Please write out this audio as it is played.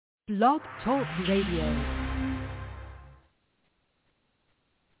Blog Talk Radio.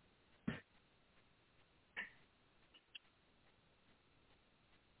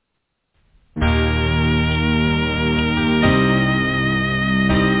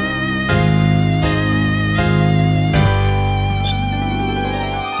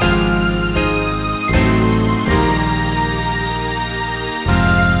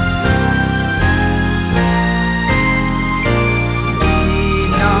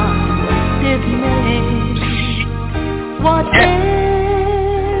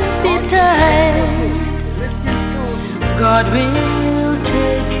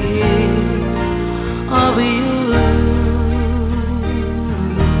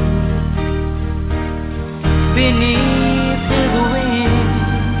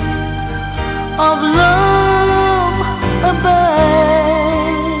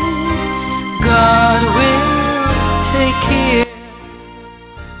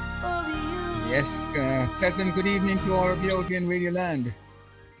 Good evening to all of you out in Radio Land.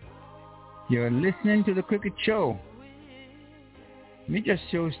 You're listening to The Cricket Show. We just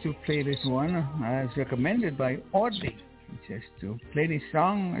chose to play this one as recommended by Audley. Just to play this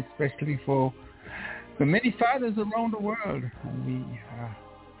song, especially for the many fathers around the world. And we are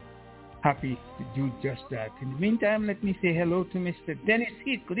happy to do just that. In the meantime, let me say hello to Mr. Dennis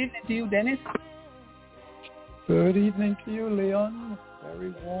Heath. Good evening to you, Dennis. Good evening to you, Leon.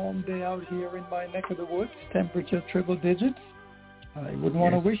 Very warm day out here in my neck of the woods. Temperature triple digits. I wouldn't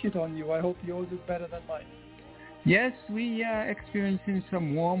want to wish it on you. I hope yours is better than mine. Yes, we are experiencing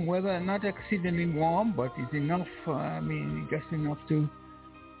some warm weather. Not exceedingly warm, but it's enough. Just enough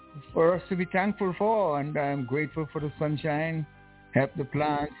for us to be thankful for. And I'm grateful for the sunshine. Help the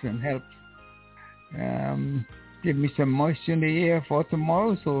plants and help give me some moisture in the air for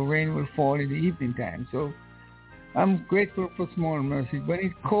tomorrow, so rain will fall in the evening time. So I'm grateful for small mercies. When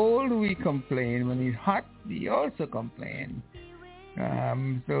it's cold, we complain. When it's hot, we also complain.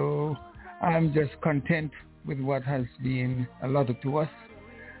 So I'm just content with what has been allotted to us.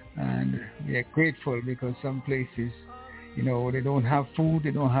 And we are grateful because some places, they don't have food,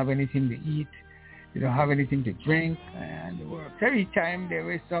 they don't have anything to eat, they don't have anything to drink. And every time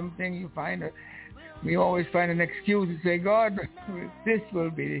there is something, you find we always find an excuse to say, God, this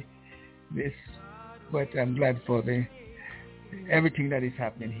will be this. But I'm glad for everything that is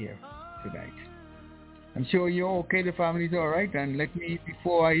happening here tonight. I'm sure you're okay, the family's all right. And let me,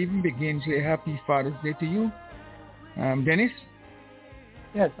 before I even begin, say Happy Father's Day to you. Dennis?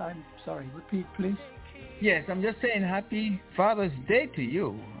 Yes, I'm sorry. Repeat, please. Yes, I'm just saying Happy Father's Day to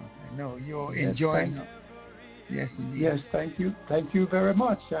you. I know you're enjoying it. Yes, indeed. Yes, thank you. Thank you very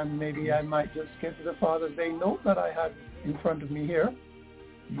much. And maybe I might just get to the Father's Day note that I had in front of me here.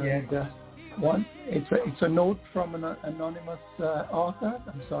 Yes. And, it's a note from an anonymous author.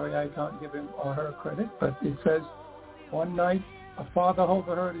 I'm sorry I can't give him or her credit, but it says, one night a father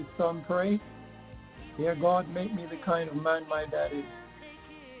overheard his son pray, "Dear God, make me the kind of man my dad is."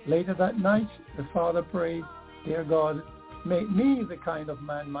 Later that night, the father prayed, "Dear God, make me the kind of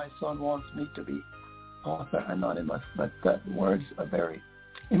man my son wants me to be." Author anonymous, but the words are very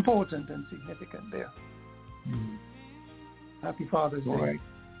important and significant there. Mm-hmm. Happy Father's Day. Right.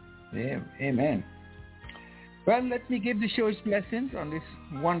 Yeah, amen. Well, let me give the show's blessings on this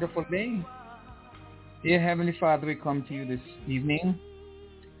wonderful day. Dear Heavenly Father, we come to you this evening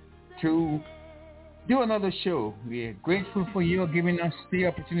to do another show. We are grateful for you giving us the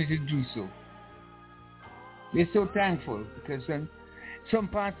opportunity to do so. We are so thankful because in some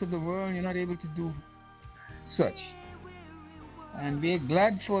parts of the world you're not able to do such. And we are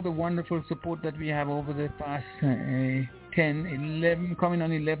glad for the wonderful support that we have over the past 10, 11, coming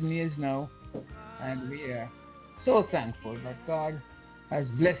on 11 years now. And we are so thankful that God has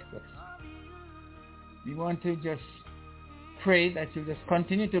blessed us. We want to just pray that you just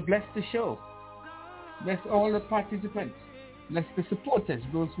continue to bless the show. Bless all the participants. Bless the supporters,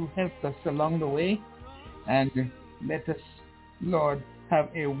 those who helped us along the way. And let us, Lord, have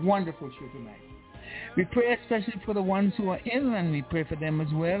a wonderful show tonight. We pray especially for the ones who are ill, and we pray for them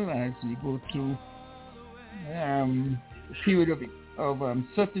as well as we go through a period of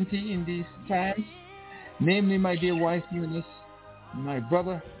uncertainty in these times. Namely, my dear wife Eunice, my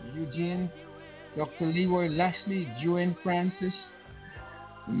brother Eugene, Dr. Leroy Lashley, Joanne Francis,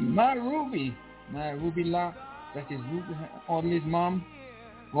 my Ruby La, that is Ruby Audley's mom,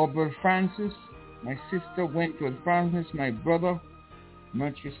 Robert Francis, my sister Wentworth Francis, my brother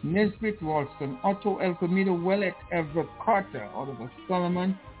Merchus Nesbitt, Ralston Otto, El Camino Wellet, Everett Carter, Oliver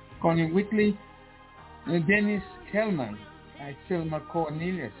Solomon, Connie Whitley, Dennis Kellman, Selma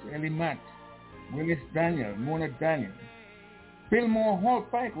Cornelius, Ellie Matt, Willis Daniel, Mona Daniel, Fillmore Hall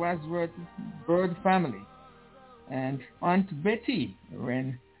Pike, Wadsworth Bird family, and Aunt Betty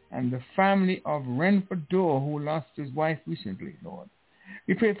Wren and the family of Renford Dorr, who lost his wife recently, Lord.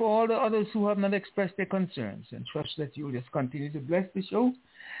 We pray for all the others who have not expressed their concerns and trust that you will just continue to bless the show.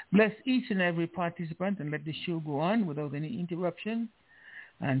 Bless each and every participant and let the show go on without any interruption,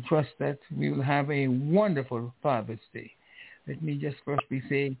 and trust that we will have a wonderful Father's Day. Let me just firstly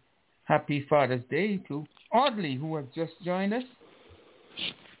say Happy Father's Day to Audley, who has just joined us.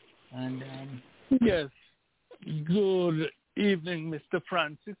 And yes, good evening, Mr.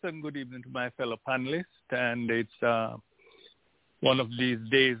 Francis, and good evening to my fellow panelists. And it's one of these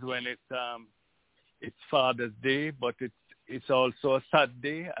days when it's Father's Day, but it's also a sad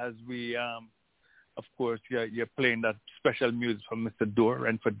day as we, of course, you're playing that special music from Mr. Dorr,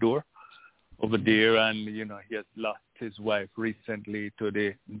 Renford Dorr, over there, and he has lost his wife recently to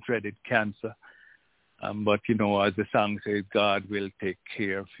the dreaded cancer. But as the song says, God will take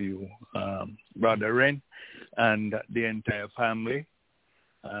care of you, Brother Ren, and the entire family.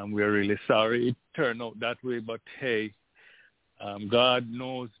 We're really sorry it turned out that way, but hey, God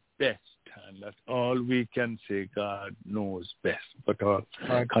knows best, and that's all we can say. God knows best. But our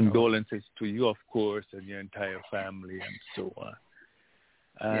condolences to you, of course, and your entire family, and so on.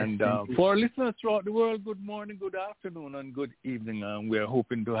 And for our listeners throughout the world, good morning, good afternoon, and good evening. We are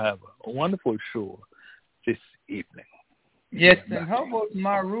hoping to have a wonderful show this evening. Yes, and how about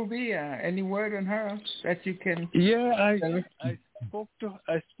Ma Ruby? Any word on her that you can? Yeah, I spoke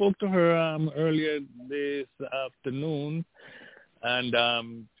to her earlier this afternoon,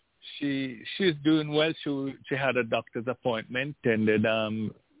 and she's doing well. She had a doctor's appointment ended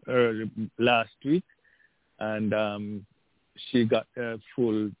last week, and she got a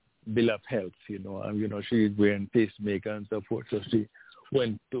full bill of health. She's wearing pacemaker and so forth, so she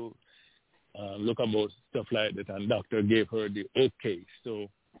went to look about stuff like that, and doctor gave her the okay. So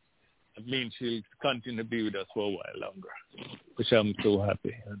it means she'll continue to be with us for a while longer, which I'm so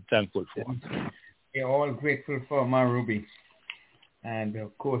happy and thankful for. We're all grateful for Ma Ruby. And,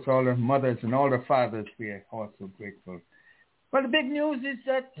 of course, all the mothers and all the fathers, we are also grateful. Well, the big news is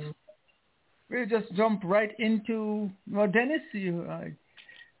that we'll just jump right into, Dennis, I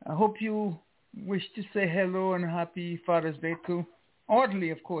hope you wish to say hello and happy Father's Day to Audley,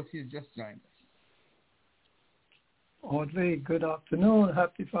 of course. He's just joined us. Audley, good afternoon.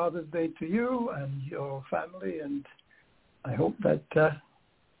 Happy Father's Day to you and your family. And I hope that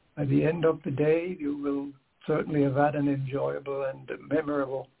by the end of the day, you will certainly have had an enjoyable and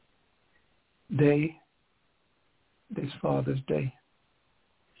memorable day, this Father's Day.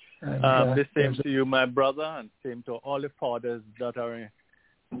 And, the same to you, my brother, and same to all the fathers that are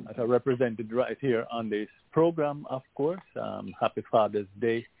represented right here on this program, of course. Happy Father's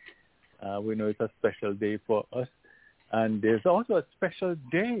Day. We know it's a special day for us. And there's also a special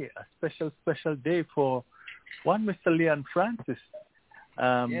day for one Mr. Leon Francis,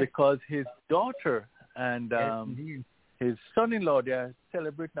 because his daughter and his son-in-law, they are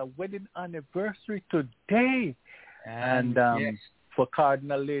celebrating a wedding anniversary today. And for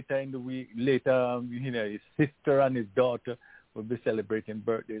Cardinal later in the week, his sister and his daughter will be celebrating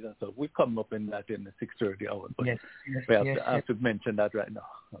birthdays and so we come up in that in the 6:30 hour. But I have to mention that right now.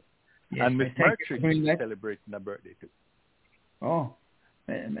 Yes, and Miss Merchant is celebrating a birthday too. Oh,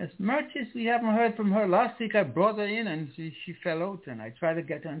 Miss Merchant, we haven't heard from her. Last week I brought her in and she fell out, and I tried to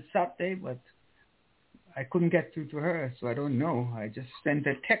get her on Saturday, but I couldn't get through to her, so I don't know. I just sent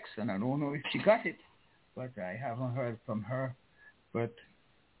a text, and I don't know if she got it, but I haven't heard from her. But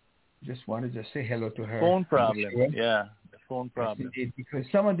just wanted to say hello to her. Phone problem, the phone problem. Yes, indeed, because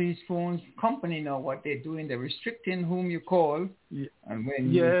some of these phones, company know what they're doing. They're restricting whom you call. Yeah. And when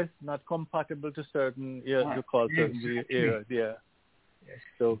yes, not compatible to certain, you call certain areas, Yes,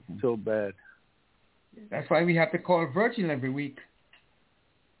 so bad. That's why we have to call Virgin every week.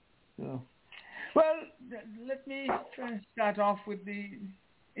 So, well, let me start off with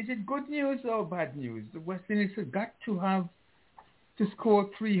is it good news or bad news? The West Indies have got to score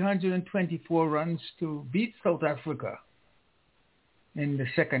 324 runs to beat South Africa in the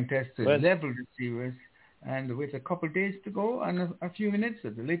second test to level the series. And with a couple of days to go and a few minutes,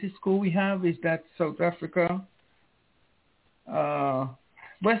 the latest score we have is that South Africa,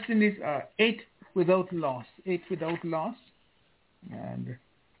 West Indies are 8 without loss. And,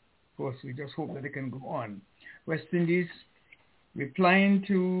 of course, we just hope that they can go on. West Indies replying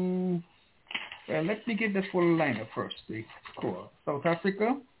to, let me give the full lineup first, the score. South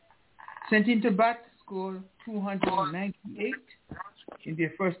Africa sent into bat, scored 298 in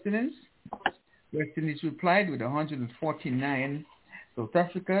their first innings. West Indies replied with 149. South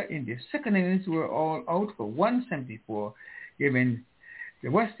Africa in their second innings were all out for 174. giving the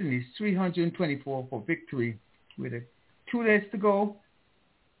West Indies 324 for victory with 2 days to go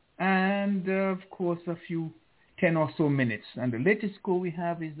and, of course, a few 10 or so minutes. And the latest score we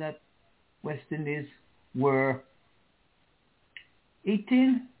have is that West Indies were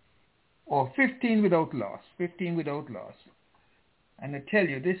 18 or 15 without loss. 15 without loss. And I tell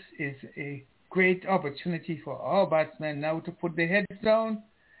you, this is a great opportunity for our batsmen now to put their heads down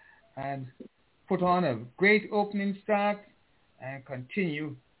and put on a great opening start and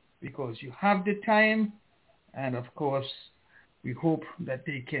continue, because you have the time, and of course we hope that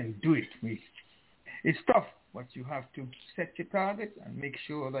they can do it. It's tough, but you have to set your target and make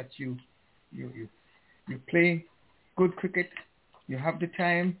sure that you play good cricket. You have the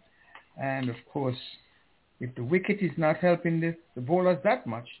time, and of course if the wicket is not helping the bowlers that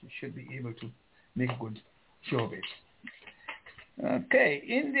much, you should be able to make a good show of it. Okay,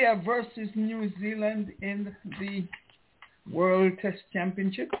 India versus New Zealand in the World Test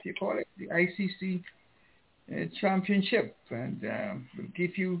Championship, you call it, the ICC Championship. And we'll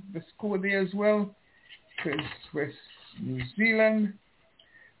give you the score there as well, because West New Zealand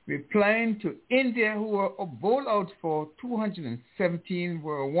replying to India, who were bowled out for 217,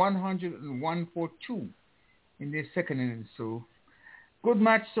 were 101 for 2 in their second innings. So good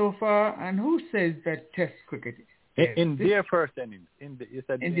match so far. And who says that Test cricket in their first innings? In their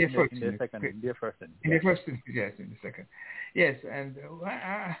second innings. In their first innings, yes, in the second. Yes, and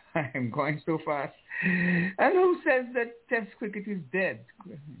I am going so fast. And who says that Test cricket is dead?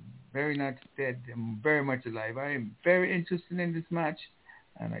 Very not dead. I'm very much alive. I am very interested in this match,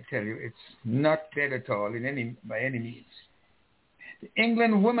 and I tell you, it's not dead at all by any means. The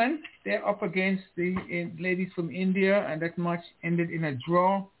England women, they're up against the ladies from India, and that match ended in a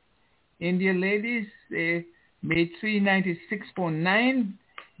draw. India ladies, they made 396.9,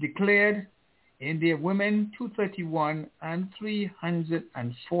 declared. India women 231 and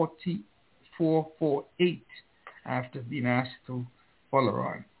 344.8 after being asked to follow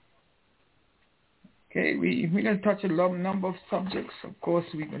on. Okay, we're going to touch a number of subjects. Of course,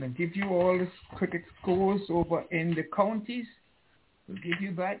 we're going to give you all the cricket scores over in the counties. We'll give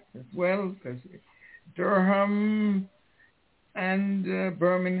you that as well, because Durham and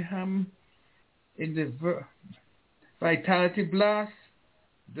Birmingham in the Vitality Blast.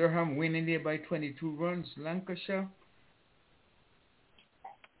 Durham winning there by 22 runs. Lancashire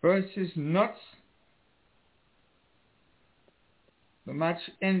versus Notts. The match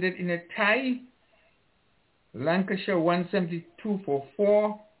ended in a tie. Lancashire 172 for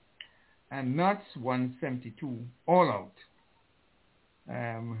 4 and Notts 172 all out.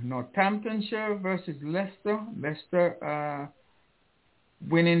 Northamptonshire versus Leicester. Leicester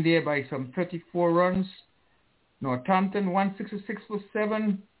winning there by some 34 runs. Northampton 166 for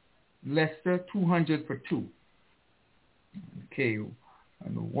 7. Leicester 200 for 2. Okay,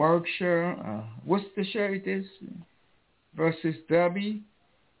 and Warwickshire, Worcestershire it is, versus Derby.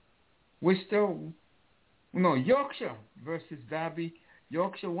 Yorkshire versus Derby.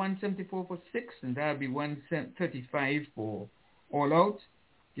 Yorkshire 174 for 6 and Derby 135 for all out,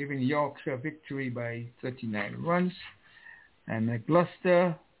 giving Yorkshire victory by 39 runs. And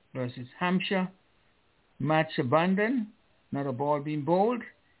Gloucester versus Hampshire, match abandoned, not a ball being bowled.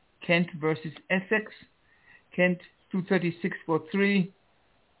 Kent versus Essex, Kent 236 for 3,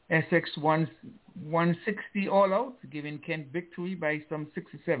 Essex 160 all out, giving Kent victory by some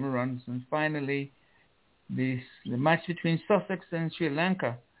 67 runs. And finally, the match between Sussex and Sri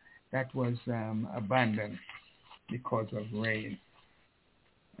Lanka, that was abandoned because of rain.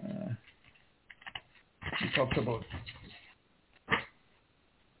 We talked about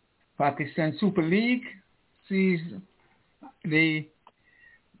Pakistan Super League sees the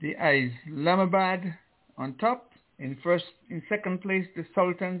Islamabad on top. In second place, the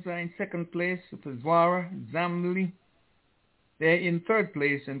Sultans are in second place. Peshawar, Zamli. They're in third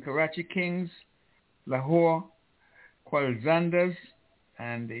place, and Karachi Kings, Lahore, Qualzanders,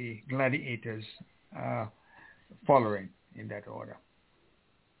 and the Gladiators are following in that order.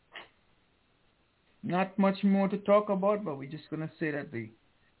 Not much more to talk about, but we're just going to say that the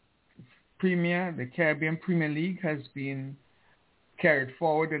Caribbean Premier League has been carried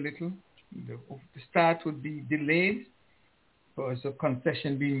forward a little. The start would be delayed because of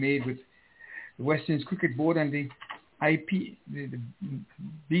concession being made with the West Indies Cricket Board and the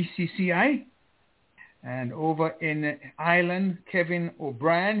BCCI. And over in Ireland, Kevin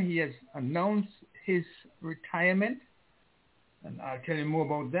O'Brien, he has announced his retirement. And I'll tell you more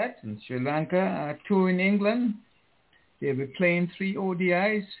about that. In Sri Lanka, 2 in England. They'll be playing 3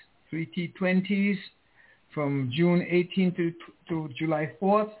 ODIs, 3 T20s from June 18th to July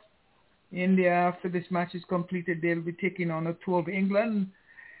 4th. India, after this match is completed, they'll be taking on a tour of England,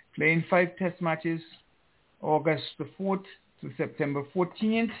 playing 5 test matches, August the 4th to September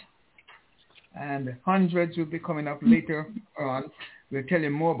 14th. And hundreds will be coming up later on. We'll tell you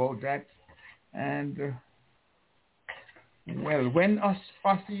more about that. And, well, when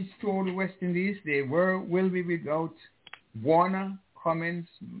Aussies tour the West Indies, they will be without Warner, Cummins,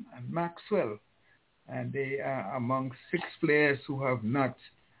 and Maxwell. And they are among 6 players who have not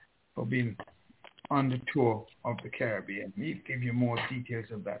been on the tour of the Caribbean. We'll give you more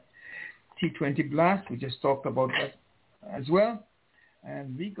details of that. T20 Blast, we just talked about that as well.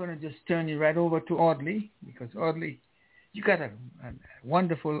 And we're going to just turn you right over to Audley, because Audley, you got a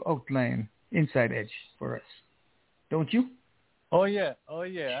wonderful outline, inside edge for us, don't you? Oh yeah,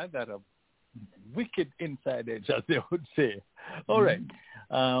 I got a wicked inside edge, as they would say. All right.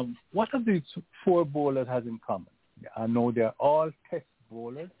 What have these 4 bowlers has in common? I know they're all test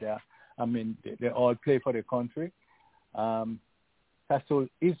bowlers. They all play for their country. Tasul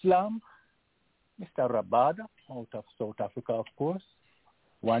Islam, Mr. Rabada, out of South Africa, of course.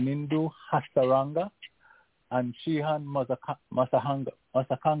 Wanindu Hasaranga, and Shihan Masakanga.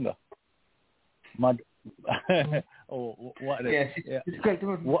 What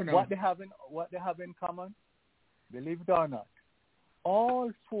they have in common, believe it or not,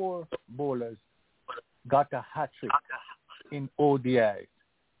 all 4 bowlers got a hat-trick in ODIs.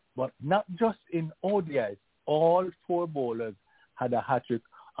 But not just in ODIs. All 4 bowlers had a hat-trick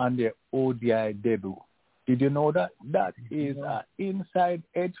on their ODI debut. Did you know that? That is an inside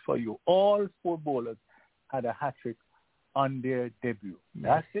edge for you. All 4 bowlers had a hat-trick on their debut.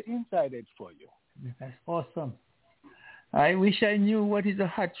 That's the inside edge for you. That's awesome. I wish I knew what is a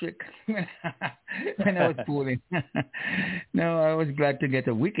hat-trick when I was bowling. No, I was glad to get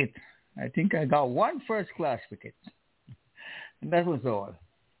a wicket. I think I got 1 first-class wicket. And that was all.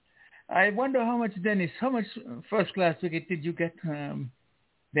 I wonder how much first-class wicket did you get,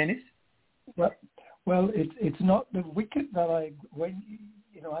 Dennis? Well, it's not the wicket that I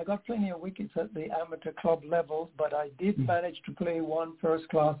got plenty of wickets at the amateur club level, but I did manage to play 1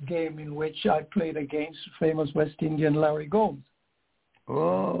 first-class game in which I played against famous West Indian Larry Gomes.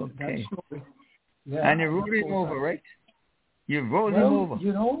 Oh, okay. Yeah, and you rolled him over, right? You rolled him over.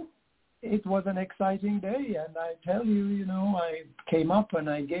 It was an exciting day, and I tell you, I came up and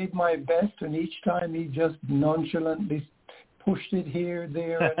I gave my best, and each time he just nonchalantly pushed it here,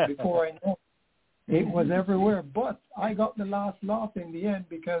 there, and before I know it was everywhere. But I got the last laugh in the end,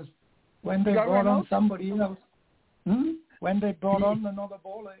 because when they brought on somebody else, when they brought on another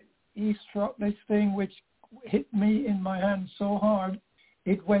bowler, he struck this thing which hit me in my hand so hard,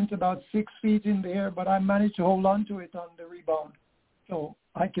 it went about 6 feet in the air, but I managed to hold on to it on the rebound. So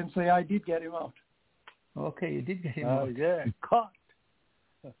I can say I did get him out. Okay, you did get him out. Yeah, caught.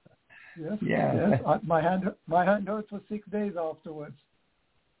 Yes. My hand hurt for 6 days afterwards.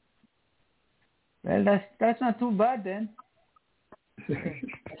 Well, that's not too bad then.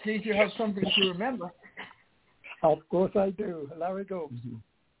 At least you have something to remember. Of course I do. Larry Gomes.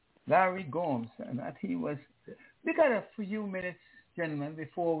 Larry Gomes, and that he was. We got a few minutes, gentlemen,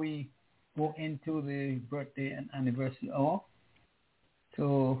 before we go into the birthday and anniversary hour.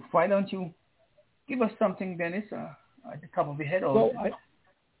 So why don't you give us something, Dennis, at the top of your head? Well,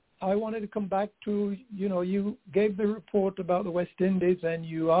 I wanted to come back to, you gave the report about the West Indies and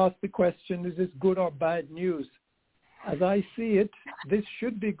you asked the question, is this good or bad news? As I see it, this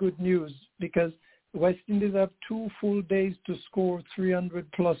should be good news, because the West Indies have 2 full days to score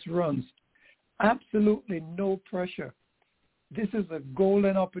 300-plus runs. Absolutely no pressure. This is a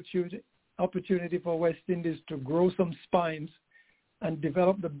golden opportunity for West Indies to grow some spines and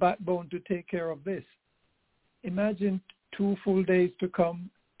develop the backbone to take care of this. Imagine 2 full days to come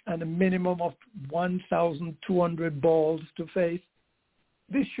and a minimum of 1,200 balls to face.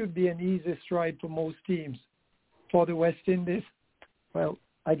 This should be an easy stride for most teams. For the West Indies, well,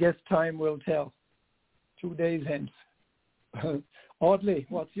 I guess time will tell. 2 days hence. Audley,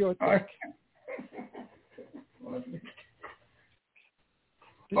 what's your take?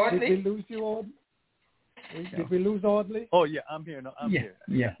 Did we lose you, Audley? Did we lose Audley? Oh yeah, I'm here now. I'm here.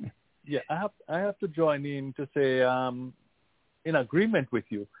 Yeah. I have to join in to say, in agreement with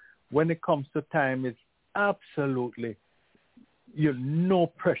you. When it comes to time, it's absolutely no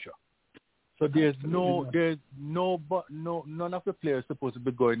pressure. So none of the players supposed to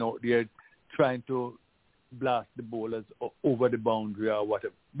be going out there trying to blast the bowlers over the boundary or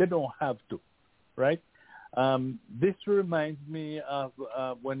whatever. They don't have to, right? This reminds me of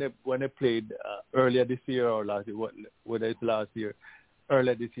when they played earlier this year or last year, whether it's last year,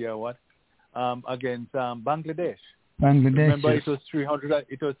 earlier this year or what, against Bangladesh. Bangladesh. Remember, it was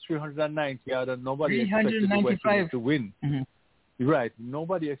 390 yards, and nobody expected the West Indies to win. Mm-hmm. Right,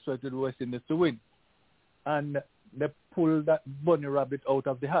 nobody expected the West Indies to win, and they pulled that bunny rabbit out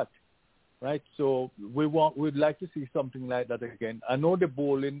of the hat. Right, so we'd like to see something like that again. I know the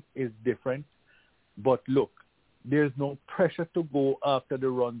bowling is different, but look, there's no pressure to go after the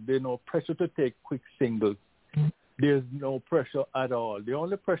run. There's no pressure to take quick singles. There's no pressure at all. The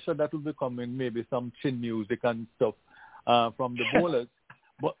only pressure that will be coming, maybe some chin music and stuff from the bowlers.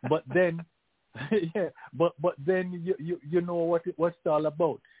 but then, yeah, but then you know what it's all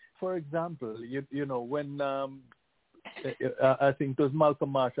about. For example, you know when I think it was Malcolm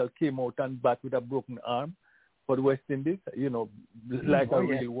Marshall came out and bat with a broken arm for the West Indies. You know, like a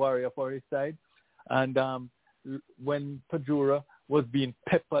real warrior for his side, and when Pajura was being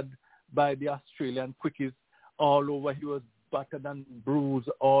peppered by the Australian quickies all over, he was battered and bruised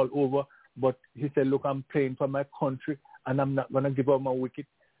all over. But he said, look, I'm playing for my country and I'm not going to give up my wicket.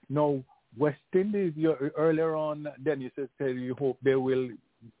 No, West Indies, earlier on, then you said you hope they will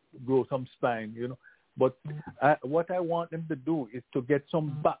grow some spine, you know. But what I want them to do is to get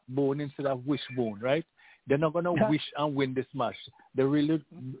some backbone instead of wishbone, right? They're not going to wish and win this match. They really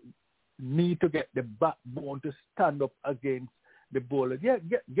need to get the backbone to stand up against the bowler. Yeah,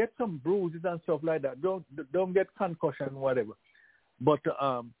 get some bruises and stuff like that. Don't get concussion, whatever. But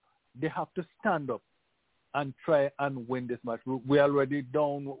they have to stand up and try and win this match. We're already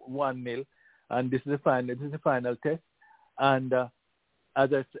down 1-0, and this is the final test. And as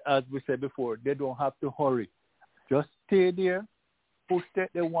we said before, they don't have to hurry. Just stay there, push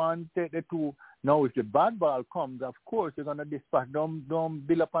take the one, take the two. Now, if the bad ball comes, of course, you're going to dispatch. Don't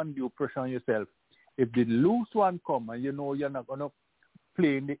build up undue pressure on yourself. If the loose one come and you know you're not going to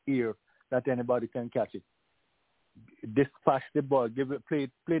play in the air that anybody can catch it, dispatch the ball, play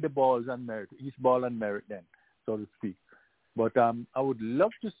the balls and merit, each ball and merit then, so to speak. But I would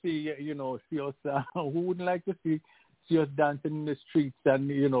love to see us, who wouldn't like to see us dancing in the streets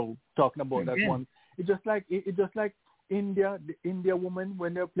and, talking about that one. It's just like India, the India women,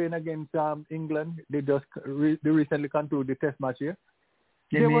 when they're playing against England, they recently concluded the test match here.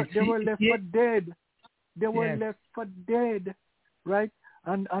 They were left for dead. They were left for dead, right?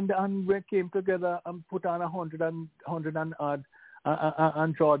 And we came together and put on 100 and odd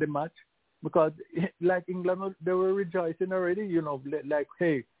and draw the match, because like England, they were rejoicing already, like,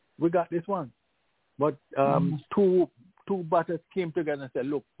 hey, we got this one. But two batters came together and said,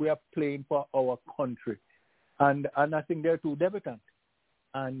 look, we are playing for our country. And I think they're two debutants.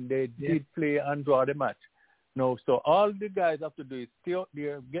 And they did play and draw the match. No, so all the guys have to do is stay out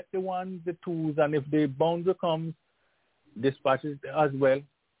there, get the ones, the twos, and if the bouncer comes, dispatch it as well.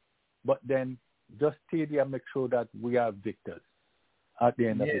 But then just stay there and make sure that we are victors at the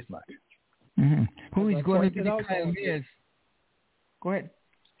end of this match. Mm-hmm. Who is going to be the Kyle Mayers? Go ahead.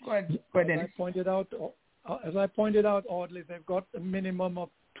 As I pointed out, Audley, they've got a minimum of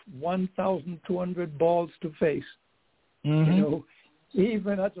 1,200 balls to face. Mm-hmm.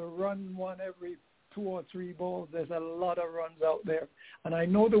 Even at a run one every 2 or 3 balls, there's a lot of runs out there. And I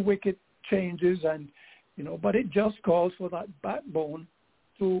know the wicket changes, and but it just calls for that backbone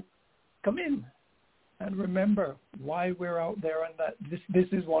to come in and remember why we're out there, and that this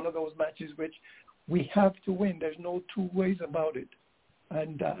is one of those matches which we have to win. There's no two ways about it.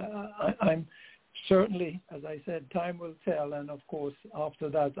 And I'm certainly, as I said, time will tell. And, of course, after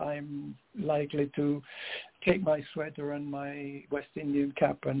that, I'm likely to take my sweater and my West Indian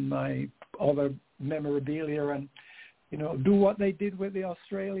cap and my other memorabilia and, do what they did with the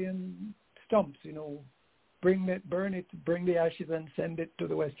Australian stumps, burn it, bring the ashes and send it to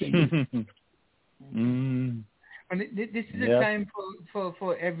the West Indies. And this is a time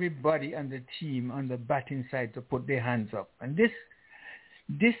for everybody on the team, on the batting side, to put their hands up. And this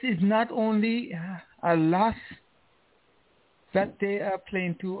is not only a loss that they are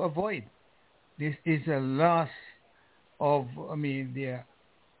playing to avoid. This is a loss of, their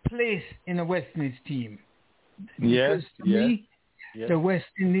place in a West Indies team. Because to me, the West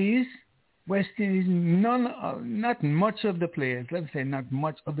Indies, not much of the players, let's say not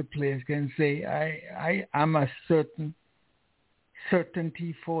much of the players can say, I am a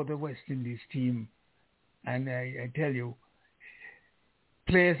certainty for the West Indies team. And I tell you,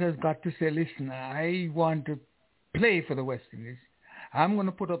 players have got to say, listen, I want to play for the West Indies. I'm going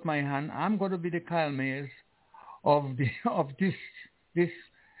to put up my hand. I'm going to be the Kyle Mayers of this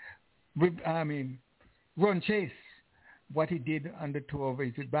run chase. What he did on the tour of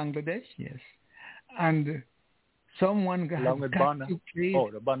Bangladesh, yes. And someone has got to play.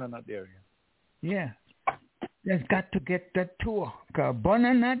 Oh, the Bana not there. Yeah. There's got to get that tour.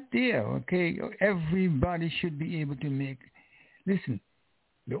 Carbona not there, okay? Everybody should be able to make. Listen,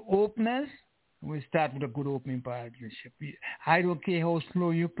 the openers, we start with a good opening partnership. I don't care how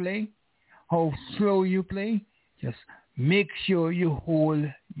slow you play, just make sure you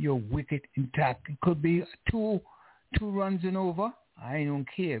hold your wicket intact. It could be two runs and over. I don't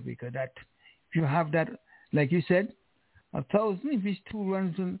care, because that, if you have that, like you said, 1,000, if it's 2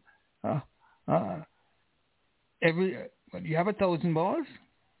 runs and you have 1,000 balls,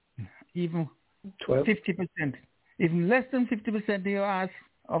 even 50%, even less than 50% you ask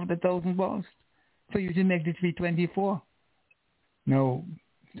of the 1,000 balls for you to make the 324. Now,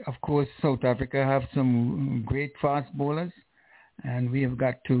 of course, South Africa have some great fast bowlers, and we have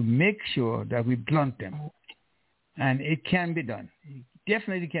got to make sure that we blunt them. And it can be done. It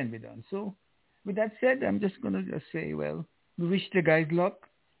definitely can be done. So, with that said, I'm just going to just say, well, we wish the guys luck.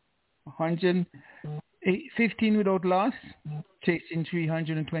 115 without loss, chasing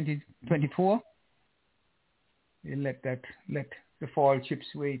 324. You let the fall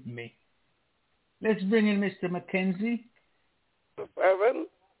chips wait me. Let's bring in Mr. Mackenzie. Evan?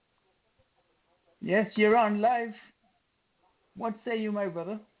 Yes, you're on live. What say you, my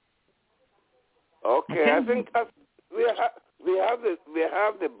brother? Okay, Mackenzie. I think we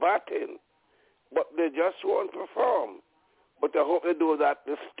have the batting, but they just won't perform. But I hope they do that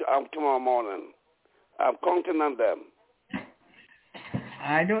tomorrow morning. I'm counting on them.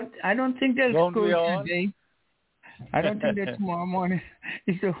 I don't think they'll score today. I don't think that tomorrow morning.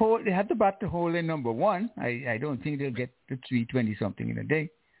 It's the whole. They have to bat the whole in number one. I don't think they'll get the 320 something in a day.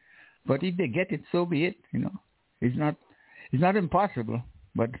 But if they get it, so be it. You know, it's not impossible.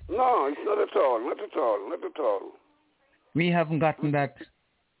 But no, it's not at all. Not at all. We haven't gotten that.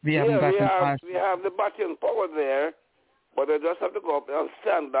 We have the batting power there, but they just have to go up and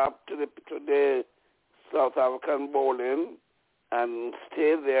stand up to the South African bowling and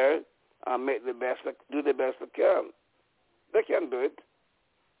stay there and do the best they can. They can do it.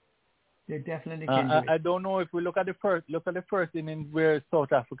 They definitely can do it. I don't know if we look at the first inning where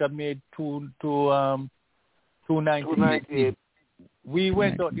South Africa made 298. We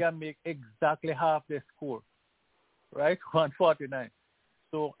went out there and made exactly half their score, right? 149.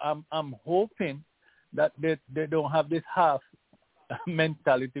 So I'm hoping that they don't have this half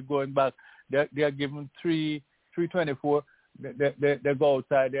mentality going back. They are given 324. They go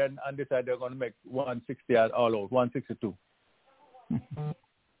outside there and decide they're going to make 160 all out, 162.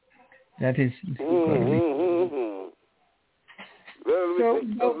 That is.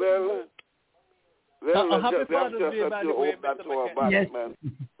 Happy Father's Day, by the way, Mr. McKenzie. Yes.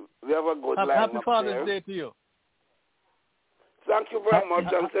 We have a good line Happy Father's there. Day to you. Thank you very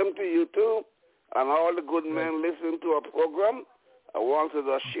much, and same to you too, and all the good men listening to our program. I want to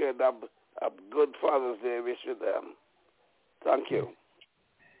just share that a good Father's Day wish with them. Thank you.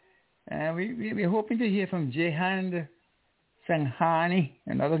 We're hoping to hear from Jehan Sanghani,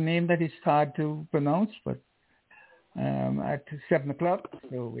 another name that is hard to pronounce, but at 7 o'clock.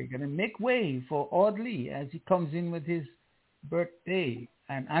 So we're going to make way for Audley as he comes in with his birthday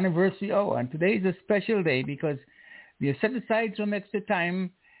and anniversary hour. And today is a special day because we have set aside some extra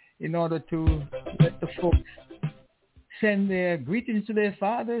time in order to let the folks send their greetings to their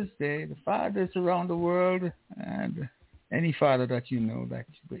fathers, the fathers around the world, and any father that you know that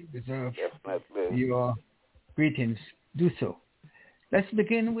deserves your greetings. Do so. Let's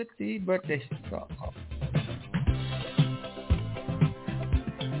begin with the birthday talk.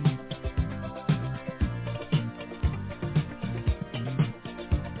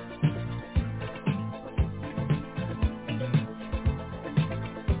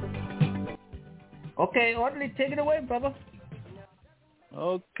 Okay, Audley, take it away, brother.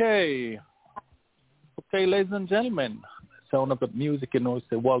 Okay, ladies and gentlemen, sound of the music, it's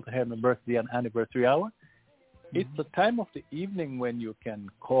the Walter Henry birthday and anniversary hour. It's the time of the evening when you can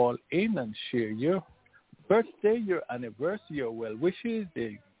call in and share your birthday, your anniversary, your well wishes.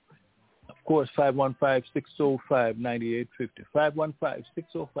 Of course, 515-605-9850.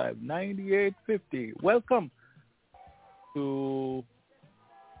 515-605-9850. Welcome to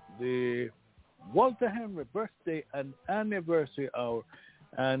the Walter Henry birthday and anniversary hour.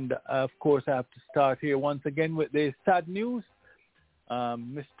 And, of course, I have to start here once again with the sad news.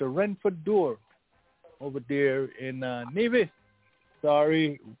 Mr. Renford Dorr over there in Nevis.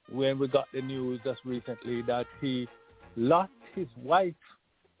 Sorry, when we got the news just recently that he lost his wife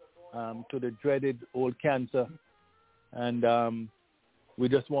to the dreaded old cancer. And we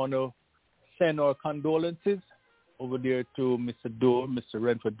just want to send our condolences over there to Mr. Dorr, Mr.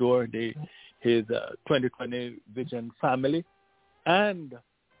 Renford Dorr, his 2020 Vision family, and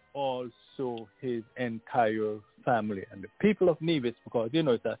also his entire family and the people of Nevis, because,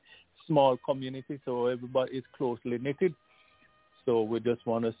 it's a small community, so everybody is closely knitted. So we just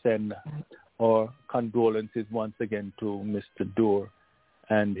want to send our condolences once again to Mr. Dorr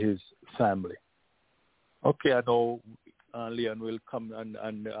and his family. Okay, I know Leon will come and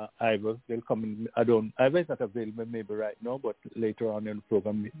Ivor will come in. Ivor is not available maybe right now, but later on in the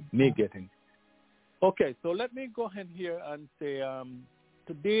program may get in. Okay, so let me go ahead here and say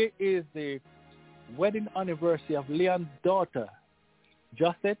today is the wedding anniversary of Leon's daughter,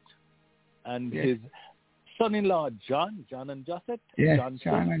 Josette, and his son-in-law, John and Josette. Yes,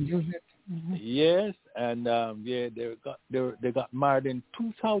 John and Josette. Mm-hmm. Yes, and they got married in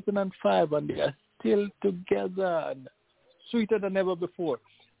 2005, and they are still together and sweeter than ever before.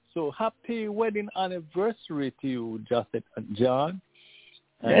 So happy wedding anniversary to you, Josette and John.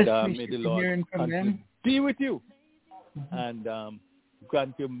 And may the Lord be with you and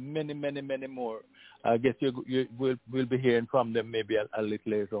grant you many, many, many more. I guess we'll be hearing from them maybe a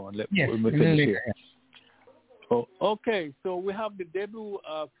little later on. Yes, a little later. Oh, okay, so we have the debut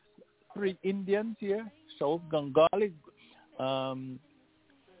of 3 Indians here. So Gangali,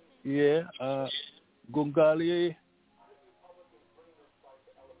 Gungali,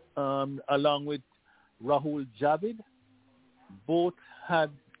 along with Rahul Javid, both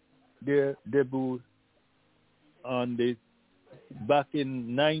had their debut back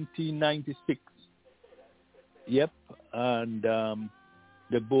in 1996. Yep, and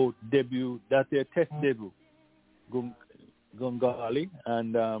they both debut. That's their test debut. Gungali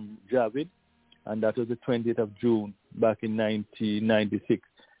and Javid, and that was the 20th of June back in 1996.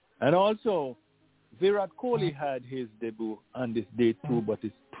 And also, Virat Kohli had his debut on this day too, but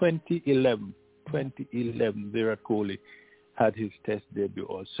it's 2011. 2011, Virat Kohli had his test debut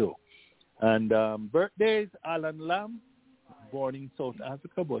also. And birthdays, Alan Lamb, born in South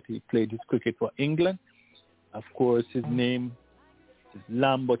Africa, but he played his cricket for England. Of course, his name is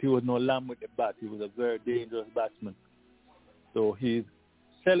Lamb, but he was no Lamb with the bat. He was a very dangerous batsman. So he's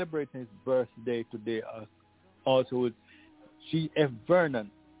celebrating his birthday today also with G.F.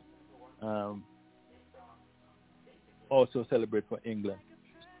 Vernon, also celebrate for England.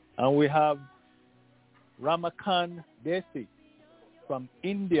 And we have Ramakant Desi from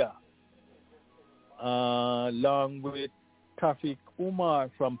India, along with Tafiq Umar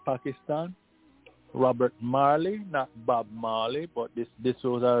from Pakistan, Robert Marley, not Bob Marley, but this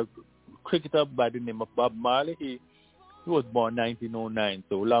was a cricketer by the name of Bob Marley. He was born 1909,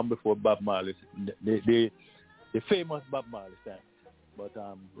 so long before Bob Marley, the famous Bob Marley sang. But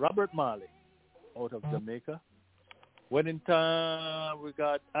Robert Marley out of Jamaica. Wedding time, we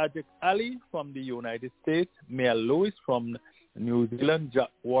got Ajak Ali from the United States, Mia Lewis from New Zealand, Jack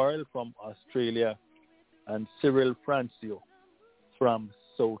Worrell from Australia, and Cyril Francio from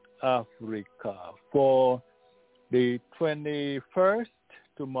South Africa. For the 21st,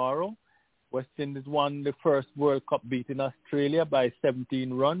 tomorrow, West Indies won the first World Cup beat in Australia by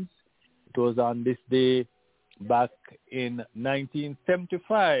 17 runs. It was on this day back in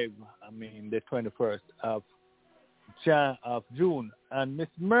 1975, the 21st of June. And Miss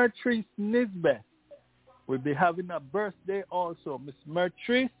Mertrice Nisbet will be having a birthday also. Miss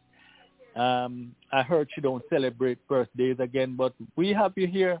Mertrice, I heard she don't celebrate birthdays again, but we have you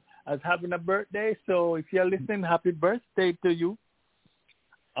here as having a birthday. So if you're listening, happy birthday to you.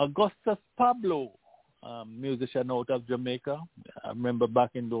 Augustus Pablo, musician out of Jamaica. I remember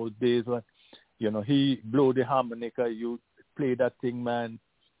back in those days when, he blew the harmonica. You play that thing, man,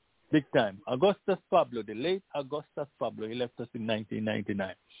 big time. Augustus Pablo, the late Augustus Pablo. He left us in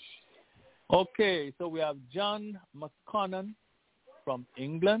 1999. Okay, so we have John McConnon from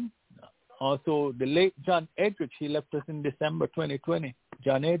England. Also, the late John Edrich. He left us in December 2020.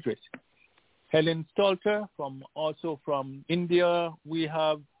 John Edrich. Helen Stalter also from India. We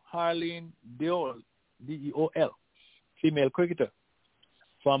have Harleen Deol, D-E-O-L, female cricketer.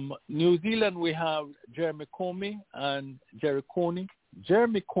 From New Zealand, we have Jeremy Coney,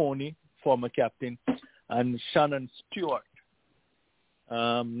 former captain, and Shannon Stewart.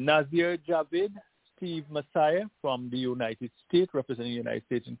 Nazir Javid, Steve Messiah from the United States, representing the United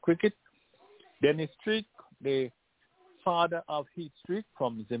States in cricket. Dennis Streak, the father of Heath Streak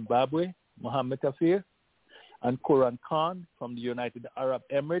from Zimbabwe. Mohammed Afir, and Quran Khan from the United Arab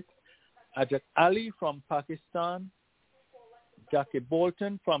Emirates, Ajak Ali from Pakistan, Jackie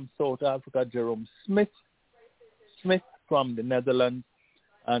Bolton from South Africa, Jerome Smith from the Netherlands,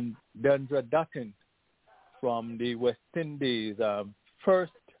 and Dendra Dutton from the West Indies,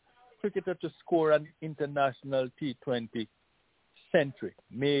 first cricketer to score an international T20 century,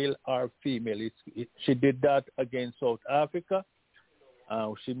 male or female. She did that against South Africa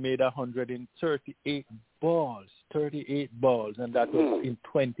She made 138 balls, and that was in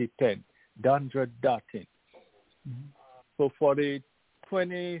 2010. Dandra Datin. So for the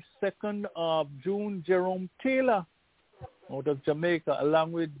 22nd of June, Jerome Taylor out of Jamaica,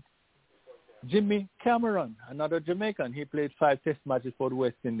 along with Jimmy Cameron, another Jamaican. He played 5 test matches for the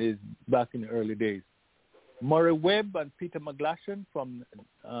West Indies back in the early days. Murray Webb and Peter McGlashan from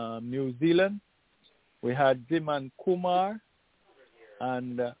New Zealand. We had Diman Kumar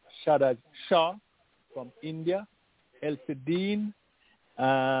and Shadad Shah from India. Elsie Dean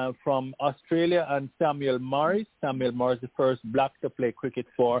from Australia, and Samuel Morris. Samuel Morris, the first black to play cricket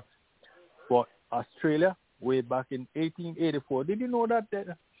for Australia way back in 1884. Did you know that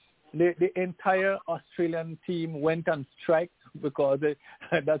the entire Australian team went on strike because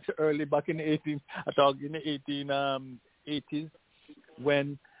that's early back in the 1880s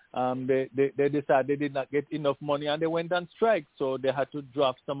when they decided they did not get enough money and they went on strike, so they had to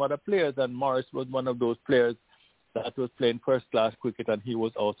draft some other players, and Morris was one of those players that was playing first-class cricket, and he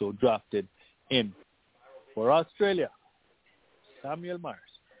was also drafted in for Australia. Samuel Morris.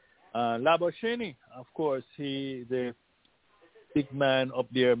 Labuschagne, of course, he the big man up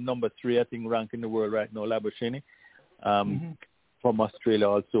there, number 3, I think, ranked in the world right now, Labuschagne, from Australia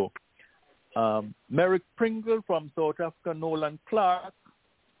also. Merrick Pringle from South Africa. Nolan Clark,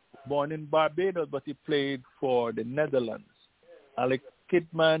 born in Barbados, but he played for the Netherlands. Alex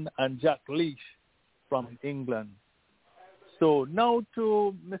Kidman and Jack Leach from England. So now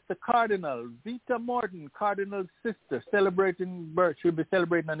to Mr. Cardinal, Vita Morton, Cardinal's sister, celebrating birth. She'll be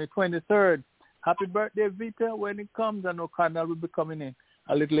celebrating on the 23rd. Happy birthday, Vita, when it comes. I know Cardinal will be coming in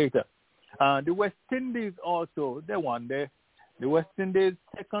a little later. The West Indies also, they won the West Indies'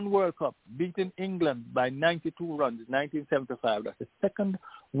 second World Cup, beating England by 92 runs in 1975. That's the second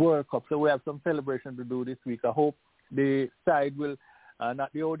World Cup. So we have some celebration to do this week. I hope the side will,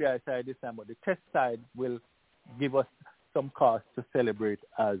 not the ODI side this time, but the Test side will give us some cause to celebrate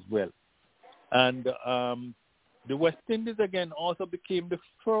as well. And the West Indies again also became the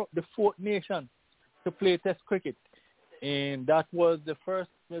fourth nation to play Test cricket, and that was the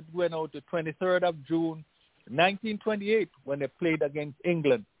first that went out the 23rd of June 1928 when they played against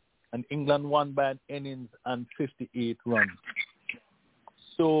England, and England won by an innings and 58 runs.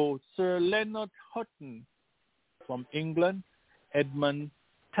 So Sir Leonard Hutton from England, Edmund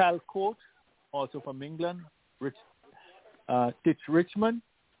Talcott also from England, Titch Richmond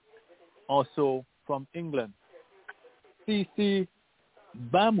also from England, C.C.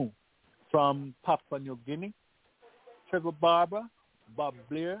 Bamu from Papua New Guinea, Trevor Barber, Bob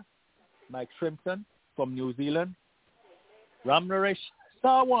Blair, Mike Shrimpton from New Zealand, Ramnaresh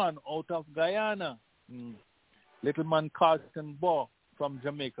Sawan out of Guyana, Little Man Carlton Baugh from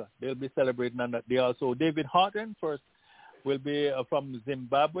Jamaica. They'll be celebrating on that day also. David Horton first will be from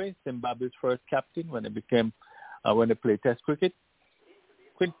Zimbabwe, Zimbabwe's first captain when they played Test cricket.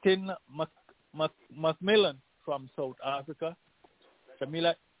 Quintin Macmillan from South Africa,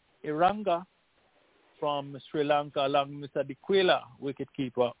 Shamila Iranga from Sri Lanka, along with Mr. Dikwela,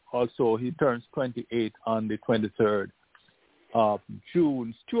 wicketkeeper also. He turns 28 on the 23rd of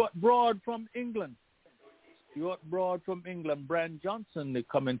June. Stuart Broad from England. Brian Johnson, the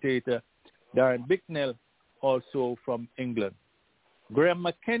commentator. Darren Bicknell, also from England. Graham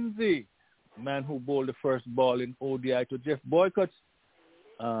McKenzie, man who bowled the first ball in ODI to Jeff Boycott.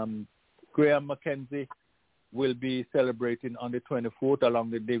 Graham McKenzie will be celebrating on the 24th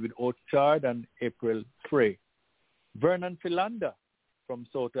along with David Orchard and April Frey. Vernon Philander from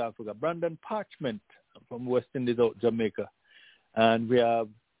South Africa. Brandon Parchment from West Indies out Jamaica. And we have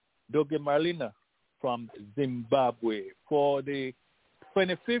Dougie Marlina from Zimbabwe. For the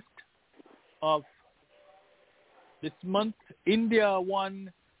 25th of this month, India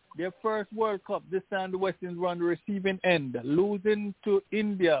won their first World Cup. This time the West Indies were on the receiving end, losing to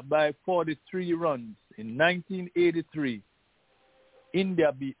India by 43 runs. In 1983,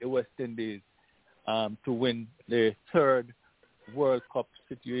 India beat the West Indies to win the third World Cup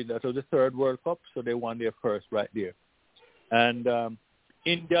situation. So the third World Cup, so they won their first right there. And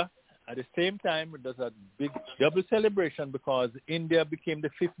India, at the same time, does a big double celebration because India became the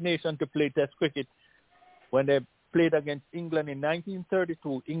fifth nation to play Test cricket. When they played against England in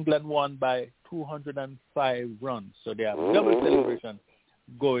 1932, England won by 205 runs. So they have a double celebration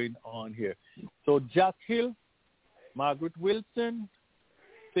going on here. So Jack Hill, Margaret Wilson,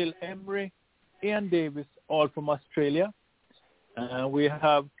 Phil Emery, Ian Davis, all from Australia. We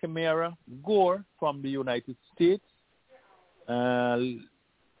have Kamara Gore from the United States.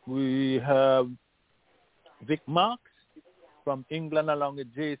 We have Vic Marks from England along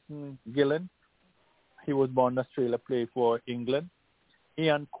with Jason Gillen. He was born in Australia, played for England.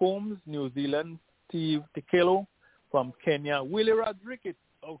 Ian Combs, New Zealand. Steve Tekelo from Kenya. Willie Rodriguez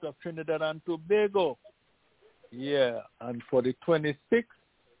out of Trinidad and Tobago. Yeah, and for the 26th,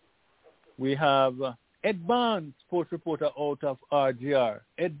 we have Ed Barnes, sports reporter out of RGR.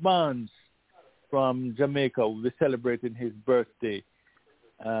 Ed Barnes from Jamaica will be celebrating his birthday.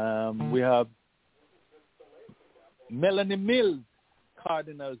 We have Melanie Mills,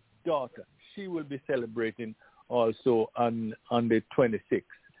 Cardinal's daughter. She will be celebrating also on the 26th.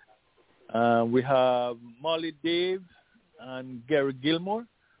 We have Molly Dave and Gary Gilmore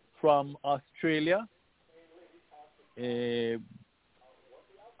from Australia.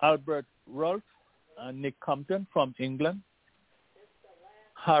 Albert Rolfe and Nick Compton from England.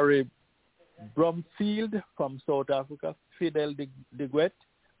 Harry Brumfield from South Africa. Fidel de Guet,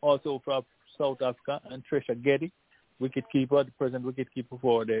 also from South Africa. And Trisha Geddy, wicketkeeper, the present wicketkeeper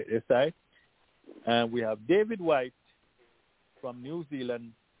for the side. And we have David White from New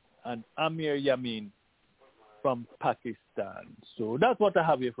Zealand and Amir Yamin from Pakistan. So that's what I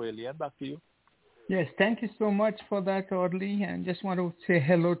have here for you, Leon. Back to you. Yes, thank you so much for that, Audley. And just want to say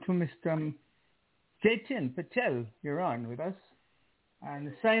hello to Mr. Jatin Patel. You're on with us.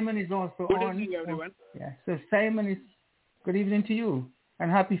 And Simon is also Good on. Good evening, everyone. Yeah, so Simon is, good evening to you.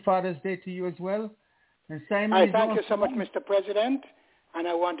 And happy Father's Day to you as well. And Simon Thank you so much, Mr. President. And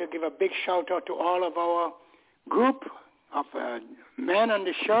I want to give a big shout out to all of our group of men on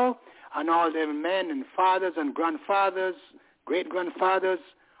the show and all the men and fathers and grandfathers, great-grandfathers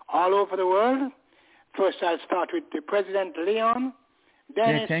all over the world. First, I'll start with the President Leon,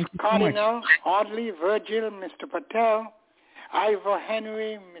 Dennis, Cardinal, Audley, Virgil, Mr. Patel, Ivor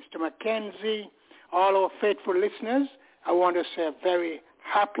Henry, Mr. Mackenzie, all our faithful listeners. I want to say a very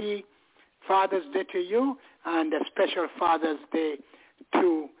happy Father's Day to you and a special Father's Day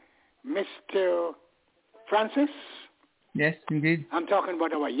to Mr. Francis. Yes, indeed. I'm talking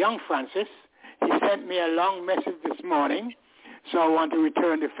about our young Francis. He sent me a long message this morning, so I want to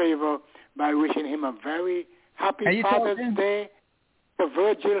return the favor by wishing him a very happy Father's Day to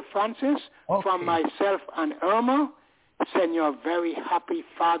Virgil Francis from myself and Irma. Send you a very happy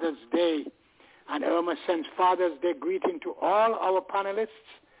Father's Day. And Irma sends Father's Day greeting to all our panelists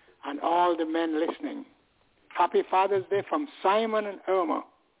and all the men listening. Happy Father's Day from Simon and Irma.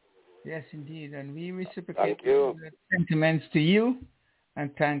 Yes, indeed. And we reciprocate sentiments to you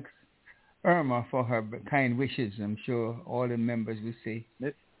and thanks Irma for her kind wishes. I'm sure all the members will say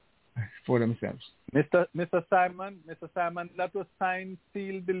for themselves. Mr. Simon, that was signed,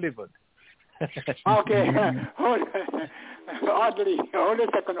 sealed, delivered. Okay. Hold a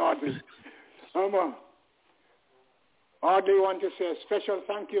second, Audley. Audley wants to say a special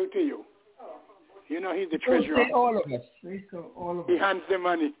thank you to you. You know, he's the treasurer. All of us. He hands the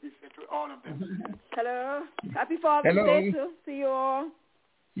money. He said to all of them. Hello. Happy Father's Day to you all.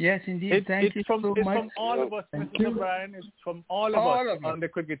 Yes, indeed. Thank you so much. It's from all of us, Mr. O'Brien. It's from all of us on the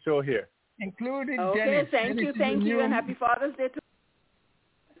cricket show here. Including Dennis. Thank you, and happy Father's Day to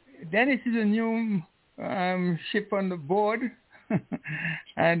Dennis is a new ship on the board.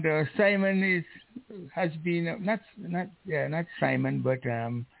 And Simon has been not Simon, but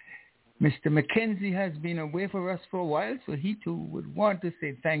Mr. Mackenzie has been away for us for a while, so he too would want to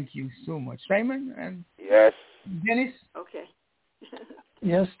say thank you so much, Simon and Dennis. Okay.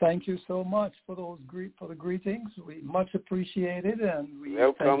 Yes, thank you so much for the greetings. We much appreciate it, and we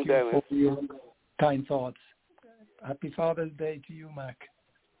thank you for your kind thoughts. Happy Father's Day to you, Mac.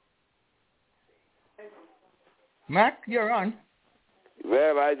 Mac, you're on.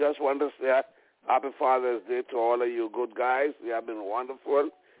 Well, I just want to say happy Father's Day to all of you good guys. You have been wonderful,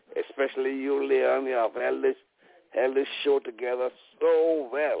 especially you, Leon. You have held this show together so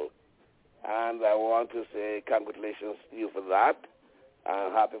well. And I want to say congratulations to you for that.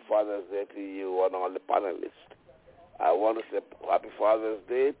 And happy Father's Day to you and all the panelists. I want to say happy Father's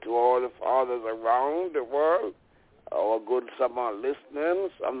Day to all the fathers around the world. Some are listening,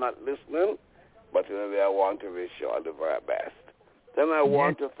 some not listening. But I want to wish you all the very best. Then I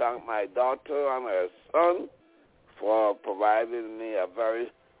want to thank my daughter and her son for providing me a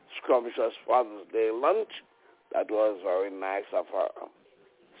very scrumptious Father's Day lunch. That was very nice of her.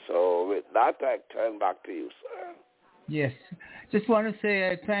 So with that, I turn back to you, sir. Yes. Just want to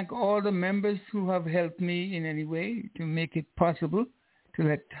say I thank all the members who have helped me in any way to make it possible to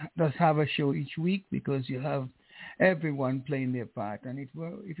let us have a show each week, because you have everyone playing their part. And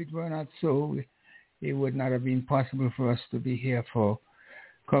if it were not so, it would not have been possible for us to be here for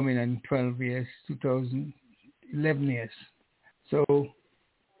coming in 12 years, 2011 years. So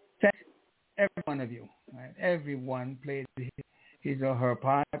thank every one of you. Right? Everyone played his or her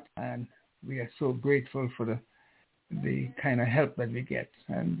part, and we are so grateful for the the kind of help that we get.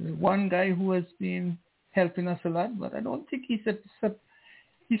 And one guy who has been helping us a lot, but I don't think he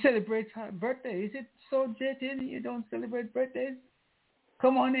celebrates birthday. Is it so, JT, you don't celebrate birthdays?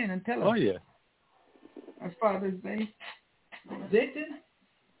 Come on in and tell us. Oh, yeah. As Father's Day. Zayton?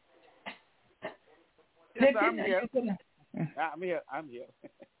 Yes, I'm here. I'm here.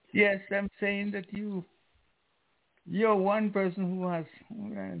 Yes, I'm saying that you're one person who has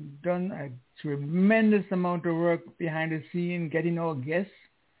done a tremendous amount of work behind the scene, getting our guests,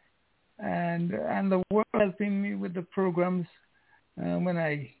 and the work helping me with the programs when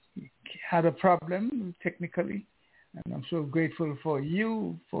I had a problem technically. And I'm so grateful for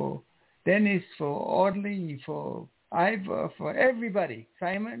you, for Dennis, for Audley, for Ivor, for everybody.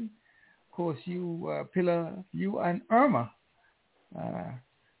 Simon, of course, you, Pillar, you and Irma,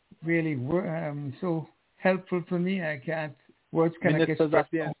 really were so helpful for me. Words cannot Ministers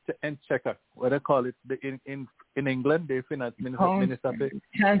express. of the Exchequer, what they call it in England, they finance Minister of the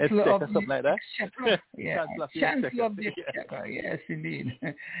Chancellor of something like that. Yeah, Chancellor of the Exchequer, yes, indeed.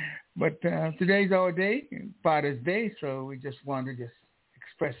 But today is our day, Father's Day, so we just want to just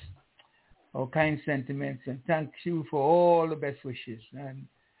express our kind sentiments and thank you for all the best wishes. And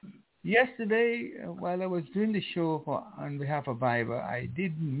yesterday, while I was doing the show on behalf of Ivor, I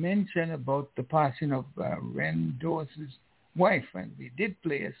did mention about the passing of Ren Dors's wife, and we did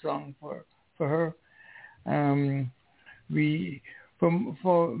play a song for her.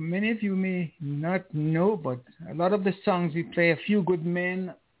 For many of you may not know, but a lot of the songs we play, A Few Good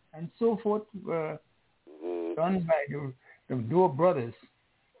Men and so forth, were done by the Dore brothers.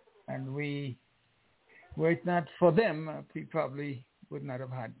 And were it not for them, we probably would not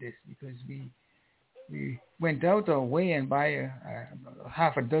have had this, because we went out our way and buy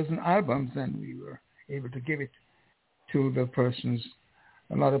half a dozen albums, and we were able to give it to the persons,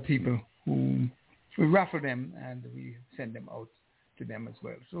 a lot of people who we raffle them and we send them out to them as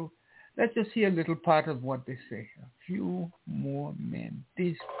well. So let's just hear a little part of what they say. A few more men.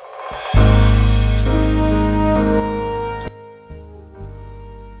 These.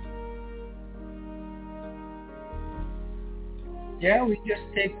 Yeah, we just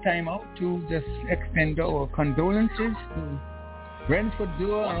take time out to just extend our condolences to Brentford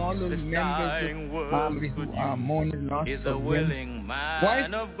Dore and all those members of the family who are mourning loss of Ren's wife.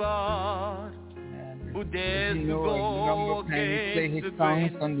 Who dares to go play his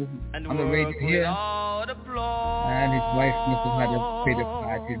songs on the radio here, and his wife must have had a bit of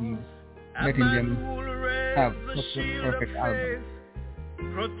part in letting them have such a perfect album.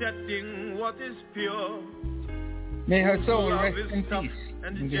 Protecting what is pure. May her soul rest in peace.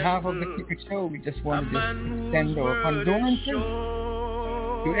 On behalf of the Cricket Show, we just want to just extend our condolences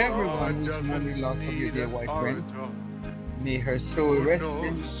to everyone who's mourning the loss of your dear wife, Ren. May her soul rest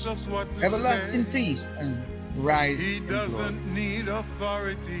in everlasting peace and rise in glory. He doesn't need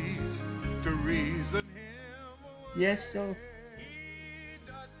authorities to reason him. Yes, so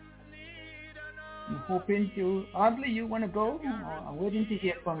I'm hoping to. Oddly, you want to go? I'm waiting to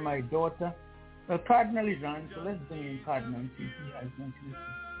hear from my daughter. Well, Cardinal is on, so let's bring in Cardinal and see if he has anything to say.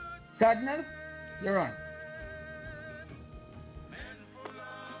 Cardinal, you're on.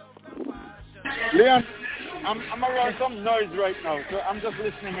 Leon, I'm around some noise right now, so I'm just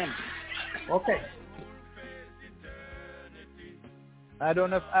listening in. Okay. I don't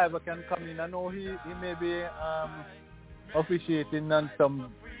know if Ivor can come in. I know he may be officiating on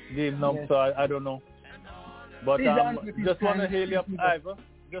some game now, yes. So I don't know. But just want to hail you up,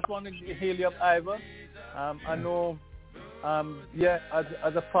 Ivor. I know,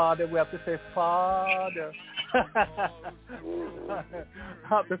 as a father, we have to say Father.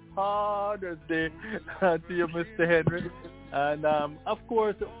 Happy Father's Day to you, Mr. Henry. And, of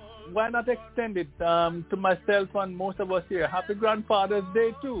course, why not extend it to myself and most of us here? Happy Grandfather's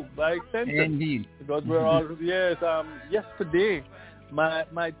Day, too, by extension. Indeed. Because we're all, yesterday,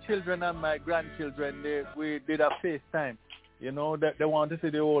 my children and my grandchildren, we did a FaceTime. You know, that they want to see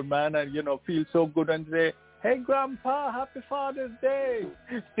the old man and, feel so good and say, hey, Grandpa, happy Father's Day.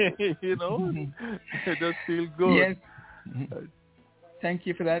 It does feel good. Yes. Thank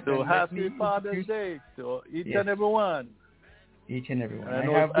you for that. So happy Father's Day to each and every one. Each and every one. And I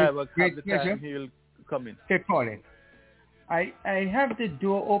know if Ivor have the time, he'll come in. Okay, Pauline. I have the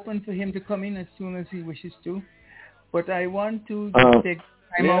door open for him to come in as soon as he wishes to, but I want to take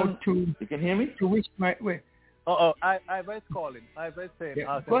time out to... You can hear me? To wish my... Wait. Ivor is calling. Ivor is saying.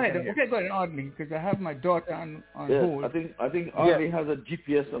 Yeah. Go ahead. Okay, go ahead, Audley, because I have my daughter on hold. I think Audley has a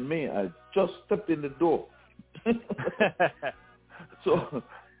GPS on me. I just stepped in the door. So,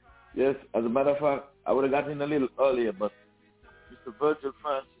 yes, as a matter of fact, I would have gotten in a little earlier, but Mr. Virgil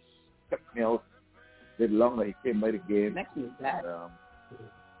Francis kept me out little longer. He came by the game.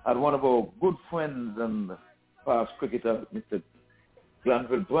 Had one of our good friends and past cricketer, Mr.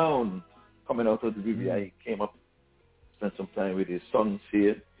 Glanville Brown, coming out of the BBI. He came up, spent some time with his son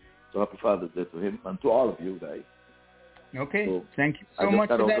here. So happy Father's Day to him and to all of you guys. Okay, so thank you so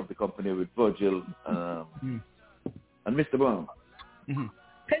much I for got out that. of the company with Virgil and Mr. Brown. Mm-hmm.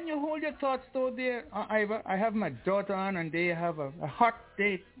 Can you hold your thoughts though there, Ivor? I have my daughter on and they have a hot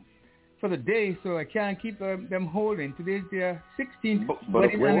date for the day, so I can't keep them holding. Today's their 16th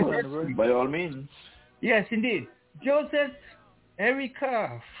wedding anniversary. By all means. Yes, indeed. Joseph,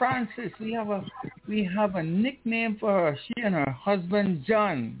 Erica, Francis, we have a nickname for her. She and her husband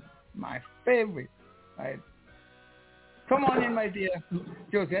John, my favorite. Come on in, my dear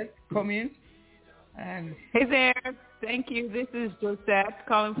Joseph. Come in. And hey there. Thank you. This is Josette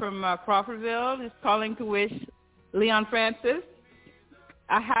calling from Crawfordville. Just calling to wish Leon Francis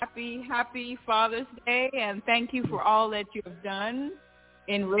a happy Father's Day, and thank you for all that you have done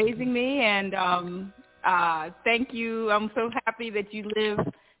in raising me. And thank you. I'm so happy that you live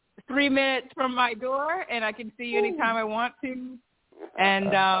 3 minutes from my door, and I can see you anytime I want to.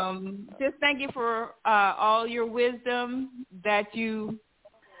 And just thank you for all your wisdom that you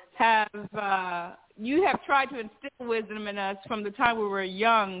have tried to instill wisdom in us from the time we were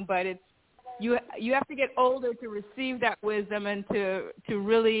young, but it's you have to get older to receive that wisdom and to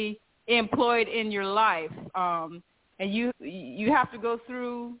really employ it in your life. And you have to go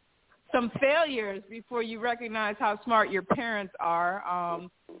through some failures before you recognize how smart your parents are.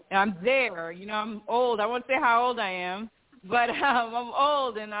 And I'm there. I'm old. I won't say how old I am, but I'm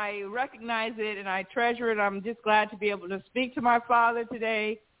old, and I recognize it, and I treasure it. I'm just glad to be able to speak to my father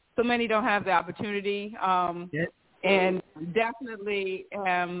today. So many don't have the opportunity, and definitely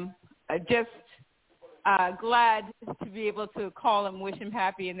am just glad to be able to call him, wish him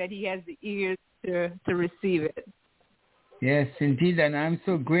happy, and that he has the ears to receive it. Yes, indeed, and I'm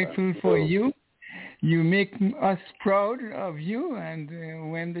so grateful for you. You make us proud of you,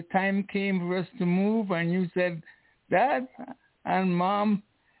 and when the time came for us to move, and you said, Dad and Mom,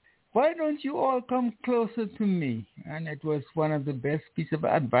 why don't you all come closer to me? And it was one of the best pieces of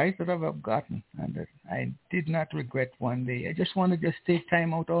advice that I've ever gotten, and I did not regret one day. I just want to just take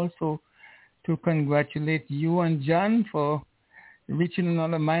time out also to congratulate you and John for reaching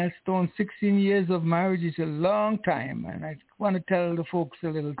another milestone. 16 years of marriage is a long time, and I want to tell the folks a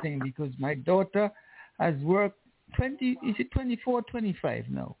little thing, because my daughter has worked 24, 25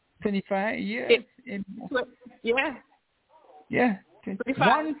 now? 25 years? Yeah.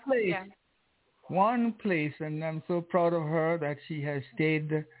 25. One place, and I'm so proud of her that she has stayed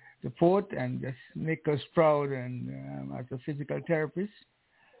the port and just make us proud. And as a physical therapist,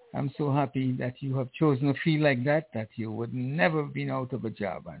 I'm so happy that you have chosen a field like that you would never have been out of a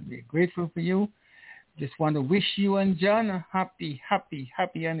job. And we're grateful for you. Just want to wish you and John a happy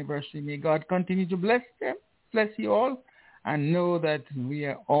anniversary. May God continue to bless them, bless you all, and know that we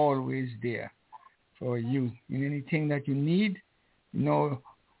are always there for you. In anything that you need,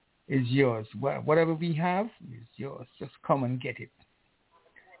 is yours. Whatever we have is yours. Just come and get it.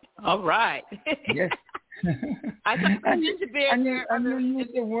 All right. Yes. I continue to be and you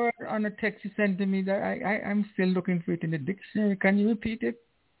used a word on a text you sent to me that I'm still looking for it in the dictionary. Can you repeat it?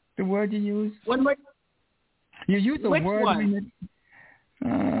 The word you used? One more. You used a Which word one? in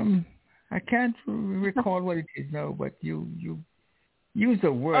it. I can't recall what it is now, but you used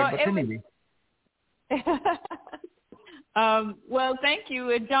a word. But anyway. Well, thank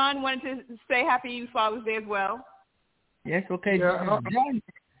you. John wanted to say Happy Father's Day as well. Yes, okay. Yeah, John,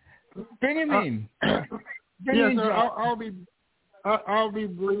 bring him in. Yes, I'll be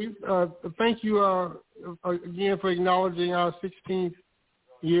brief. Thank you again for acknowledging our 16th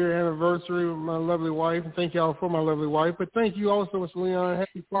year anniversary with my lovely wife. And thank y'all for my lovely wife. But thank you also, Mr. Leon.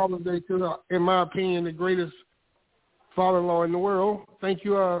 Happy Father's Day to, in my opinion, the greatest father-in-law in the world. Thank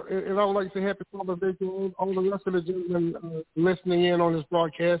you. And I would like to say Happy Father's Day to all the rest of the gentlemen listening in on this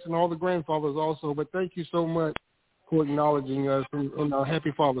broadcast, and all the grandfathers also. But thank you so much for acknowledging us on our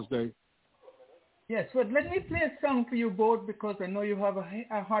Happy Father's Day. Yes, well, let me play a song for you both, because I know you have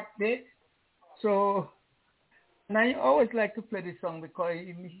a hot date. So, and I always like to play this song because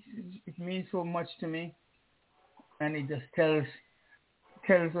it means so much to me, and it just tells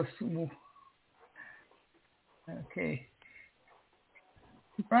us. Okay.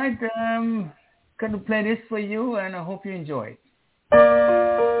 Right, going to play this for you, and I hope you enjoy it.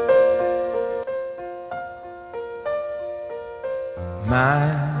 My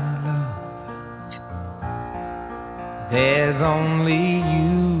love, there's only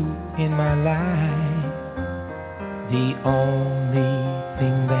you in my life, the only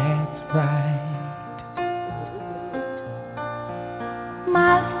thing that's right.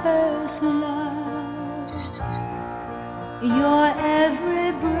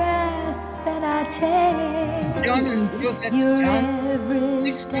 John and Joseph,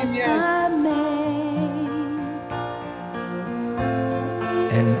 John, 16 years.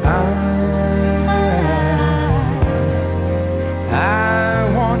 And I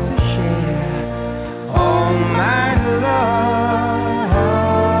want to share all my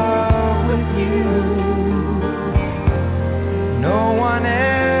love with you. No one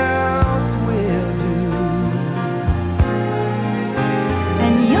else will do.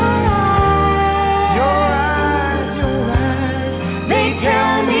 And your eyes, they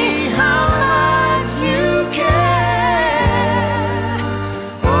tell me how much you care.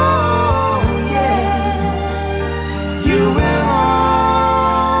 Oh yeah, you will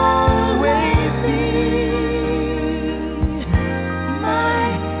always be my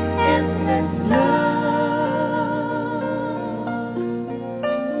endless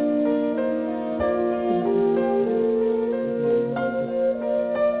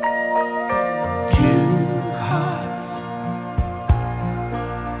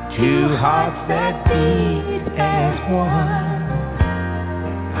Two hearts that beat as one.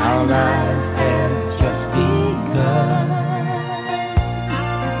 Our lives have just begun.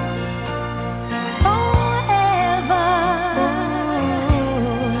 Forever,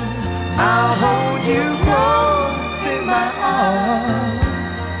 I'll hold you close in my arms.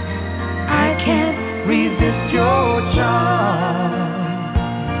 I can't resist your charm.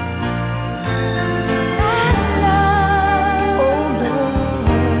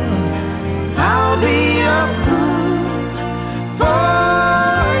 I'll be a fool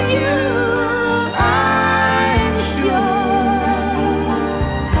for you, I'm sure.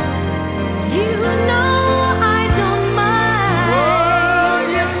 You know I don't mind. Oh,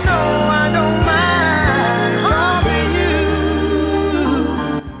 you know I don't mind loving you.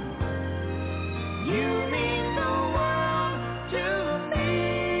 You mean the world to me.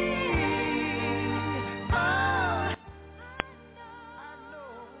 Oh,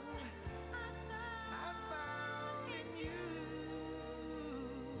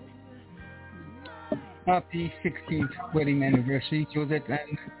 Happy 16th wedding anniversary, Joseph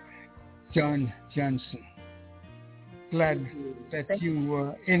and John Johnson. Glad that you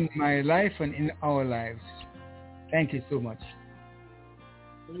were in my life and in our lives. Thank you so much.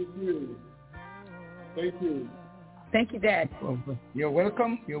 Thank you. Thank you. Thank you, Dad. You're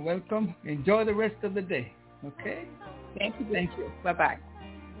welcome. You're welcome. Enjoy the rest of the day. Okay? Thank you. Thank you. Bye-bye.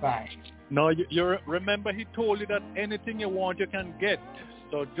 Bye. No, you remember he told you that anything you want you can get.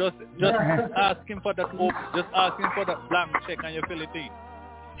 So just ask him for that just ask him for that blank check and you fill it in.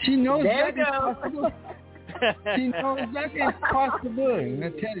 She knows there that is possible. She knows that is possible. I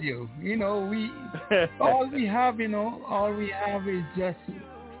tell you, all we have is just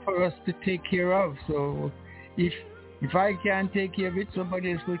for us to take care of. So if I can't take care of it,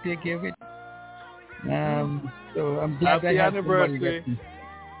 somebody else will take care of it. So I'm glad Happy I have anniversary.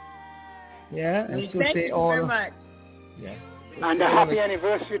 Yeah, and so Thank say you all. very much. Yeah. And a happy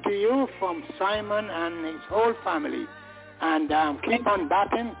anniversary to you from Simon and his whole family. And keep on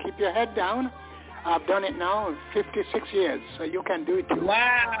batting, keep your head down. I've done it now 56 years, so you can do it too.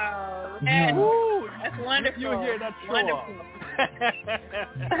 Wow. Yeah. Woo, that's wonderful. You hear that? Wonderful.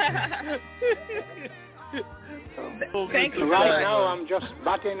 Thank you. Right now, I'm just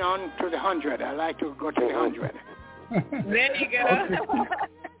batting on to the 100. I like to go to the 100. There you go.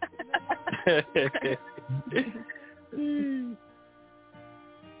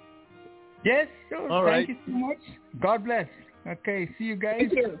 Yes, so all thank right. you so much. God bless. Okay, see you guys.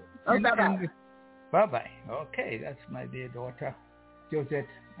 Thank you. Bye-bye. Bye-bye. Okay, that's my dear daughter, Josette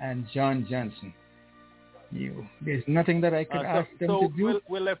and John Johnson. There's nothing that I could ask them to do.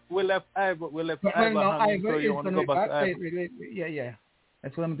 We'll left Ivor. Ivor so is you want to go back to Ivor? Yeah.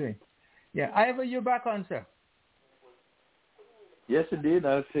 That's what I'm doing. Yeah, Ivor, you're back on, sir. Yes, indeed.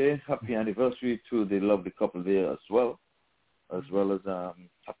 I'll say happy anniversary to the lovely couple there as well as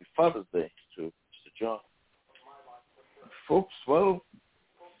happy Father's Day to Mr. John. Folks, well,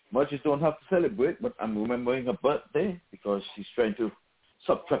 much don't have to celebrate, but I'm remembering her birthday because she's trying to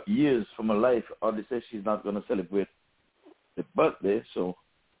subtract years from her life. Oddly says she's not going to celebrate the birthday,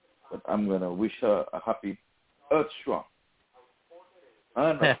 but I'm going to wish her a happy Earth Strong.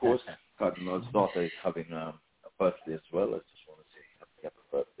 And, of course, Cardinal's daughter is having a birthday as well. I just want to say happy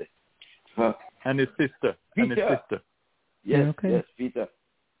birthday. And his sister. Yes, okay. Yes, Peter.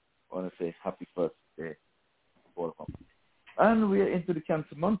 I want to say happy birthday. And we are into the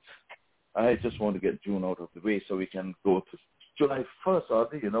cancer month. I just want to get June out of the way so we can go to July 1st,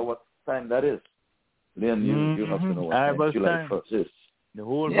 Audrey. You know what time that is? Leon, you have to know what time July 1st is. The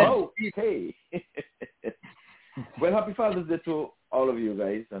whole month. Okay. Well, happy Father's Day to all of you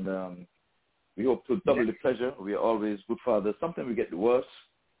guys. And We hope to double the pleasure. We are always good fathers. Sometimes we get the worst.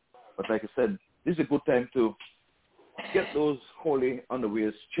 But like I said, this is a good time to get those holy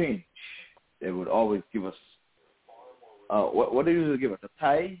underwears changed. They would always give us, what do they usually give us? A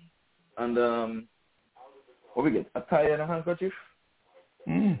tie and, what we get? A tie and a handkerchief?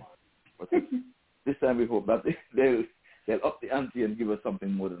 But this time we hope that they'll up the ante and give us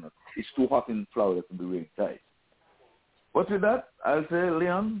something more than that. It's too hot in Florida to be wearing ties. But with that, I'll say,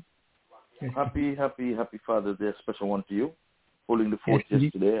 Leon, happy Father's Day, a special one to you. Holding the fort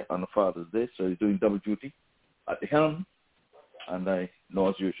yesterday on the Father's Day, so you're doing double duty at the helm. And I know,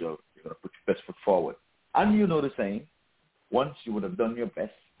 as usual, you're going to put your best foot forward. And you know the saying, once you would have done your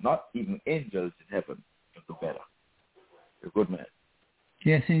best, not even angels in heaven can do better. You're a good man.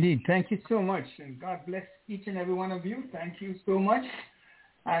 Yes, indeed. Thank you so much. And God bless each and every one of you. Thank you so much.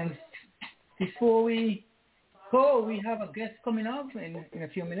 And before we go, we have a guest coming up in a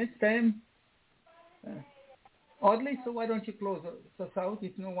few minutes' time. Oddly, so why don't you close us out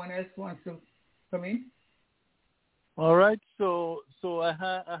if no one else wants to come in? All right. So I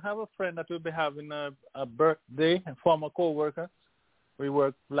have a friend that will be having a birthday, a former co-worker. We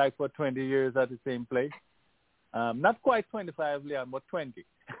worked like for 20 years at the same place. Not quite 25, Leon, but 20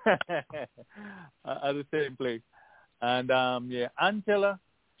 at the same place. And, Angela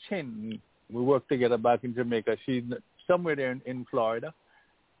Chin, we worked together back in Jamaica. She's somewhere there in Florida.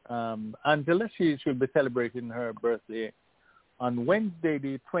 Angela, she should be celebrating her birthday on Wednesday,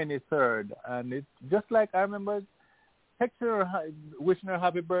 the 23rd. And it's just like I remember texting her, wishing her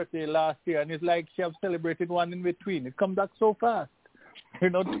happy birthday last year. And it's like she has celebrated one in between. It comes back so fast.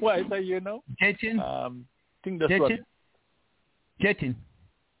 Twice a year now. Jetting. Think that's what. Jetting.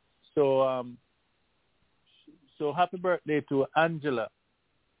 So happy birthday to Angela.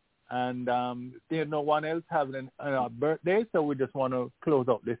 And there's no one else having a birthday, so we just want to close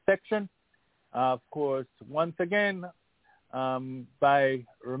out this section. Of course, once again, by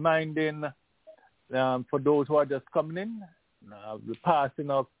reminding for those who are just coming in, the passing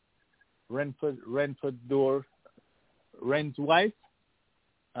of Renford Door, Ren's wife,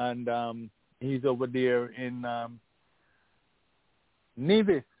 and he's over there in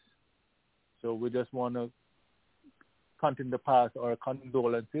Nevis. So we just want to continue to pass our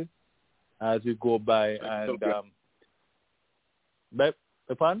condolences as we go by. And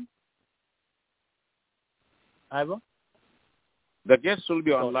Stefan? Ivor? The guests will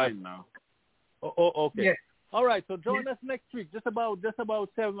be online now. Oh, okay. Yes. All right, so join us next week, just about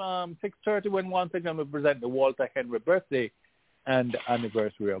 6:30, when once again we present the Walter Henry birthday and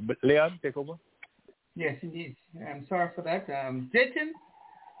anniversary. But Leon, take over. Yes, indeed. I'm sorry for that. Jason,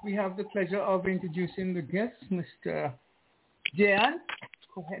 we have the pleasure of introducing the guest, Mr. Jayan.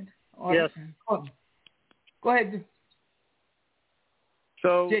 Go ahead. Yes. Go ahead.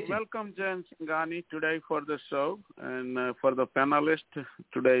 So Jason. welcome Jayan Sanghani today for the show, and for the panelists,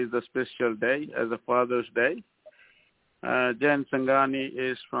 today is a special day as a Father's Day. Jayan Sanghani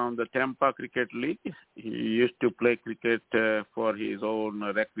is from the Tampa Cricket League. He used to play cricket for his own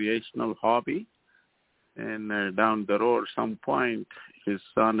recreational hobby. And down the road, some point, his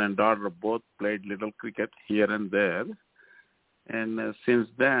son and daughter both played little cricket here and there. And since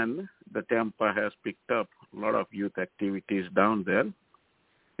then, the Tampa has picked up a lot of youth activities down there.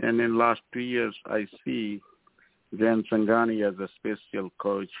 And in the last 2 years, I see Jayan Sanghani as a special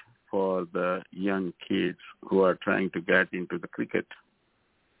coach for the young kids who are trying to get into the cricket,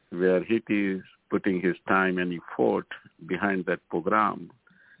 where he is putting his time and effort behind that program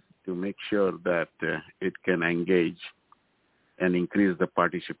to make sure that it can engage and increase the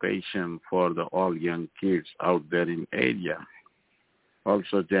participation for the all young kids out there in area.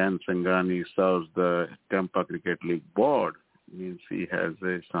 Also, Jayan Sanghani serves the Tampa Cricket League board, means he has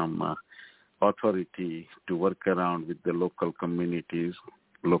some authority to work around with the local communities,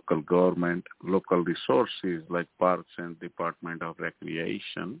 local government, local resources like Parks and Department of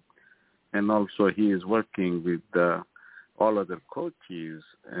Recreation. And also he is working with all other coaches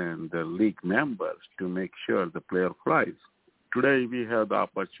and the league members to make sure the player flies. Today we have the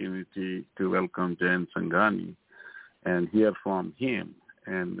opportunity to welcome Jayan Sanghani and hear from him.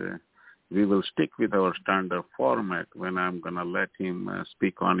 And we will stick with our standard format when I'm going to let him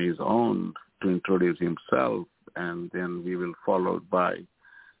speak on his own to introduce himself, and then we will follow by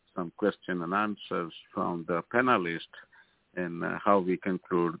some question and answers from the panelists and how we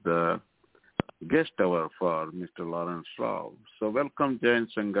conclude the guest hour for Mr. Lawrence Rao. So welcome, Jayan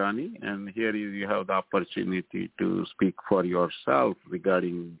Sanghani, and here you have the opportunity to speak for yourself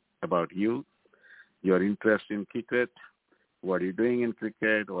regarding about you, your interest in cricket, what are you doing in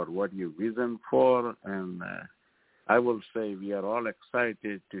cricket, or what you vision for, and I will say we are all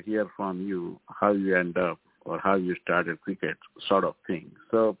excited to hear from you how you end up or how you started cricket sort of thing.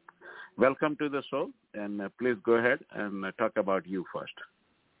 So welcome to the show, and please go ahead and talk about you first.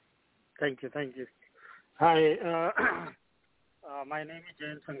 Thank you. Hi, my name is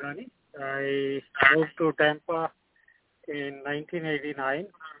Jayan Sanghani. I moved to Tampa in 1989.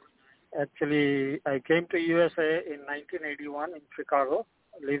 Actually, I came to USA in 1981 in Chicago.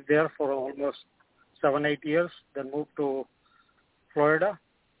 Lived there for almost 7-8 years. Then moved to Florida,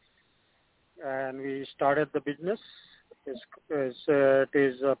 and we started the business. It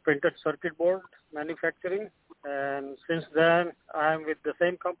is a printed circuit board manufacturing, and since then I'm with the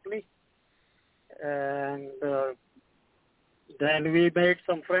same company. And then we made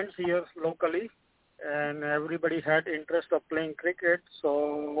some friends here locally, and everybody had interest of playing cricket,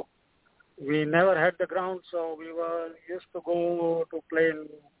 so we never had the ground, so we were used to go to play in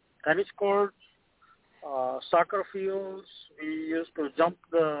tennis courts, soccer fields. We used to jump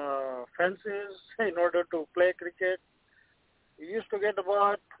the fences in order to play cricket. We used to get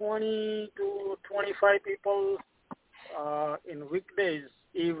about 20 to 25 people in weekdays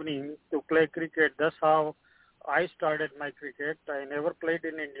evening to play cricket. That's how I started my cricket. I never played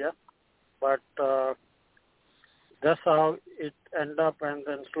in India, but that's how it ended up. And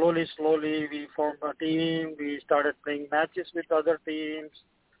then slowly we formed a team. We started playing matches with other teams,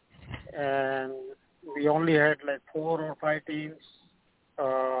 and we only had like 4 or 5 teams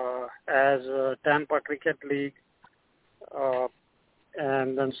as a Tampa Cricket League.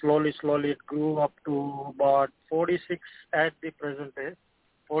 And then slowly it grew up to about 46 at the present day,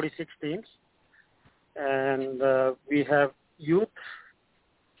 46 teams. And we have youth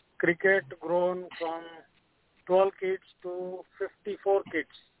cricket grown from 12 kids to 54 kids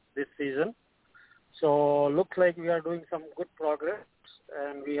this season. So looks like we are doing some good progress,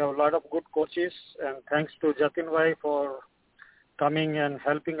 and we have a lot of good coaches. And thanks to Jatin Bhai for coming and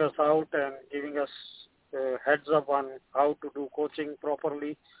helping us out and giving us heads up on how to do coaching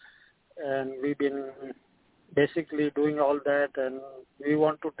properly. And we've been basically doing all that, and we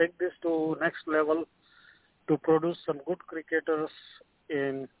want to take this to next level to produce some good cricketers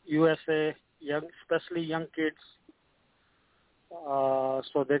in USA, especially young kids,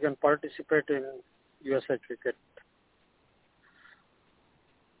 so they can participate in USA cricket.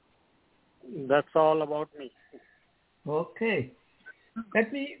 That's all about me. Okay.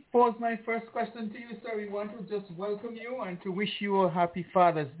 Let me pose my first question to you, sir. We want to just welcome you and to wish you a happy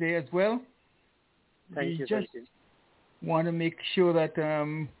Father's Day as well. Thank you. Want to make sure that,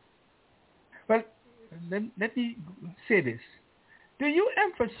 let me say this. Do you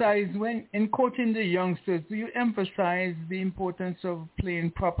emphasize, when in coaching the youngsters, do you emphasize the importance of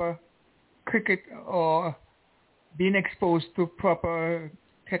playing proper cricket or being exposed to proper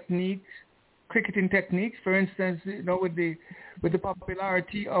techniques, cricketing techniques? For instance, with the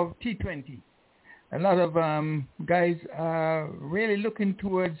popularity of T20, a lot of guys are really looking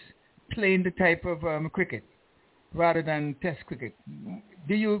towards playing the type of cricket rather than test cricket.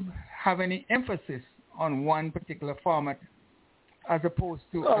 Do you have any emphasis on one particular format as opposed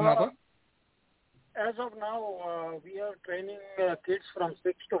to another? As of now, we are training kids from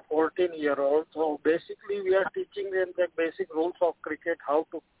 6 to 14-year-olds. So basically, we are teaching them the basic rules of cricket, how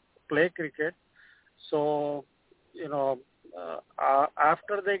to play cricket. So,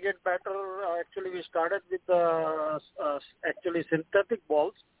 after they get better, actually we started with synthetic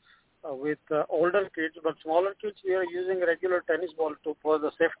balls with older kids, but smaller kids we are using regular tennis ball for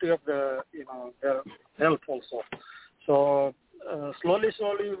the safety of their health also. So slowly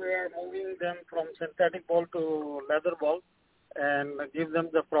we are moving them from synthetic ball to leather ball and give them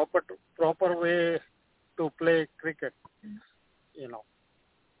the proper way to play cricket.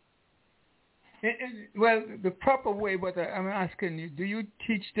 Well, the proper way, but I'm asking you, do you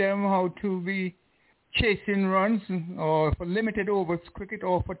teach them how to be chasing runs or for limited overs cricket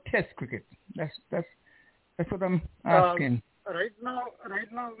or for test cricket? That's what I'm asking. Right now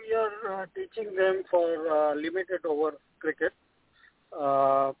we are teaching them for limited over cricket,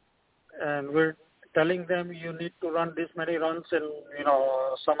 and we're telling them you need to run this many runs in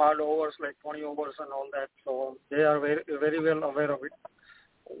some odd overs like 20 overs and all that. So they are very, very well aware of it.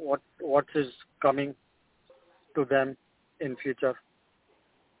 What is coming to them in future.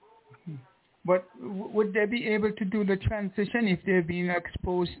 But would they be able to do the transition if they're being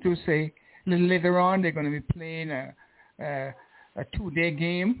exposed to, say, later on they're going to be playing a 2-day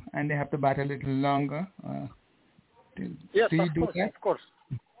game and they have to bat a little longer? Yes, do you do that? Of course.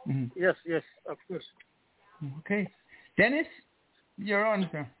 Mm-hmm. Yes, of course. Okay. Dennis, you're on,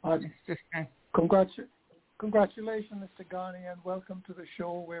 sir. Congratulations, Mr. Ghani, and welcome to the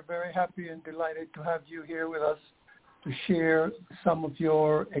show. We're very happy and delighted to have you here with us to share some of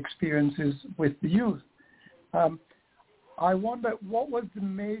your experiences with the youth. I wonder, what was the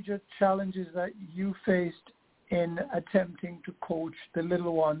major challenges that you faced in attempting to coach the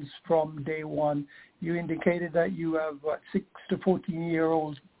little ones from day one? You indicated that you have 6 to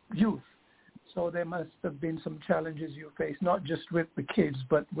 14-year-old youth. So there must have been some challenges you faced, not just with the kids,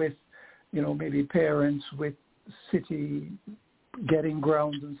 but with, maybe parents, with city, getting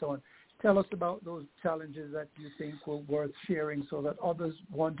grounds and so on. Tell us about those challenges that you think were worth sharing so that others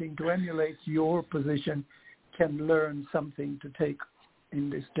wanting to emulate your position can learn something to take in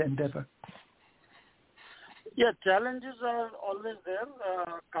this endeavor. Yeah, challenges are always there.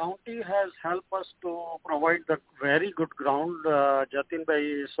 County has helped us to provide the very good ground. Jatin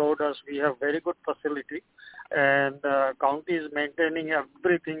Bhai showed us we have very good facility, and county is maintaining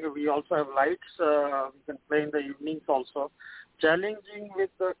everything. We also have lights. We can play in the evenings also. Challenging with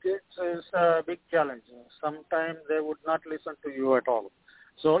the kids is a big challenge. Sometimes they would not listen to you at all.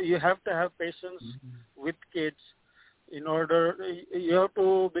 So you have to have patience with kids. You have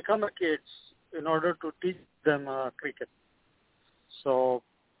to become a kid in order to teach them cricket. So,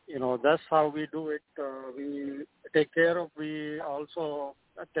 that's how we do it. We take care of, we also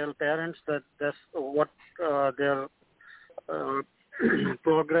tell parents that that's what their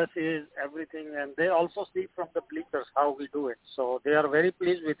progress is, everything, and they also see from the bleachers how we do it. So they are very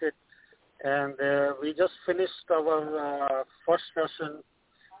pleased with it. And we just finished our first session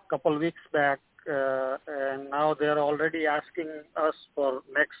a couple weeks back, and now they're already asking us for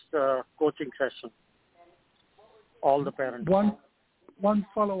next coaching session, all the parents. One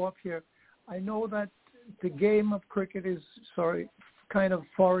follow-up here. I know that the game of cricket is kind of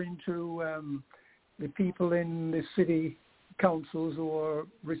foreign to the people in the city councils who are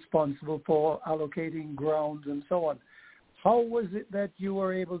responsible for allocating grounds and so on. How was it that you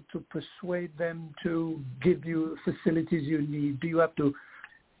were able to persuade them to give you facilities you need? Do you have to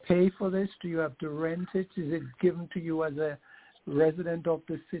pay for this? Do you have to rent it? Is it given to you as a resident of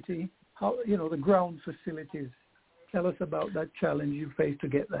the city? How, the ground facilities. Tell us about that challenge you faced to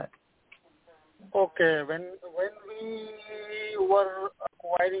get that. Okay, when we were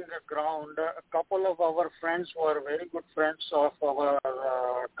acquiring the ground, a couple of our friends were very good friends of our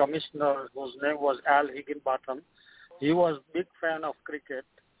commissioner, whose name was Al Higginbotham. He was a big fan of cricket.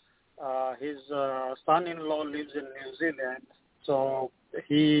 His son-in-law lives in New Zealand, so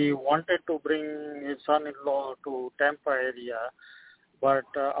he wanted to bring his son-in-law to Tampa area. But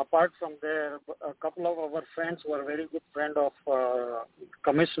apart from there, a couple of our friends were very good friend of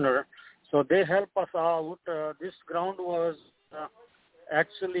commissioner. So they helped us out. This ground was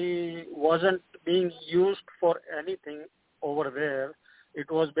actually wasn't being used for anything over there. It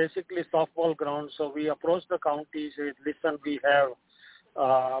was basically softball ground. So we approached the county, said, listen, we have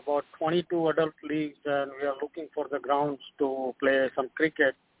about 22 adult leagues and we are looking for the grounds to play some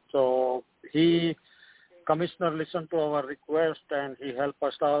cricket. So commissioner listened to our request and he helped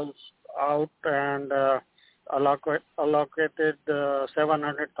us out and allocated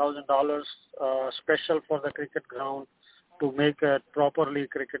 $700,000 special for the cricket ground to make a properly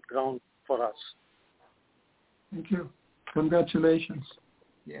cricket ground for us. Thank you. Congratulations.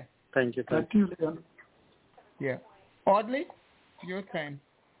 Yeah. Thank you. Thank you, Leon. Yeah. Audley, your time.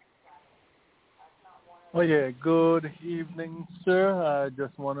 Oh, yeah. Good evening, sir. I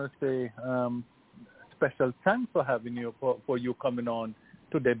just want to say special thanks for having you, for you coming on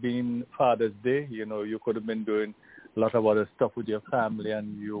today being Father's Day. You could have been doing a lot of other stuff with your family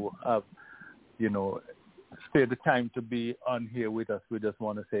and you have, spared the time to be on here with us. We just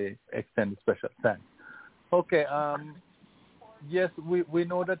want to say, extend special thanks. Okay. Yes, we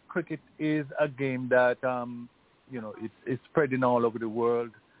know that cricket is a game that, it's spreading all over the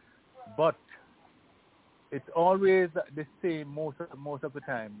world, but it's always the same most of the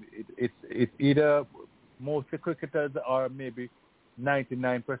time. It's either most of the cricketers or maybe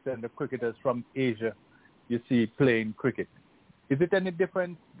 99% of cricketers from Asia you see playing cricket. Is it any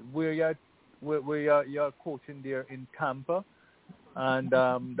different where you're coaching there in Tampa? And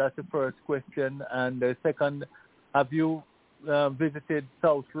that's the first question. And the second, have you visited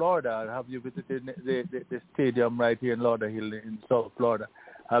South Florida? Have you visited the stadium right here in Lauderhill in South Florida?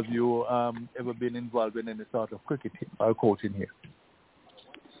 Have you ever been involved in any sort of cricket or coaching here?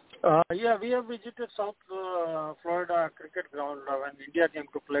 Yeah, we have visited South Florida cricket ground when India came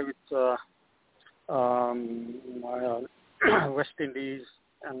to play with West Indies,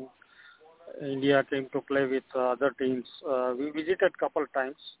 and India came to play with other teams. We visited a couple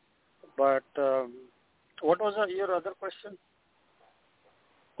times, but what was your other question?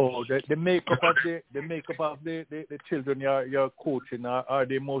 Oh, the makeup of the children you're coaching, are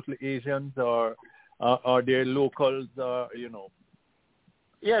they mostly Asians or are there locals,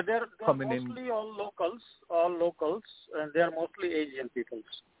 Yeah, they're coming mostly in? all locals, and they're mostly Asian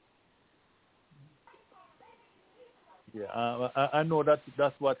peoples. Yeah, I know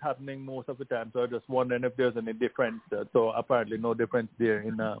that's what's happening most of the time. So I'm just wondering if there's any difference. So apparently no difference there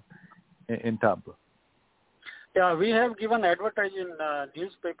in Tampa. Yeah, we have given advertise in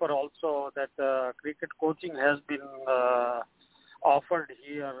newspaper also that cricket coaching has been offered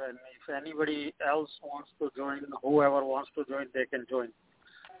here, and if anybody else wants to join, whoever wants to join, they can join.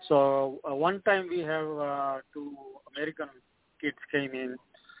 So one time we have 2 American kids came in,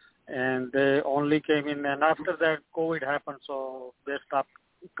 and they only came in, and after that COVID happened, so they stopped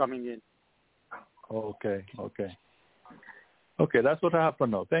coming in. Okay, that's what I have for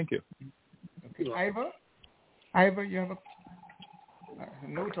now. Thank you. Okay. Ivor, you have a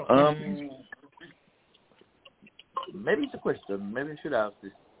note of maybe it's a question. Maybe I should ask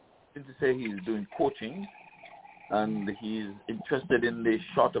this. Since you say he's doing coaching and he's interested in the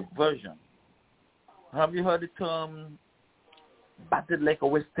shorter version, have you heard the term batted like a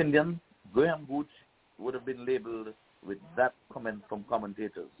West Indian? Graham Gooch would have been labeled with that comment from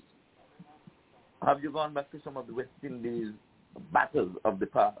commentators. Have you gone back to some of the West Indies batters of the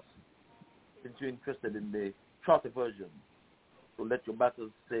past, since you're interested in the shorter version, to let your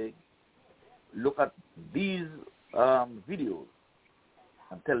batters say, look at these videos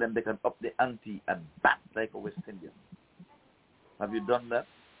and tell them they can up the ante and bat like a West Indian? Have you done that?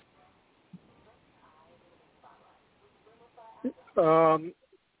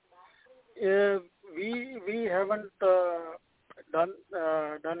 We haven't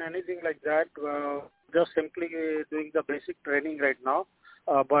done anything like that. Just simply doing the basic training right now.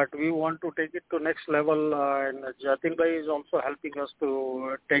 But we want to take it to next level, and Jatin Bhai is also helping us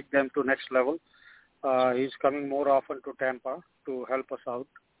to take them to next level. He's coming more often to Tampa to help us out.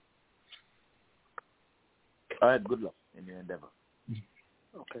 All right, good luck in your endeavor.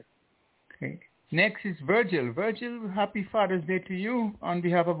 Okay. Next is Virgil. Virgil, happy Father's Day to you on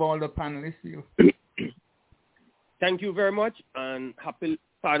behalf of all the panelists. Thank you very much, and happy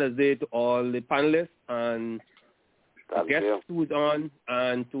Father's Day to all the panelists and guests who's on,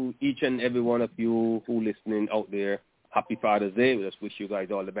 and to each and every one of you who listening out there. Happy Father's Day. We just wish you guys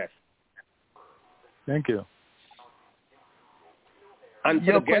all the best. Thank you. And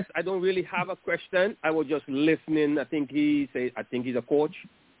for the guest, I don't really have a question. I was just listening. I think he's a coach.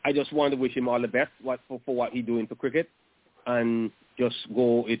 I just want to wish him all the best for what he's doing for cricket, and just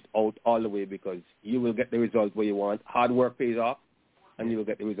go it out all the way, because you will get the result where you want. Hard work pays off, and you will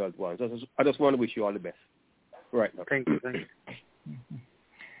get the result you want. So I just want to wish you all the best. Right now. Thank you.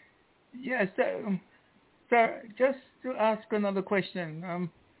 Yes, sir. Just to ask another question.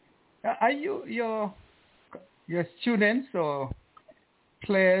 Are your students or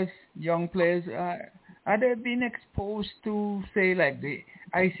players, young players, are they being exposed to, say, like the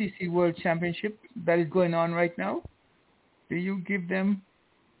ICC World Championship that is going on right now? Do you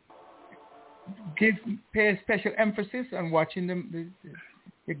pay special emphasis on watching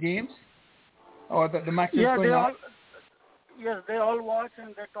the games or the matches going on? Yes, they all watch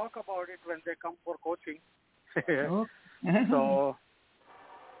and they talk about it when they come for coaching. Oh. So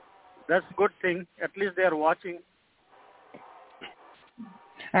that's a good thing. At least they are watching.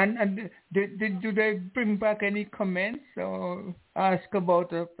 And do they bring back any comments or ask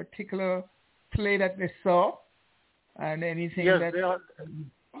about a particular play that they saw and anything that? They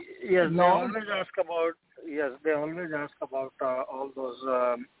always ask about. Yes, they always ask about all those,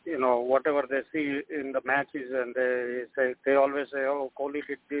 whatever they see in the matches, and they always say, "Oh, Kohli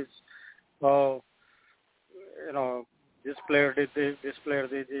did this. Oh, this player did this. This player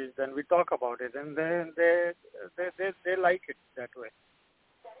did this." Then we talk about it, and then they like it that way.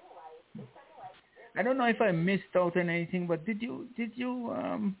 I don't know if I missed out on anything, but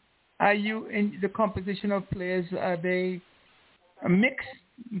are you in the composition of players? Are they a mix,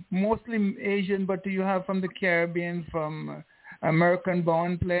 mostly Asian, but do you have from the Caribbean, from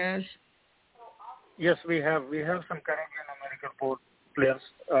American-born players? Yes, we have some Caribbean American players.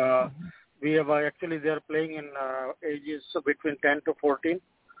 We have actually they're playing in ages between 10 to 14,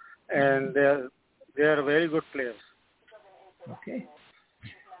 and they are very good players. Okay.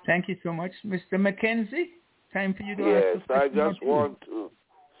 Thank you so much. Mr. McKenzie, time for you to ask a question. Yes, I just want to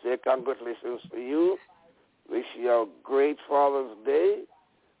say congratulations to you. Wish you a great Father's Day.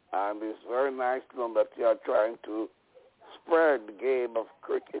 And it's very nice to know that you are trying to spread the game of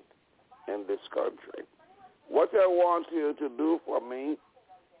cricket in this country. What I want you to do for me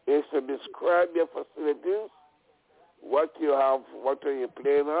is to describe your facilities, what you have, what are you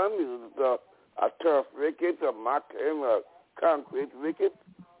playing on? Is it a turf wicket, a macking, a concrete wicket,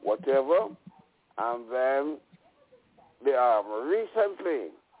 whatever? And then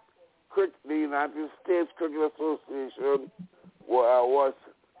recently, the United States Cricket Association was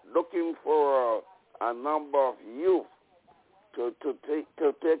looking for a number of youth to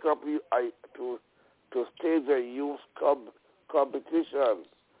take up to stage a youth competition.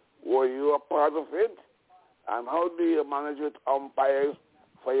 Were you a part of it? And how do you manage with umpires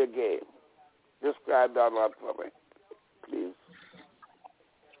for your game? Describe that for me, please.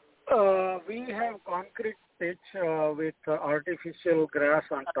 We have concrete pitch with artificial grass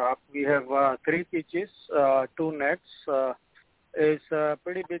on top. We have 3 pitches, 2 nets. It's a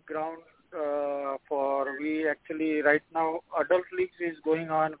pretty big ground we actually right now, adult leagues is going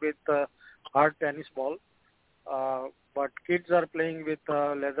on with hard tennis ball. But kids are playing with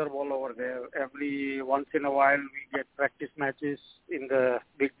leather ball over there. Every once in a while we get practice matches in the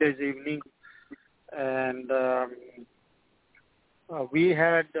big days evening. And we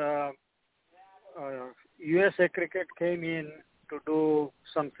had USA Cricket came in to do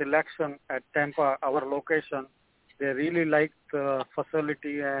some selection at Tampa, our location. They really liked the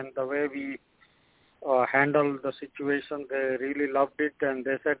facility and the way we handled the situation. They really loved it, and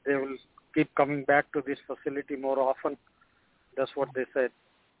they said they will keep coming back to this facility more often. That's what they said.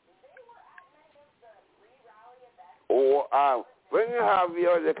 Oh, when you have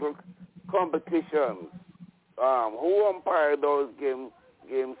your little competition, who umpire those games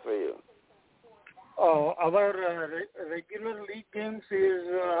for you? Oh, our regular league games is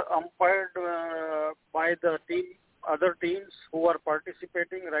umpired by the other teams who are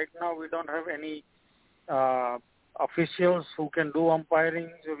participating. Right now, we don't have any officials who can do umpiring.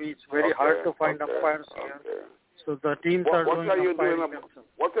 So it's very hard to find umpires here. So the teams are doing umpiring themselves.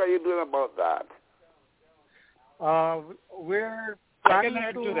 What are you doing about that? We're I can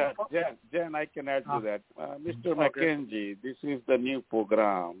add to that. Jen, I can add to that. Mr. McKenzie, this is the new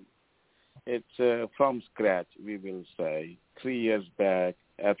program. It's from scratch, we will say. 3 years back,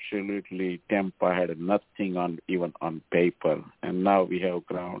 absolutely, Tampa had nothing even on paper. And now we have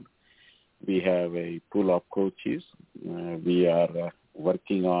ground. We have a pool of coaches. We are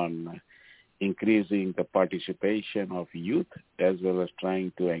working on increasing the participation of youth as well as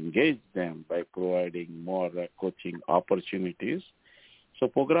trying to engage them by providing more coaching opportunities. So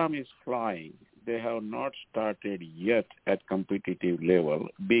program is flying. They have not started yet at competitive level,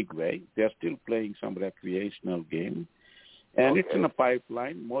 big way. They're still playing some recreational game. And it's in a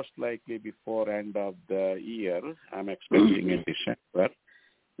pipeline, most likely before end of the year. I'm expecting in December.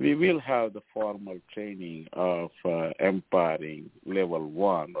 We will have the formal training of umpiring level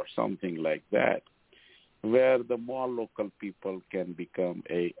 1 or something like that, where the more local people can become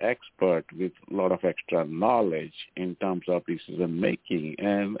a expert with a lot of extra knowledge in terms of decision making,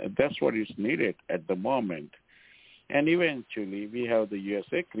 and that's what is needed at the moment. And eventually, we have the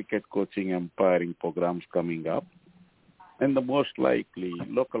USA Cricket coaching umpiring programs coming up, and the most likely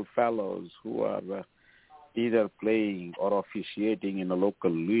local fellows who are either playing or officiating in a local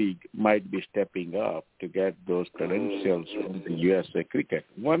league might be stepping up to get those credentials from the USA Cricket.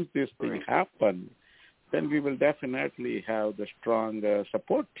 Once this thing happens, then we will definitely have the strong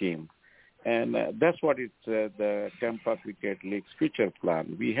support team. And that's what it's the Tampa Cricket League's future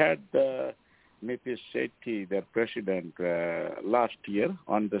plan. We had Nitish Shetty, their president, last year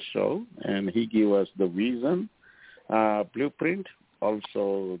on the show, and he gave us the vision, blueprint,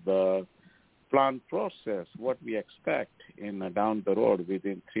 also the plan process, what we expect in down the road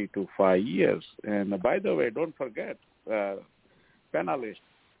within 3 to 5 years. And by the way, don't forget, panelist,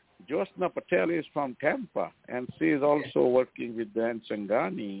 Jyotsna Patel is from Tampa, and she is also working with Dan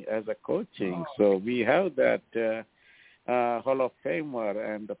Sanghani as a coaching. So we have that Hall of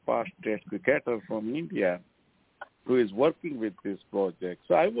Famer and the past Test cricketer from India who is working with this project.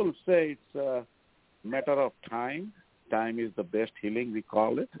 So I will say it's a matter of time. Time is the best healing, we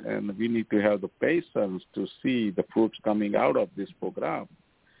call it, and we need to have the patience to see the fruits coming out of this program.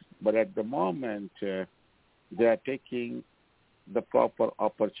 But at the moment, they are taking the proper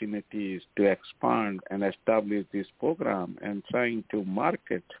opportunities to expand and establish this program and trying to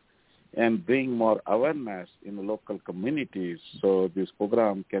market and bring more awareness in the local communities so this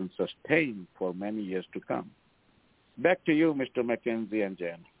program can sustain for many years to come. Back to you, Mr. McKenzie and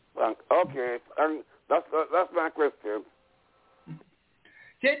Jen. Okay, and that's my question.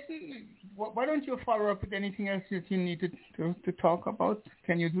 Jen, why don't you follow up with anything else that you need to talk about?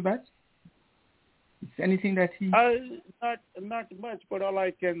 Can you do that? Is anything that he... Not much, but all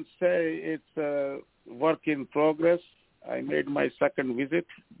I can say it's a work in progress. I made my second visit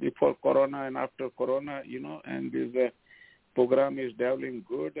before Corona and after Corona, and this program is developing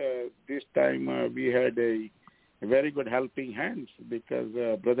good. This time we had a very good helping hands because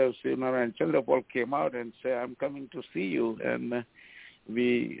Brother Sivnara and Chandrapal came out and said, I'm coming to see you. And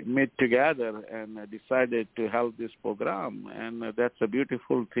we met together and decided to help this program. And that's a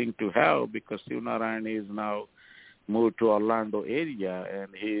beautiful thing to have because Sivnarayan is now moved to Orlando area and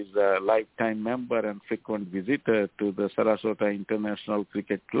he's a lifetime member and frequent visitor to the Sarasota International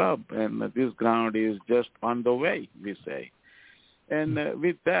Cricket Club. And this ground is just on the way, we say. And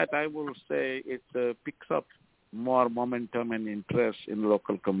with that, I will say it picks up more momentum and interest in the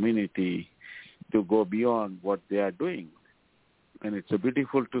local community to go beyond what they are doing. And it's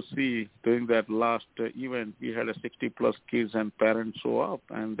beautiful to see during that last event, we had 60-plus kids and parents show up,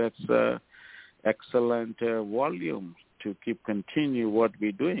 and that's excellent volume to keep continue what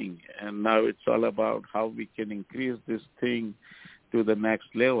we're doing. And now it's all about how we can increase this thing to the next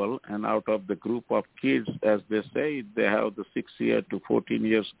level. And out of the group of kids, as they say, they have the 6-year to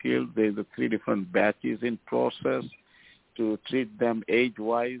 14-year skill. There's 3 different batches in process to treat them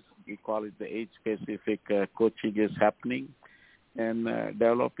age-wise. We call it the age-specific coaching is happening. And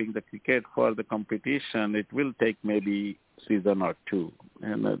developing the cricket for the competition, it will take maybe season or 2.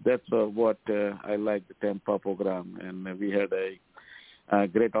 And that's what I like the Tampa program. And we had a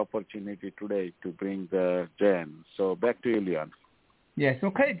great opportunity today to bring the Jan. So back to you, Leon. Yes.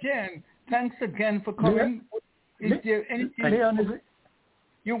 Okay, Jan, thanks again for coming. Is there anything Leon,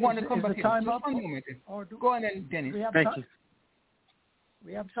 you want to come back in? Time Just up? 1 moment. Go on then, Dennis. Thank you.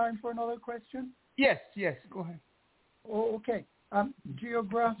 We have time for another question? Yes, go ahead. Oh, okay.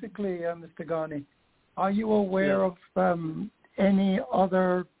 Geographically, Mr. Ghani, are you aware of any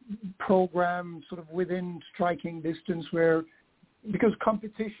other program sort of within striking distance where, because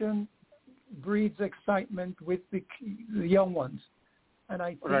competition breeds excitement with the young ones, and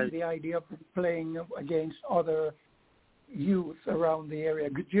I think the idea of playing against other youth around the area.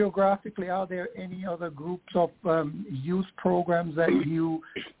 Geographically, are there any other groups of youth programs that you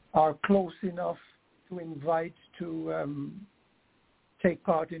are close enough to invite to take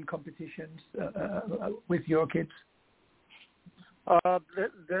part in competitions with your kids?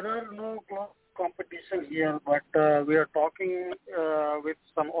 There are no competition here, but we are talking with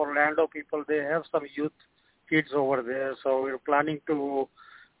some Orlando people. They have some youth kids over there, so we're planning to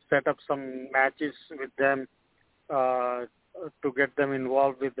set up some matches with them to get them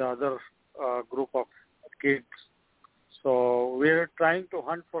involved with the other group of kids. So we're trying to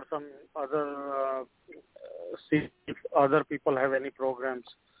hunt for some other, see if other people have any programs.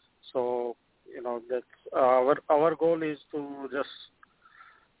 So, that's our goal is to just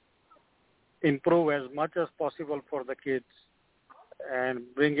improve as much as possible for the kids and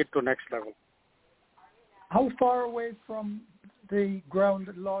bring it to next level. How far away from the ground,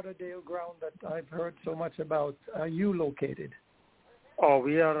 Lauderdale ground that I've heard so much about, are you located? Oh,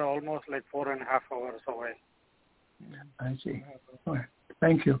 we are almost like 4.5 hours away. I see. All right.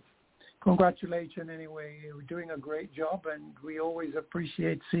 Thank you. Congratulations anyway. You're doing a great job, and we always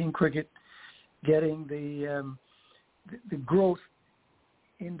appreciate seeing cricket getting the growth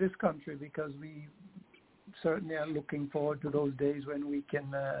in this country, because we certainly are looking forward to those days when we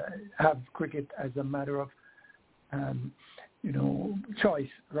can have cricket as a matter of choice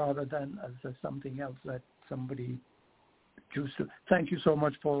rather than as something else that somebody chooses to. Thank you so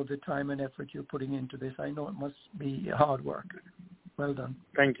much for the time and effort you're putting into this. I know it must be hard work. Well done.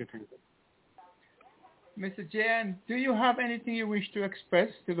 Thank you. Mr. Jayan, do you have anything you wish to express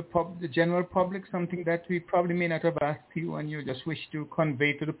to the general public, something that we probably may not have asked you and you just wish to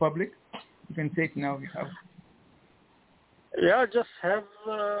convey to the public? You can say it now if you have. Yeah, just have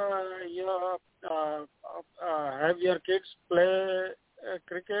your kids play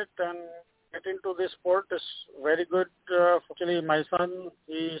cricket and get into this sport. Is very good. Actually, my son,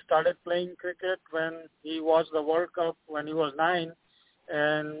 he started playing cricket when he watched the World Cup when he was 9,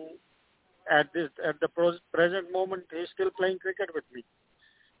 and at the present moment, he's still playing cricket with me.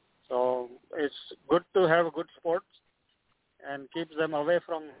 So it's good to have good sports and keeps them away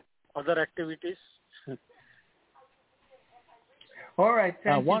from other activities. All right.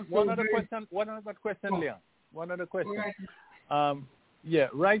 One other question, Leon. One other question.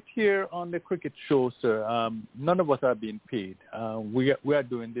 Right here on the cricket show, sir, none of us are being paid. We are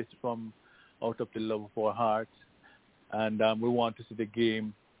doing this from out of the love of our hearts, and we want to see the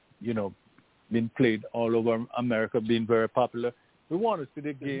game, being played all over America, being very popular. We want to see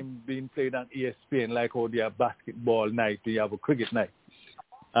the game being played on ESPN, like how they have basketball night, they have a cricket night.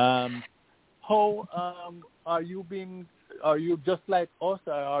 How are you being? Are you just like us,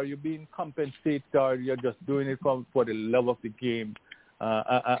 or are you being compensated, or you're just doing it for the love of the game?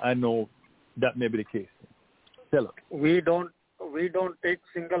 I know that may be the case. Tell us. We don't we don't take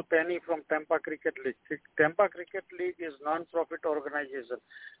single penny from Tampa Cricket League. Tampa Cricket League is non-profit organization.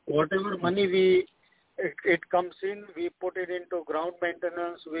 Whatever money it comes in, we put it into ground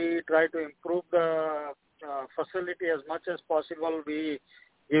maintenance. We try to improve the facility as much as possible. We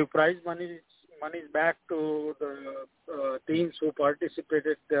give prize monies back to the teams who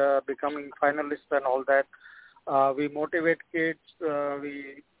participated, becoming finalists and all that. We motivate kids.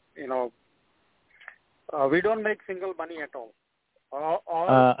 We don't make single money at all.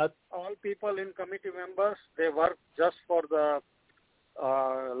 All people in committee members, they work just for the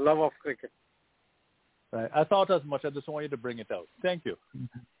love of cricket. Right. I thought as much. I just want you to bring it out. Thank you.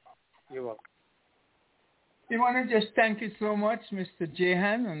 You're welcome. We want to just thank you so much, Mr.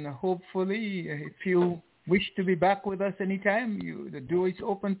 Jayan, and hopefully if you wish to be back with us anytime, the door is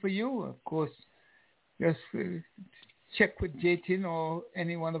open for you. Of course, just check with Jatin or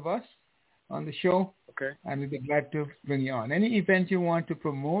any one of us on the show, okay, and we'll be glad to bring you on. Any event you want to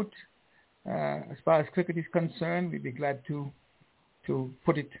promote, as far as cricket is concerned, we'll be glad to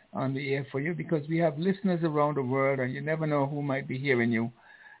put it on the air for you, because we have listeners around the world, and you never know who might be hearing you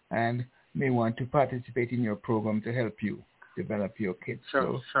and may want to participate in your program to help you develop your kids.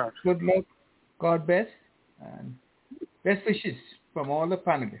 Sure. Good luck, God bless, and best wishes from all the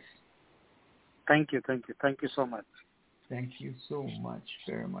panelists. Thank you so much. Thank you so much,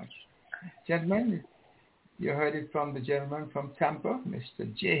 very much. Gentlemen, you heard it from the gentleman from Tampa, Mr.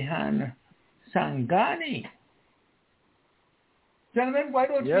 Jayan Sanghani. Gentlemen, why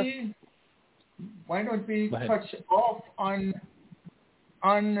don't we touch off on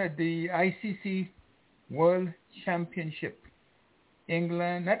the ICC World Championship?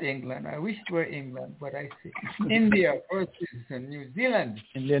 Not England. I wish it were England, but I see India versus New Zealand.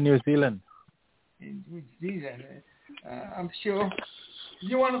 New Zealand. In New Zealand. I'm sure.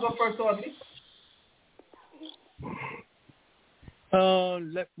 You want to go first, Audley?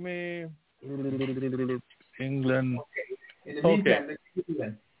 Let me... England. Okay. In the meantime, let's give it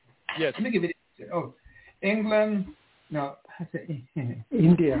England. Yes. Let me give it. Oh, England. No, I said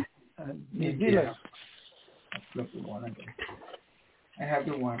India. New Zealand. I pull up the one again. I have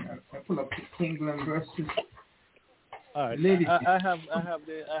the one. I pull up England versus. All right. Ladies. I have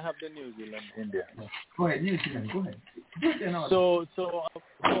the New Zealand India. Go ahead, New Zealand. Go ahead. So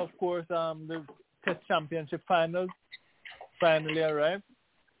of course the Test Championship finals finally arrived,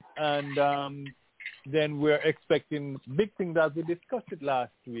 and then we're expecting big things as we discussed it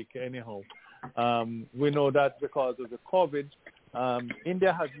last week. Anyhow, we know that because of the COVID,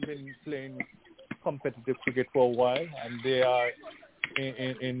 India has been playing competitive cricket for a while, and they are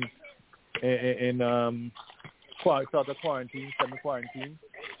in sort of quarantine, semi-quarantine.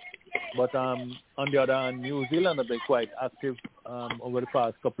 But on the other hand, New Zealand have been quite active over the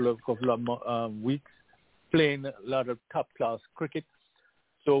past couple of weeks, playing a lot of top-class cricket.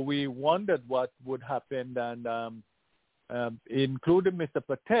 So we wondered what would happen, and including Mr.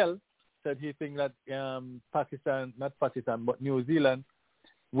 Patel said he thinks that but New Zealand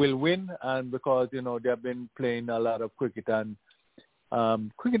will win, and because they have been playing a lot of cricket, and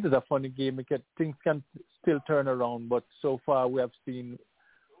cricket is a funny game. Things can still turn around, but so far we have seen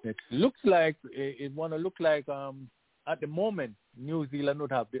it looks like at the moment New Zealand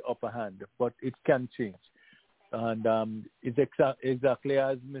would have the upper hand, but it can change. And it's exactly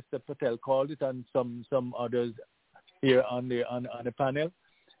as Mr. Patel called it, and some others here on the panel.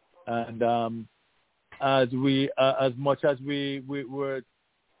 And as much as we were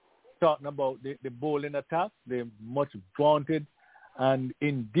talking about the bowling attack, the much vaunted and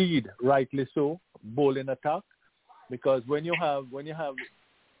indeed rightly so bowling attack, because when you have an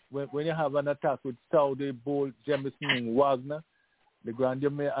attack with Saudi bowl Jamison Wagner, the grand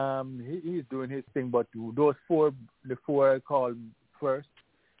he's doing his thing, but the four I called first,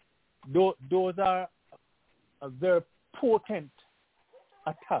 those are a very potent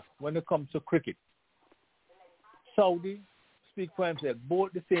attack when it comes to cricket. Saudi, speak for himself,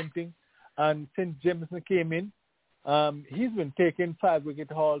 both the same thing, and since Jamison came in, he's been taking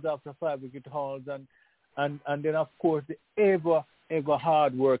 5-wicket hauls after 5-wicket hauls, and then of course the ever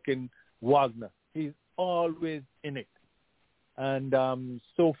hard-working Wagner. He's always in it. And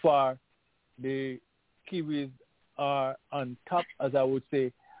so far, the Kiwis are on top, as I would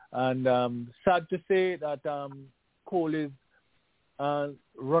say. And sad to say that Kohli's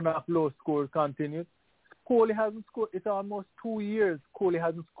run-up low score continues. Kohli hasn't scored. It's almost 2 years Kohli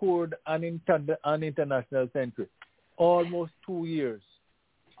hasn't scored an international century. Almost 2 years.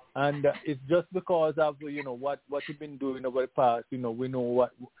 And it's just because of, what he's been doing over the past. We know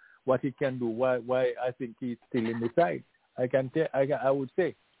what he can do, why I think he's still in the side. I would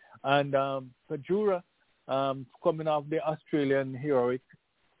say. And Pajura, coming off the Australian heroics.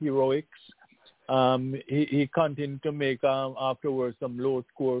 He continued to make afterwards some low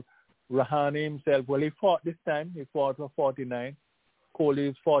score. Rahane himself, well, he fought this time. He fought for 49. Kohli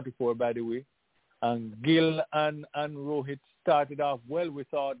is 44, by the way. And Gill and Rohit started off well. We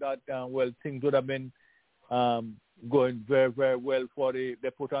thought that, things would have been going very, very well for they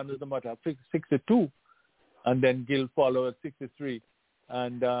put under the matter 62. And then Gill followed 63.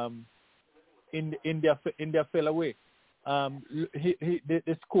 And India fell away.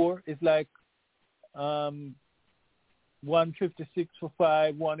 The score is like 156 for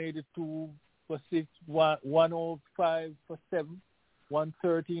 5, 182 for 6, 105 for 7,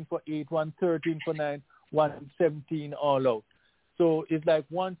 113 for 8, 113 for 9, 117 all out. So it's like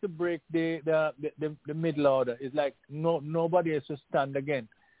once you break the middle order, it's like nobody has to stand again.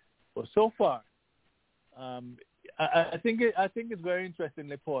 But so far, I think it's very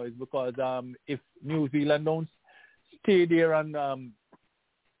interestingly poised because if New Zealand don't stay there and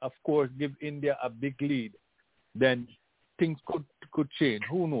of course give India a big lead, then things could change.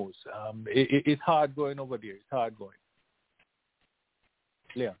 Who knows? It's hard going over there. It's hard going.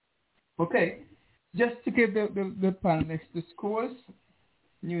 Leon. Okay. Just to give the panelists the scores,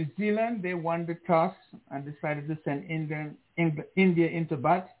 New Zealand, they won the toss and decided to send India into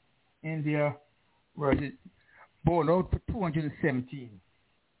bat. India bowled out for 217.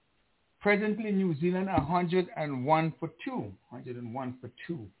 Presently, New Zealand 101 for 2.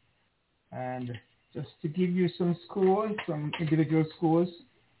 And just to give you some scores, some individual scores,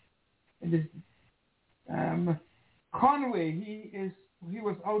 it is Conway. He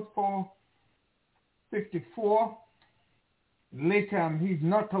was out for 54. Latham, he's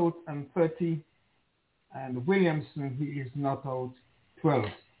not out and 30. And Williamson, he is not out 12.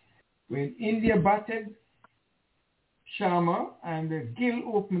 When India batted, Sharma and Gill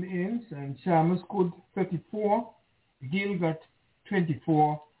opened innings, and Sharma scored 34. Gill got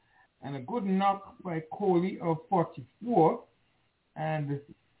 24. And a good knock by Kohli of 44. And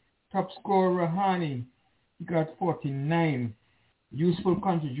top scorer Rahane got 49. Useful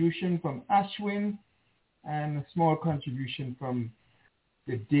contribution from Ashwin and a small contribution from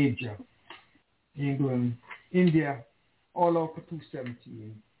the Deja. England, India, all out for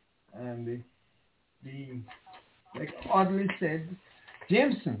 217. And like Audley said,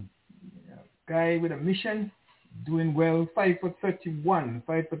 Jameson, guy with a mission, doing well, 5 for 31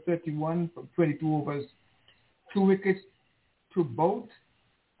 from 22 overs, 2 wickets to Bolt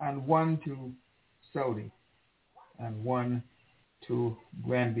and 1 to Saudi and 1 to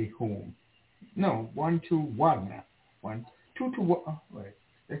Granby Home. No, 1 to Wagner. 2 to wait.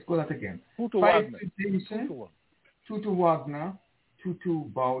 Let's go that again. 5 Wagner. to Jameson, 2 to Wagner, 2 to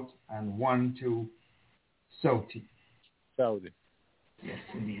Bout, and 1 to Saudi. Yes,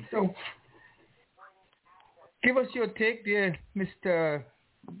 indeed. So, give us your take, dear Mr.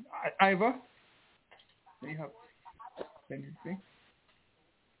 Ivor. Do you have anything?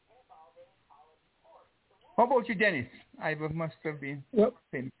 How about you, Dennis? Ivor must have been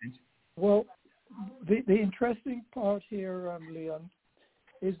paying attention. Well, the interesting part here, Leon,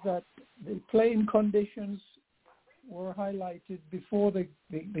 is that the playing conditions were highlighted before the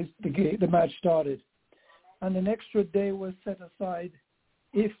match started, and an extra day was set aside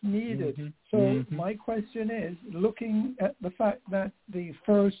if needed. Mm-hmm. So my question is, looking at the fact that the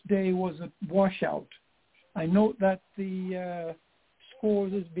first day was a washout, I note that the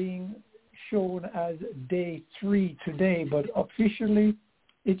scores is being shown as day 3 today, but officially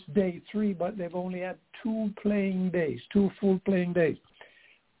it's day 3, but they've only had 2 full playing days.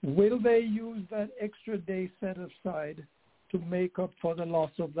 Will they use that extra day set aside to make up for the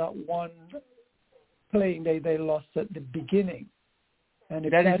loss of that one playing day they lost at the beginning? And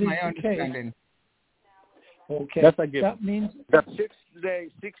if that is my understanding. Okay, that's a given. That means the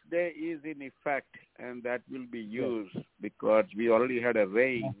sixth day is in effect, and that will be used because we already had a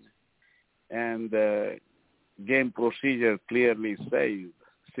rain, and the game procedure clearly says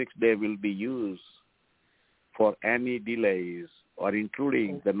 6th day will be used for any delays or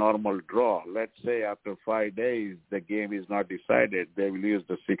including the normal draw. Let's say after 5 days the game is not decided, they will use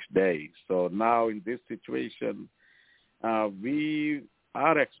the 6th day. So now in this situation, we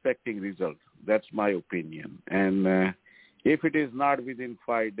are expecting results. That's my opinion. And if it is not within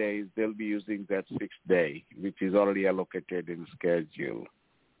 5 days, they'll be using that 6th day, which is already allocated in schedule.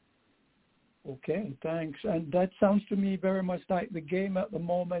 Okay, thanks. And that sounds to me very much like the game at the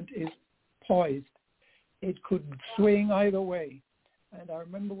moment is poised. It could swing either way. And I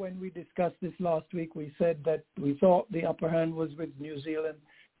remember when we discussed this last week, we said that we thought the upper hand was with New Zealand,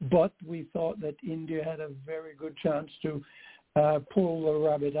 but we thought that India had a very good chance to pull the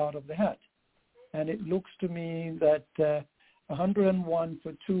rabbit out of the hat. and it looks to me that 101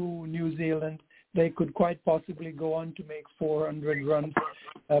 for 2 New Zealand, they could quite possibly go on to make 400 runs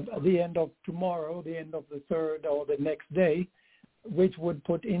at the end of tomorrow, the end of the third or the next day, which would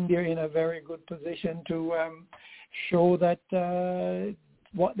put India in a very good position to show that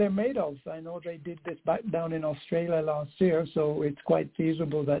what they're made of. I know they did this back down in Australia last year, so it's quite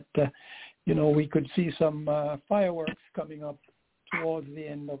feasible that, we could see some fireworks coming up towards the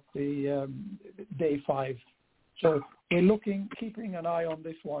end of the day 5. So we're keeping an eye on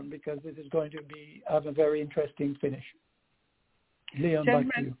this one because this is going to have a very interesting finish. Leon,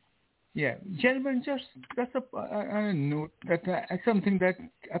 back to you. Yeah, gentlemen, just a note that something that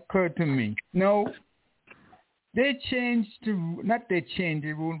occurred to me. Now, they changed the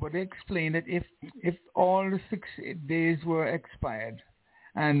rule, but they explained that if all the 6 days were expired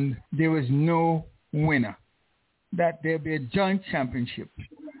and there was no winner, that there'd be a joint championship.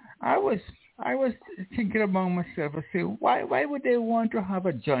 I was thinking among myself, I say, why would they want to have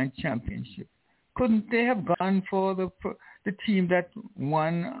a joint championship? Couldn't they have gone for the team that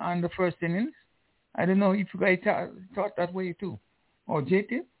won on the first innings? I don't know if you guys thought that way too. Or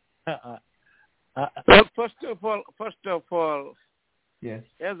JT? Well, first of all, yes.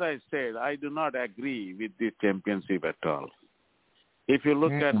 As I said, I do not agree with this championship at all. If you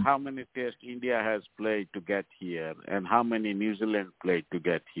look at how many tests India has played to get here and how many New Zealand played to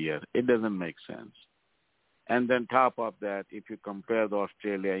get here, it doesn't make sense. And then top of that, if you compare the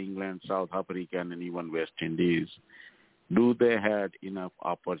Australia, England, South Africa, and even West Indies, do they had enough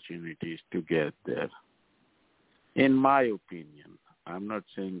opportunities to get there? In my opinion, I'm not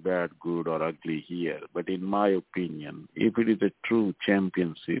saying bad, good, or ugly here, but in my opinion, if it is a true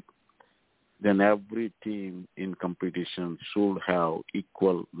championship, then every team in competition should have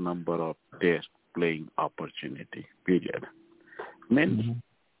equal number of test playing opportunity, period. Means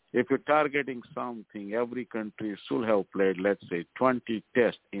if you're targeting something, every country should have played, let's say, 20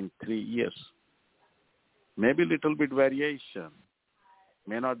 tests in 3 years. Maybe a little bit variation.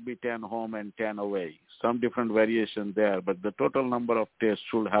 May not be 10 home and 10 away. Some different variation there, but the total number of tests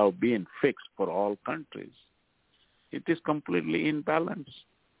should have been fixed for all countries. It is completely imbalanced.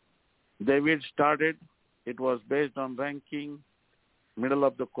 David started, it was based on ranking. Middle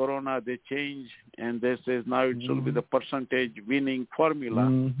of the corona, they changed, and they says now it should be the percentage winning formula.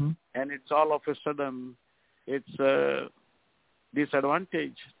 And it's all of a sudden, it's a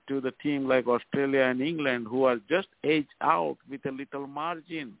disadvantage to the team like Australia and England, who are just edged out with a little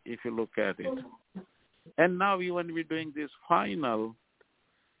margin, if you look at it. And now even we're doing this final,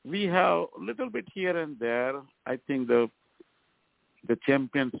 we have a little bit here and there. I think the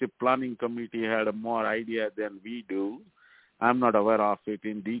championship planning committee had a more idea than we do. I'm not aware of it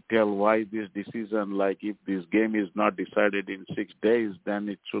in detail why this decision, like if this game is not decided in 6 days, then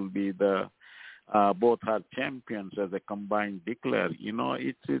it should be the both are champions as a combined declare.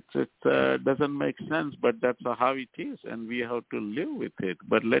 It doesn't make sense, but that's how it is, and we have to live with it.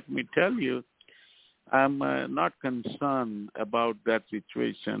 But let me tell you, I'm not concerned about that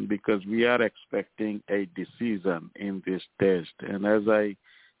situation because we are expecting a decision in this test. And as I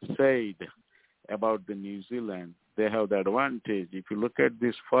said about the New Zealand, they have the advantage. If you look at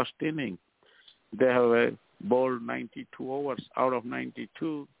this first inning, they have bowled 92 overs. Out of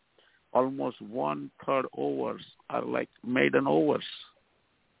 92, almost 1/3 overs are like maiden overs.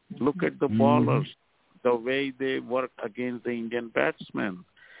 Look at the bowlers, the way they work against the Indian batsmen.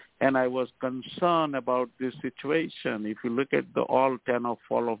 And I was concerned about this situation. If you look at all 10 of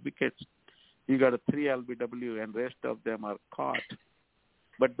fall of wickets, you got 3 LBW and rest of them are caught.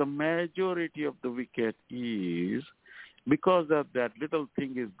 But the majority of the wicket is because of that little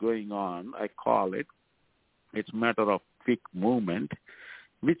thing is going on, I call it, it's matter of quick movement,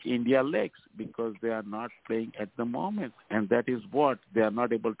 which India lacks because they are not playing at the moment. And that is what they are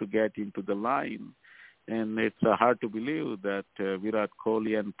not able to get into the line. And it's hard to believe that Virat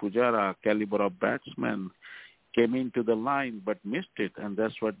Kohli and Pujara, caliber of batsmen, came into the line but missed it, and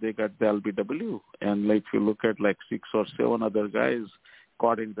that's what they got the LBW. And if you look at 6 or 7 other guys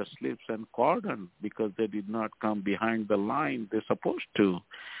caught in the slips and cordon because they did not come behind the line they're supposed to.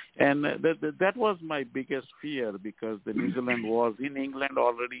 And that was my biggest fear because the New Zealand was in England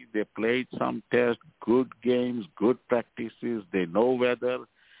already. They played some tests, good games, good practices. They know weather.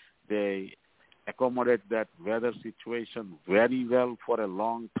 They accommodate that weather situation very well for a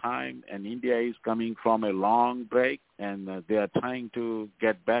long time, and India is coming from a long break, and they are trying to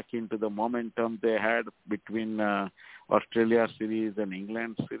get back into the momentum they had between Australia series and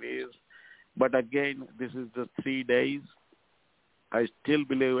England series. But again, this is the 3 days. I still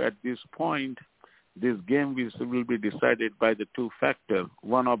believe at this point this game will be decided by the two factors.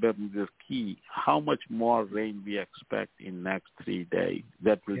 One of them is key, how much more rain we expect in next 3 days.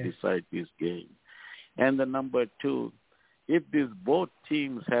 That will decide this game. And the number two, if these both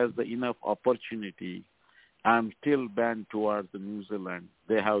teams has the enough opportunity, I'm still bent towards the New Zealand.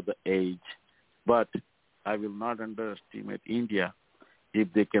 They have the age. But I will not underestimate India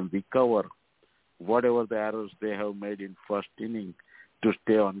if they can recover whatever the errors they have made in first inning to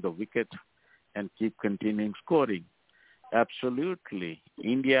stay on the wicket and keep continuing scoring. Absolutely.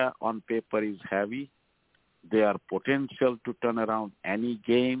 India on paper is heavy. They are potential to turn around any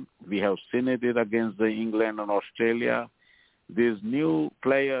game. We have seen it against the England and Australia. These new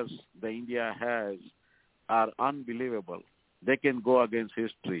players the India has are unbelievable. They can go against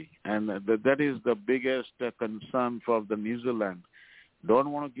history. And that is the biggest concern for the New Zealand.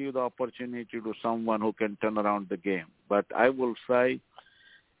 Don't want to give the opportunity to someone who can turn around the game. But I will say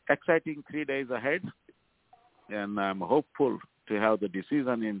exciting 3 days ahead, and I'm hopeful to have the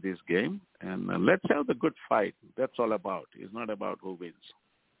decision in this game. And let's have the good fight. That's all about. It's not about who wins.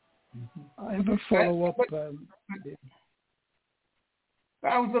 I have a follow-up.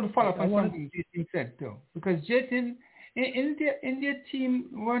 I was going to follow up on something Jatin said, too. Because Jatin, India team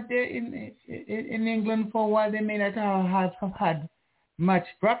weren't there in England for a while. They may not have had much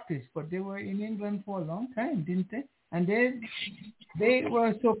practice, but they were in England for a long time, didn't they? And they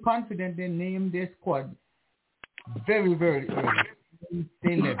were so confident they named their squad very, very early.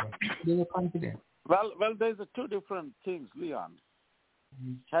 They were confident. Well, there's two different things, Leon.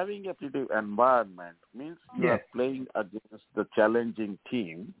 Having a competitive environment means you are playing against the challenging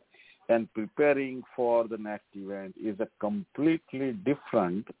team, and preparing for the next event is a completely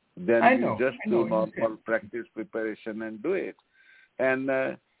different than you just do normal practice preparation and do it.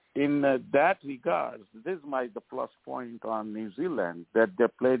 And in that regard, this is the plus point on New Zealand, that they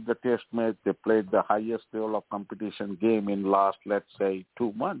played the test match, they played the highest level of competition game in last, let's say,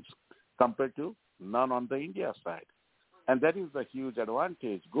 2 months, compared to none on the India side. And that is a huge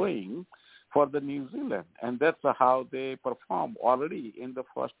advantage going for the New Zealand. And that's how they perform already in the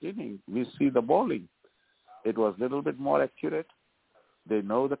first inning. We see the bowling. It was a little bit more accurate. They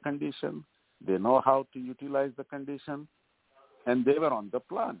know the condition. They know how to utilize the condition. And they were on the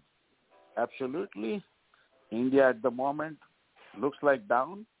plan. Absolutely. India at the moment looks like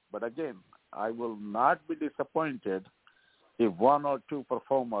down. But again, I will not be disappointed if one or two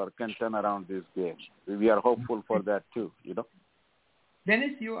performers can turn around this game. We are hopeful for that too,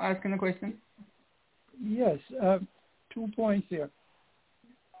 Dennis, you asking a question? Yes, 2 points here.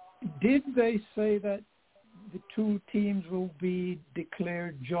 Did they say that the two teams will be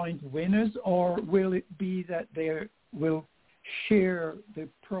declared joint winners, or will it be that they will share the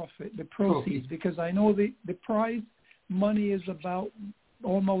proceeds? Because I know the prize money is about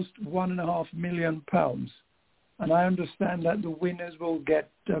almost £1.5 million. And I understand that the winners will get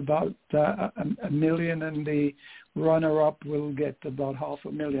about $1 million and the runner-up will get about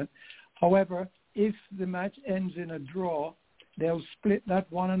 $500,000. However, if the match ends in a draw, they'll split that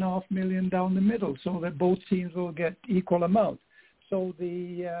 $1.5 million down the middle so that both teams will get equal amount. So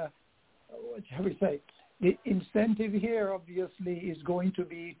the, the incentive here obviously is going to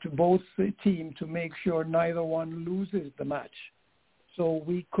be to both the team to make sure neither one loses the match. So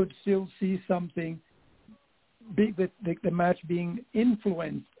we could still see something the match being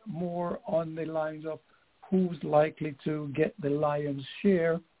influenced more on the lines of who's likely to get the lion's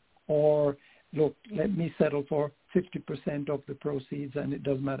share, or look, let me settle for 50% of the proceeds and it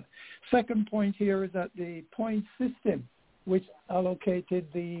doesn't matter. Second point here is that the point system, which allocated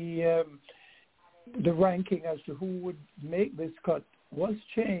the ranking as to who would make this cut, was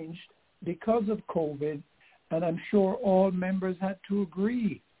changed because of COVID, and I'm sure all members had to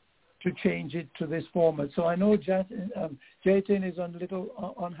agree to change it to this format. So I know Jatin is a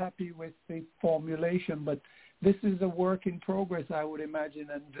little unhappy with the formulation, but this is a work in progress, I would imagine.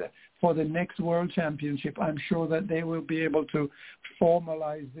 And for the next World Championship, I'm sure that they will be able to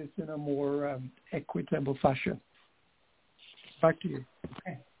formalize this in a more equitable fashion. Back to you.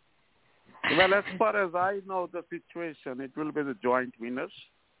 Okay. Well, as far as I know the situation, it will be the joint winners.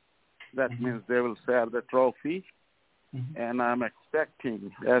 That means they will share the trophy. And I'm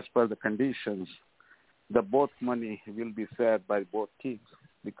expecting, as per the conditions, the both money will be shared by both teams.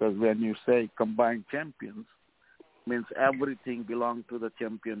 Because when you say combined champions, means everything belongs to the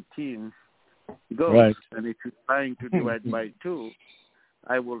champion team goes. Right. And if you're trying to divide by two,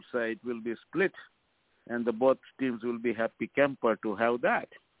 I will say it will be split. And the both teams will be happy camper to have that,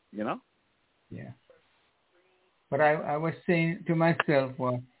 Yeah. But I was saying to myself,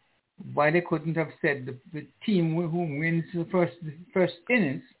 well, why they couldn't have said the team who wins the first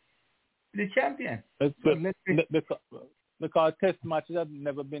innings the champion. Because test matches have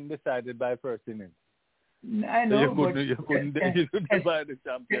never been decided by first innings. I know, so you couldn't divide the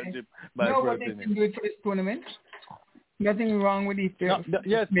championship by first innings. No, but they can do it for this tournament. Nothing wrong with it.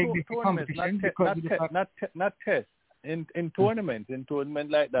 Yes, make the tournaments, not tests. In tournaments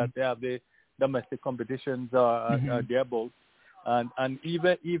like that, they have the domestic competitions are there both. And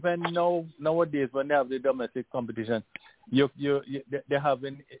even nowadays when they have the domestic competition, they have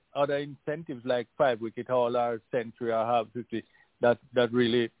other incentives like 5-wicket haul or century or half 50 that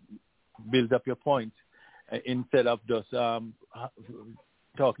really builds up your points instead of just talking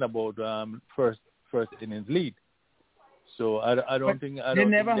about first innings lead. So I don't think they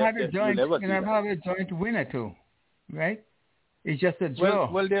never had a joint. They never have a joint winner too, right? It's just a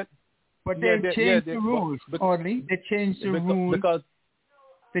draw. Well, but they changed the rules. Oddly, they changed the rules because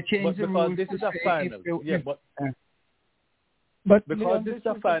they changed the rules. This is a final. But because this is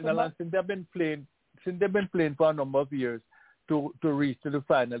a final, and since they've been playing for a number of years to reach to the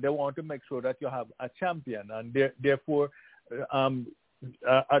final, they want to make sure that you have a champion, and therefore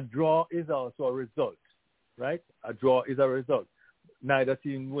a draw is also a result, right? A draw is a result. Neither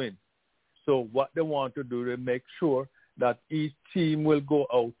team wins. So what they want to do is make sure that each team will go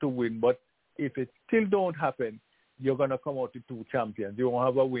out to win. But if it still don't happen, you're going to come out with two champions. You won't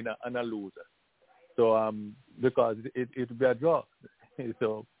have a winner and a loser. So because it will be a draw.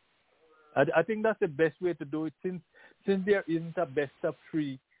 So I think that's the best way to do it since there isn't a best of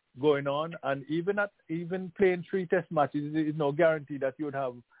three going on, and even playing 3 test matches is no guarantee that you would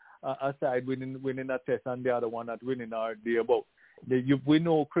have a side winning a test and the other one not winning or thereabout. We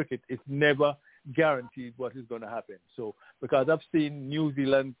know cricket is never guaranteed what is going to happen. So because I've seen New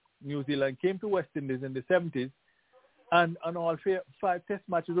Zealand came to West Indies in the 70s, and all 5 test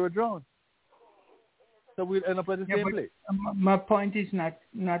matches were drawn. So we'll end up at the same place. My point is not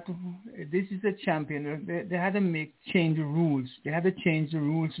this is a champion. They had to change the rules. They had to change the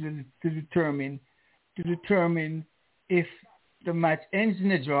rules to determine if the match ends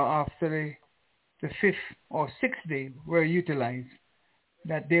in a draw after the 5th or 6th day were utilized,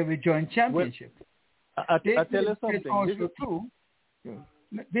 that they will join championship. I tell you something. Also true.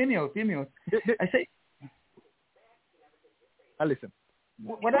 Hear me out. I say. I listen.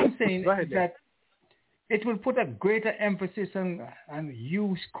 What I'm saying is that it will put a greater emphasis on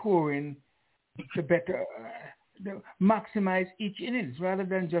you scoring to better maximize each innings rather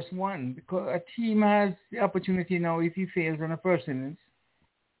than just one, because a team has the opportunity now, if he fails on the first innings,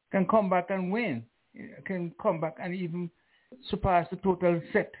 can come back and win, can come back and even surpass the total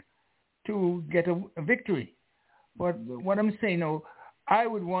set to get a victory. But what I'm saying now, I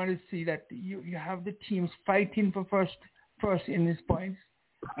would want to see that you have the teams fighting for first innings points,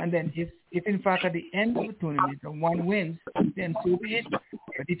 and then if in fact at the end of the tournament one wins, then so be it. But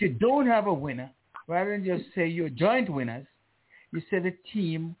if you don't have a winner, rather than just say you're joint winners, you say the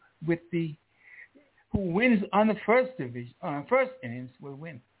team who wins on the first innings will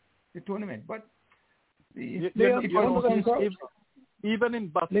win the tournament. But even in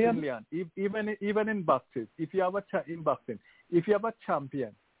boxing, Leon, even in boxing, if you have a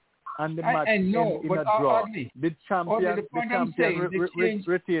champion and the match ends in a draw, the champion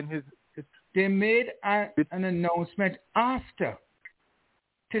retain his. They made an announcement after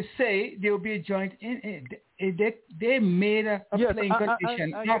to say there will be a joint. They made a playing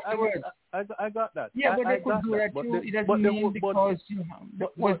condition afterwards. I got that. Yeah, but they could do that too. It doesn't mean because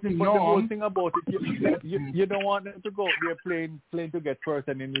that was the norm. But the whole thing about it, you don't want them to go there playing to get first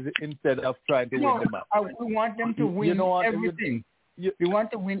and instead of trying to win the match. We want them to win everything. We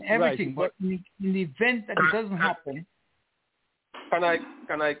want to win everything, right, but in the event that it doesn't happen. Can I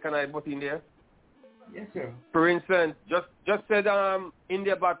butt in there? Yes, sir. For instance, just said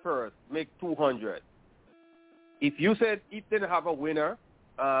India bat first, make 200. If you said if they have a winner,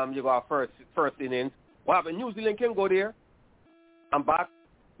 you got first innings. What happened? New Zealand can go there and bat,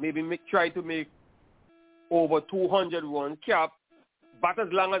 maybe try to make over 200 runs, cap, bat as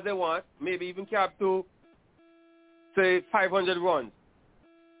long as they want, maybe even cap to say 500 runs,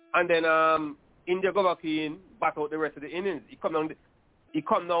 and then India go back in, bat out the rest of the innings. It come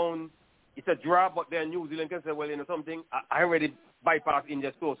down. It's a draw, but then New Zealand can say, well, something, I already bypassed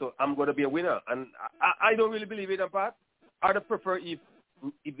India's score, so I'm going to be a winner. And I don't really believe it, in part. I would prefer if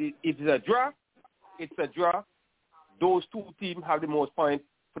it's a draw, it's a draw. Those two teams have the most points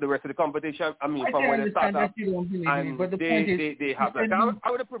for the rest of the competition. I mean, from when they start up, and they have that.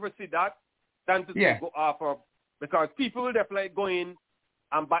 I would prefer to see that than to go off of, because people will definitely go in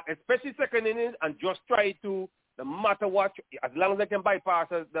and back, especially second innings, and just try to, no matter what, as long as they can bypass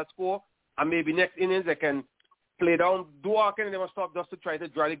that score, and maybe next innings they can play down, do all kind of never stop just to try to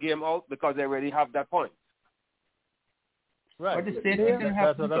draw the game out because they already have that point. Right. But the state doesn't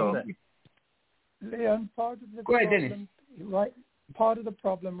have to. Leon, part of the Go ahead, problem, Dennis. right? Part of the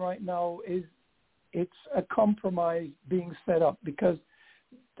problem right now is it's a compromise being set up because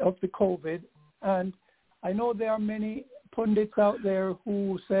of the COVID, and I know there are many pundits out there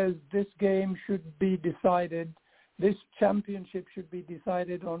who says this game should be decided, this championship should be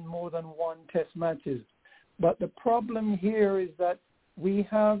decided on more than one test matches. But the problem here is that we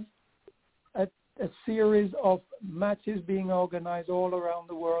have a series of matches being organized all around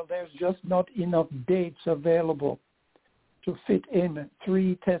the world. There's just not enough dates available to fit in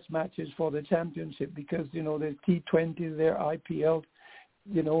 3 test matches for the championship because, there's T20, there IPL,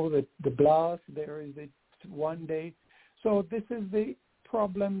 the Blast, there is the one day. So this is the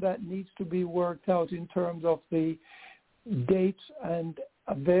problem that needs to be worked out in terms of the dates and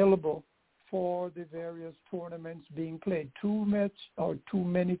available for the various tournaments being played. Too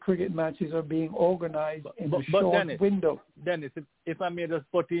many cricket matches are being organized in a short Dennis, window. Dennis, if I may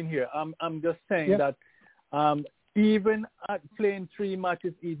just put in here, I'm just saying that even at playing 3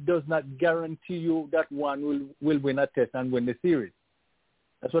 matches, it does not guarantee you that one will win a test and win the series.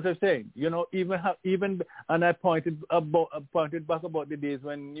 That's what I'm saying. Even and I pointed back about the days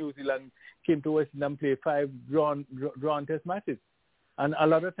when New Zealand came to West Indies and played 5 drawn test matches. And a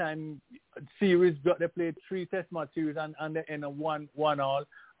lot of time, series, they played 3 test match series and they end up 1-1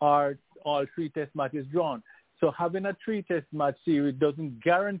 or all 3 test matches drawn. So having a 3 test match series doesn't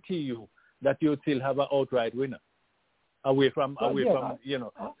guarantee you that you'll still have an outright winner away from draw.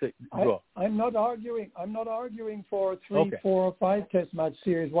 I'm not arguing for 3, 4, or 5 test match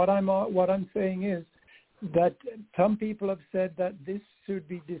series. What I'm saying is that some people have said that this should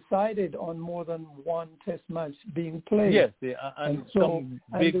be decided on more than one test match being played. Yes, and some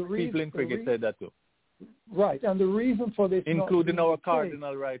big people in cricket said that too. Right, and the reason for this, including our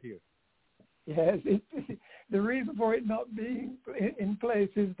cardinal right here. Yes, the reason for it not being in place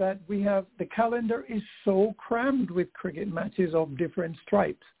is that the calendar is so crammed with cricket matches of different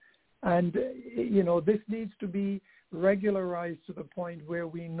stripes. And, this needs to be regularized to the point where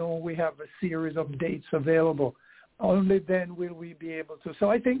we know we have a series of dates available. Only then will we be able to. So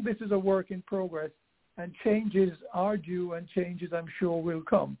I think this is a work in progress, and changes are due, and changes I'm sure will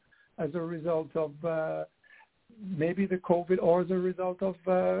come as a result of maybe the COVID or as a result of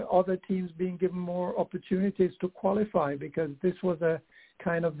other teams being given more opportunities to qualify, because this was a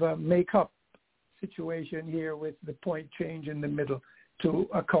kind of a make-up situation here with the point change in the middle to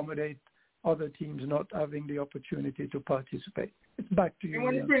accommodate other teams not having the opportunity to participate. It's back to you. I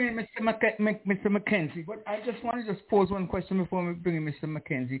want to bring in Mr. McKenzie, but I just want to pose one question before we bring in Mr.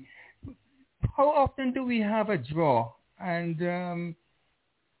 McKenzie. How often do we have a draw and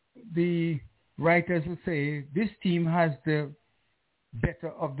the writers will say this team has the better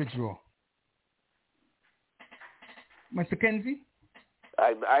of the draw? Mr. Kenzie?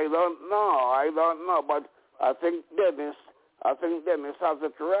 I don't know, but I think Dennis has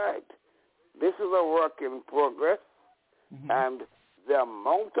it right. This is a work in progress, and the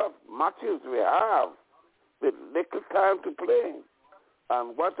amount of matches we have with little time to play,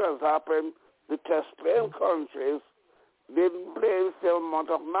 and what has happened, the test playing countries didn't play the same amount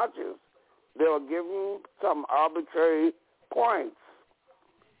of matches. They were given some arbitrary points,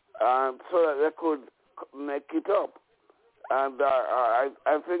 and so that they could make it up. And I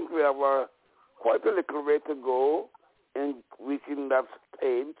think we have quite a little way to go in reaching that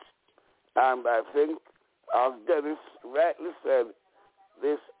stage. And I think, as Dennis rightly said,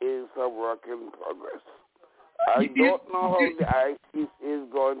 this is a work in progress. I don't know how the ICC is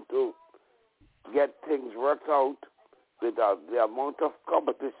going to get things worked out without the amount of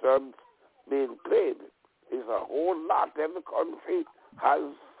competitions being played. It's a whole lot. Every country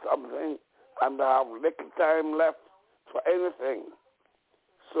has something, and they have little time left for anything.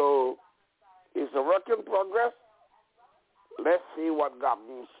 So it's a work in progress. Let's see what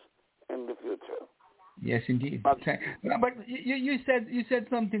happens in the future. Yes, indeed. But you said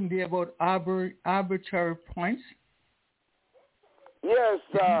something there about arbitrary points. Yes,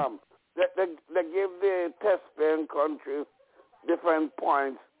 they give the test playing countries different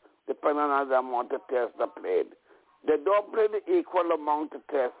points depending on the amount of tests they played. They don't play the equal amount of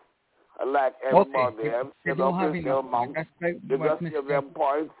tests like everybody else. They don't play the same amount. They just give them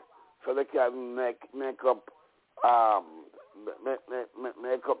points so they can make up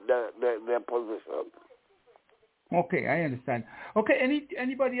their position. Okay, I understand. Okay,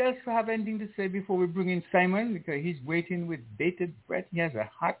 anybody else have anything to say before we bring in Simon? Because he's waiting with bated breath. He has a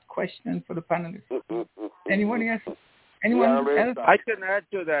hot question for the panelists. Anyone else? Anyone else? I can add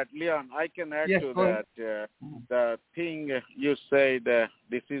to that, Leon. I can add Yes, to go ahead. that. The thing you say, the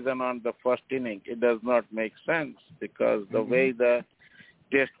decision on the first inning, it does not make sense because the way the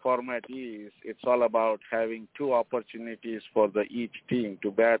test format is, it's all about having two opportunities for each team to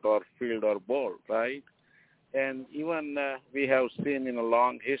bat or field or bowl, right? And even we have seen in a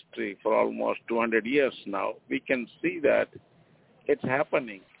long history for almost 200 years now, we can see that it's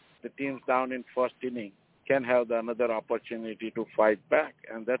happening. The teams down in first inning can have another opportunity to fight back,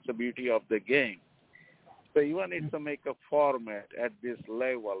 and that's the beauty of the game. So even if to make a format at this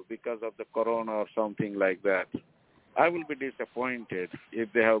level because of the corona or something like that, I will be disappointed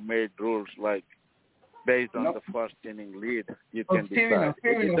if they have made rules like based on the first inning lead, you can decide.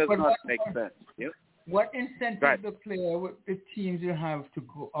 It does not make sense. Yeah? What incentive the teams will have to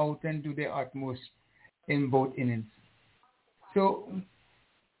go out and do their utmost in both innings? So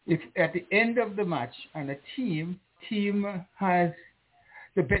if at the end of the match and a team has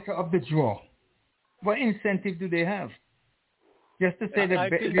the better of the draw, what incentive do they have? Just to say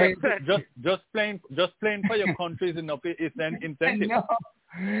just playing for your country is enough. It's an incentive. No,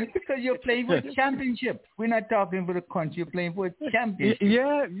 because you're playing for a championship. We're not talking for the country. You're playing for a championship.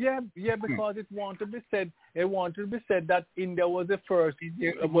 Yeah. Because it wanted to be said. It wanted to be said that India was the first.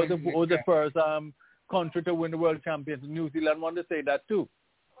 Was the first country to win the world championship. New Zealand wanted to say that too.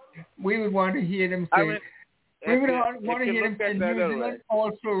 We would want to hear them say. We would want to hear them say New Zealand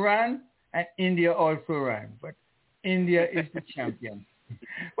also ran and India also ran, but India is the champion.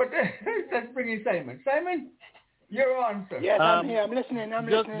 But let's bring in Simon. Simon, you're on, sir. Yes, I'm here. I'm listening. I'm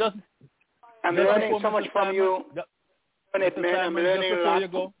learning so much from you. Mr. Simon, just before you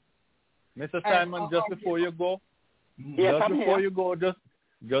go. Mr. Simon, just before you go. Yes, just I'm before here. you go,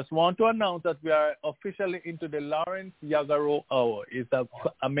 just want to announce that we are officially into the Lawrence Yagaro hour. It's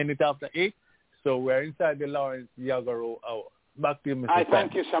a minute after 8, so we're inside the Lawrence Yagaro hour. Back to you, Mr. Simon.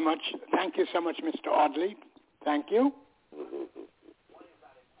 Thank you so much. Thank you so much, Mr. Audley. Thank you.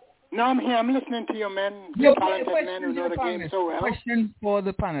 No, I'm here. I'm listening to your men, talented men who know the game so well. Questions for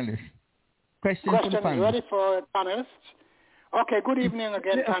the panelists. Questions for the panelists. Ready for panelists? Okay, good evening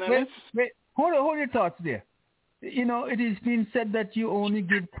again, panelists. Wait. Hold your thoughts there. You know, it has been said that you only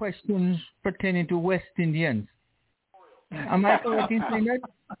give questions pertaining to West Indians. Am I correct in saying that?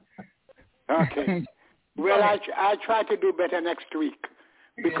 Okay. Well, I'll try to do better next week.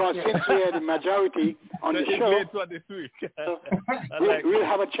 Because since we are the majority on the show, we'll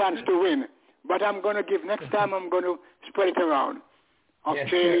have a chance to win. But next time I'm going to spread it around.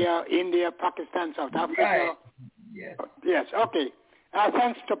 Australia, India, Pakistan, South Africa. Right. Yes, okay.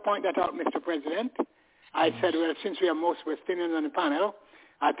 Thanks to point that out, Mr. President. I said, well, since we are most West Indians on the panel,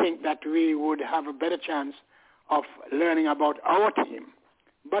 I think that we would have a better chance of learning about our team.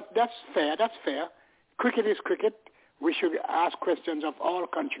 But that's fair. Cricket is cricket. We should ask questions of all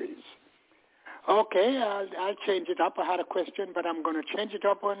countries. Okay, I'll change it up. I had a question, but I'm going to change it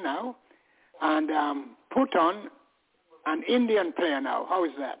up on now and put on an Indian player now. How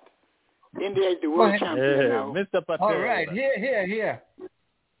is that? India is the world champion now. Mr. Patel. All right, here.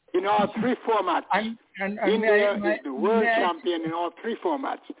 In all three formats. India is the world champion in all three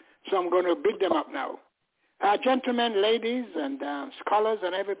formats. So I'm going to big them up now. Gentlemen, ladies, and scholars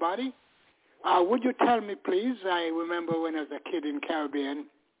and everybody, would you tell me, please, I remember when I was a kid in Caribbean,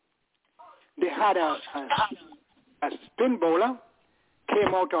 they had a spin bowler,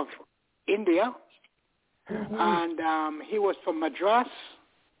 came out of India, and he was from Madras.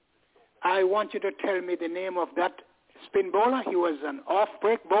 I want you to tell me the name of that spin bowler. He was an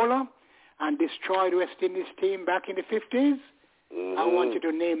off-break bowler and destroyed West Indies team back in the 50s. I want you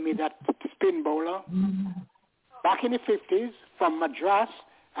to name me that spin bowler. Back in the 50s, from Madras.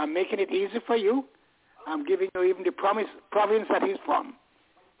 I'm making it easy for you. I'm giving you even the province that he's from.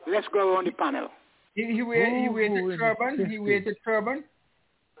 Let's go on the panel. He wears a turban. He wears a turban.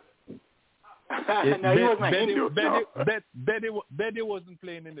 No, he was my Hindu. Betty wasn't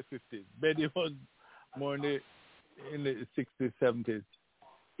playing in the 50s. Betty was more in the 60s, 70s.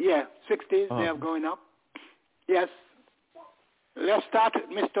 Yeah, 60s. They are going up. Yes. Let's start,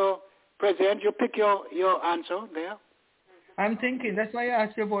 Mr. President. You pick your answer there. I'm thinking. That's why I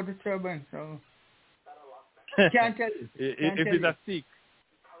asked you about the turban. So can't tell. If it's a Sikh.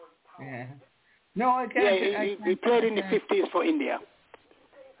 Yeah. No, I can't. Yeah, he played in the 50s for India.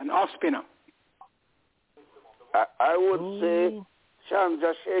 An off spinner. I would say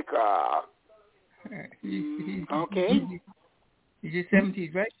Chandrasekhar. Okay. He's in the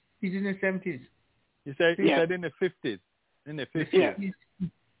 70s, right? He's in the 70s. You said in the 50s. In the 50s. Yeah.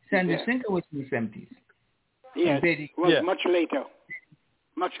 Chandrasekhar was in the 70s. Yes, it was much later.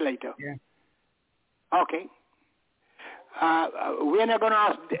 Much later. Yeah. Okay. we're not going to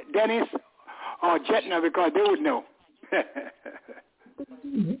ask Dennis or Jetna because they would know.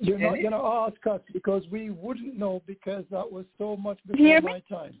 You're not ask us because we wouldn't know because that was so much before my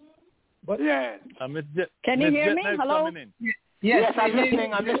time. But yeah. Can you hear me? Hello? Yes, I'm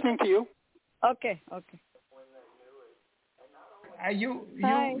listening. I'm listening to you. Okay.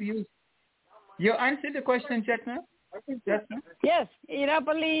 You answered the question, Jetna? Yes,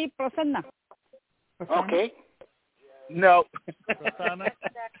 Irapalli Prasanna. Okay. No.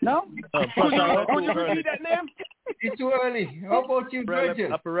 No? Could you repeat that name? It's too early. How about you, Virgil?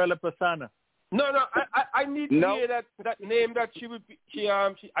 Aparella Prasanna. No, I need to hear that name that she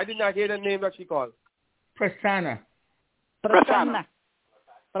I did not hear the name that she called. Prasanna.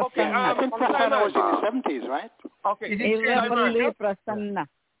 Okay, I think Prasanna was in the 70s, right? Okay. Irapalli Prasanna.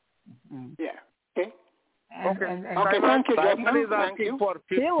 Yeah. Okay. Okay. Thank you, Simon is Thank asking you. for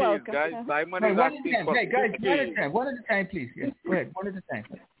 15, guys. Simon is asking for 15. Guys, one at a time, please. Yes, go ahead. One at a time.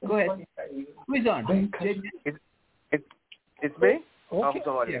 Go ahead. Who is on? It's me? Okay. I'm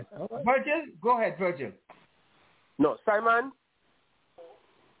sorry. Yeah. Virgil, go ahead, Virgil. No, Simon.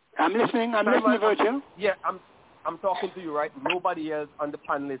 I'm listening, Virgil. Yeah, I'm talking to you, right? Nobody else on the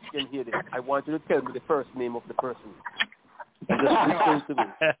panelist can hear this. I want you to tell me the first name of the person. Just listen to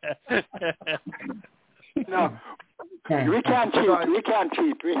me. No, we can't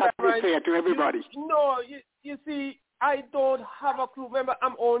cheat. We have to be fair to everybody. No, you see, I don't have a clue. Remember,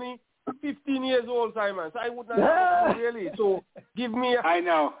 I'm only 15 years old, Simon, so I would not have a clue, really. So give me a... I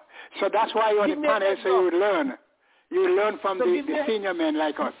know. So that's why you're on the panel, so you would learn. You would learn from the senior men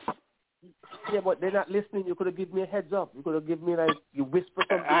like us. Yeah, but they're not listening. You could have given me a heads up. You could have given me, like, you whisper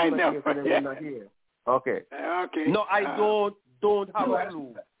something. I know. So they will not hear. Okay. Okay. No, I don't have a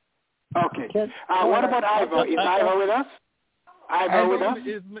clue. Okay. What about Ivor? Is Ivor with us? Ivor with us?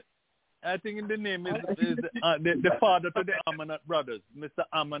 I think the name is the father to the Amanat brothers, Mr.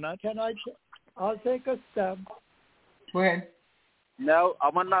 Amanat. I'll take a stab. Go ahead. No,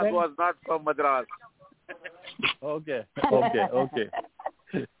 Amanat was not from Madras. Okay.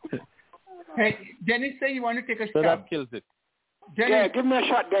 Hey, Dennis say you want to take a So stab. that kills it. Dennis, Yeah, give me a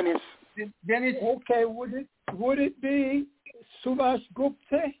shot, Dennis. Dennis. Okay, would it be Subhash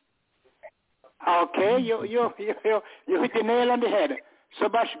Gupta? Okay, you hit the nail on the head.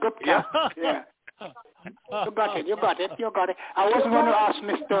 Subhash Gupta. Yeah. You got it. I wasn't going to ask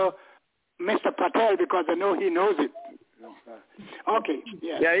Mr. Patel because I know he knows it. Okay.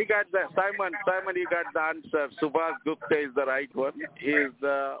 Yeah. Yeah, he got the Simon, you got the answer. Subhash Gupta is the right one. He is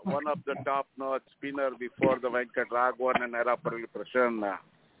one of the top-notch spinner before the Venkat Raghavan and Irapalli Prasanna.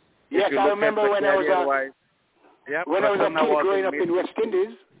 Yes, I remember when I was a kid growing up in West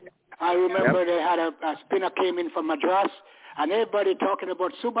Indies. I remember they had a spinner came in from Madras, and everybody talking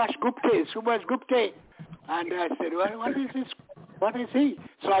about Subhash Gupta. And I said, well, what is this? What is he?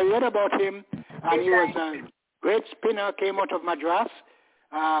 So I read about him, and he was a great spinner, came out of Madras,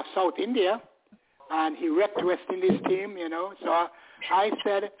 South India, and he wrecked West Indies team, So I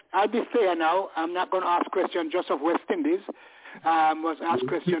said, I'll be fair now. I'm not going to ask questions just of West Indies. Was ask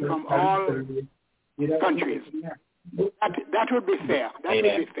questions from all countries. That would be fair.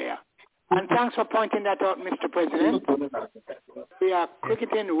 And thanks for pointing that out, Mr. President. We are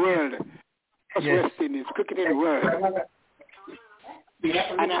cricketing world. Yes. West Indies, cricketing world.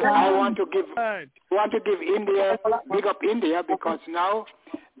 And I want to give India, big up India, because now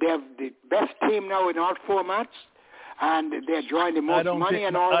they have the best team now in all formats, and they're drawing the most money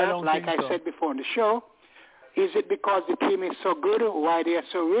and all that, like I said before on the show. Is it because the team is so good, why they are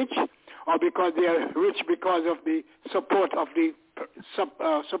so rich, or because they are rich because of the support of the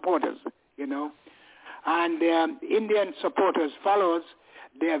supporters, And Indian supporters, followers,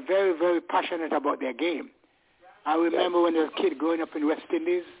 they are very, very passionate about their game. I remember when I was a kid growing up in West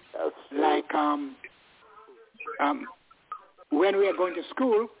Indies, like when we are going to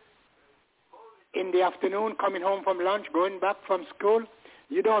school, in the afternoon, coming home from lunch, going back from school,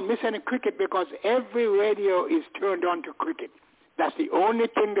 you don't miss any cricket because every radio is turned on to cricket. That's the only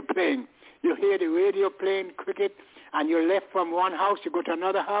thing they're playing. You hear the radio playing cricket, and you're left from one house, you go to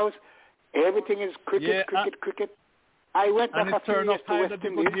another house. Everything is cricket, cricket. I went back a few years to West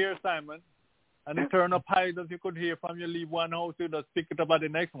Indies. Hear, Simon. And the turn up high that you could hear from you leave one house, you just pick it up at the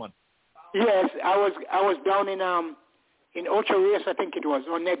next one. Yes, I was down in Ocho Rios, I think it was,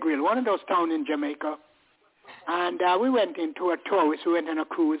 or Negril, one of those towns in Jamaica. And we went into a tourist, we went on a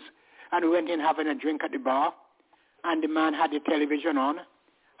cruise, and we went in having a drink at the bar. And the man had the television on.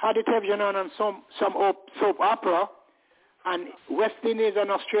 And some soap opera. And West Indies and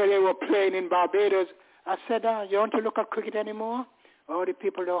Australia were playing in Barbados. I said, you want to look at cricket anymore? Oh, the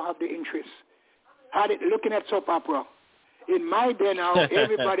people don't have the interest. Looking at soap opera. In my day now,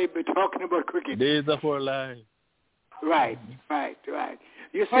 everybody be talking about cricket. Days of our lives. Right.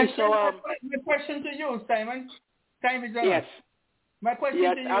 You see, my question to you, Simon. Time is up. Yes. My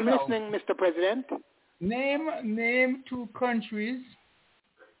question to you I'm now. listening, Mr. President. Name two countries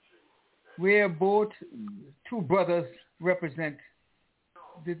where both two brothers represent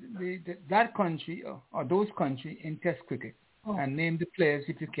that country or those countries in Test cricket, and name the players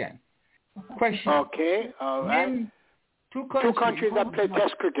if you can. Question. Okay, all right. Name two countries that play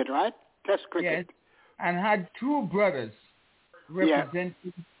Test cricket, right? Test cricket. Yes, and had two brothers representing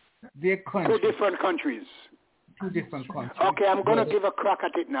their country. Two different countries. Okay, I'm going to give a crack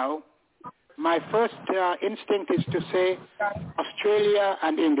at it now. My first instinct is to say Australia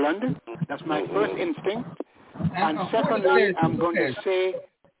and England. That's my first instinct. And secondly, I'm going to say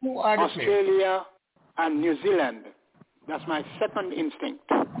Australia and New Zealand. That's my second instinct.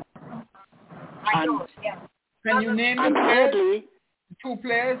 And can you name and thirdly, two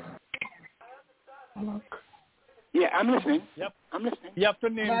players? Yeah, I'm listening. Yep. I'm listening. You have to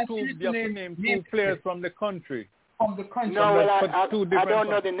name two players from the country. From the country. No, well, I don't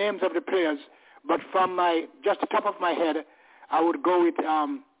know the names of the players, but from just the top of my head, I would go with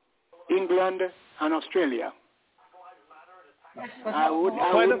England and Australia.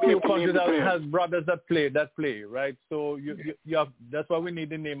 Quite a few countries that has brothers that play, right? So you have, that's why we need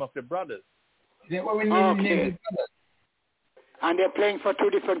the name of the brothers. That's why we need the name of the brothers. And they're playing for two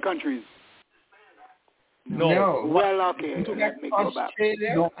different countries. No. Well, okay. Let me go back.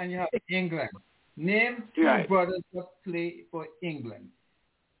 Australia and you have England. Name two brothers that play for England.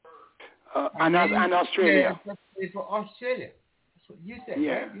 And Australia. That play for Australia. That's what you said.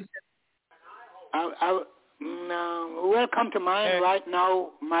 Yeah. Right? You said. Well, come to mind right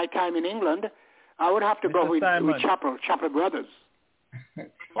now, my time in England, I would have to go with Chapel Brothers.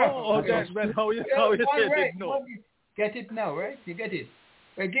 Then how you said it? No. Get it now, right? You get it.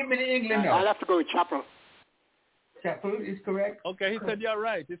 Well, give me the England now. I'll have to go with Chapel. Chapel is correct. Okay, he said you're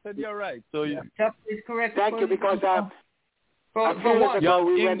right. So Chapel is correct. Thank you, because for what? You have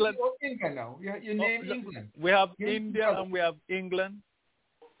we England. England now. You name England. We have India and we have England.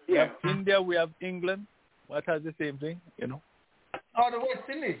 Yeah. We have India, we have England. What has the same thing, you know? Oh, the West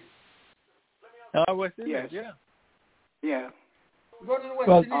Indies. West Indies, Yeah. Go to the West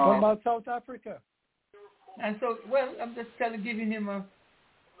Indies. What about South Africa? And so, I'm just giving him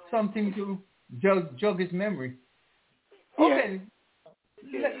something to jog his memory. Okay.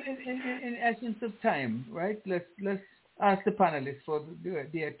 Yeah. In essence of time, right? Let's ask the panelists for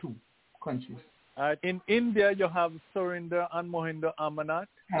their two countries. In India, you have Surinder and Mohinder Amarnath.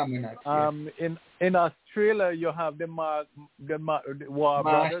 In Australia, you have the War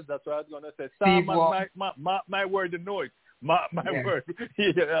Brothers. That's what I was going to say. My word, you know it. My word.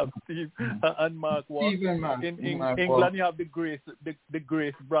 You have Steve and Mark War. In England, you have the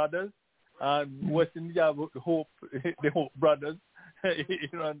Grace Brothers. And West India, you have the Hope Brothers.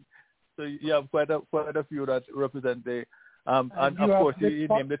 So you have quite a few that represent the and of course you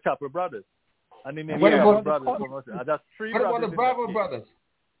name the Chapel Brothers. And in the brothers, that's three brothers. What about the Bravo Brothers?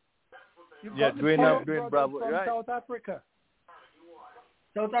 Dwayne Bravo, right? South Africa.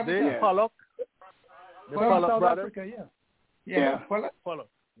 The Pollock. The Pollock South brothers. Africa, Yeah. Pollock.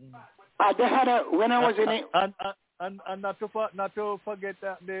 They had when I was in it. And not to forget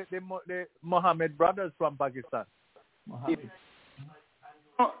the Mohammed brothers from Pakistan.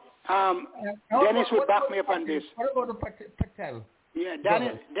 Dennis would back me up on this. What about the Patel? Yeah,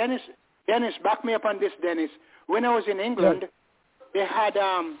 Dennis, back me up on this, Dennis. When I was in England, they had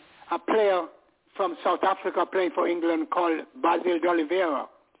a player from South Africa playing for England called Basil D'Oliveira.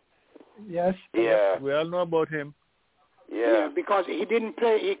 Yes. Yeah. We all know about him. Yeah, because he couldn't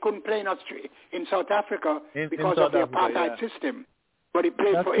play in South Africa because of the apartheid system, but he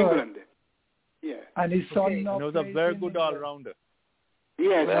played for England. Yeah. And his son he was a very good all-rounder.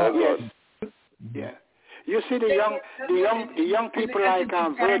 Yes. Yeah. You see the young people like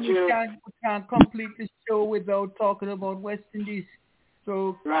Virgil. We can't complete the show without talking about West Indies.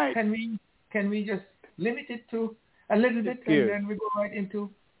 So can we just limit it to a little bit and then we go right into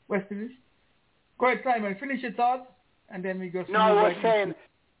West Indies? Go ahead, Simon. Finish your thoughts and then we go. No,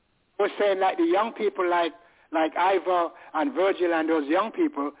 we're saying like the young people like Ivor and Virgil and those young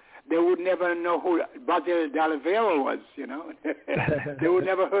people, they would never know who Basil D'Oliveira was, you know. They would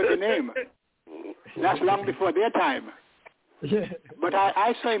never heard the name. That's long before their time. But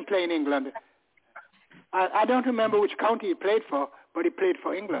I saw him play in England. I don't remember which county he played for, but he played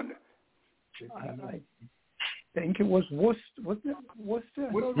for England. I think it was Worcestershire.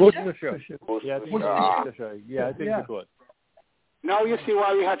 Yeah, I think it was. Now you see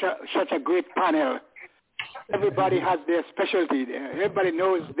why we had such a great panel Everybody has their specialty. Everybody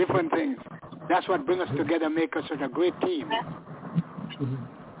knows different things. That's what brings us together, make us such a great team.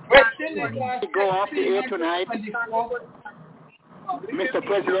 We go off the air tonight. Mr.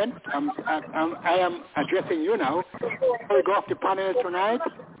 President, I am addressing you now. We go off the panel tonight.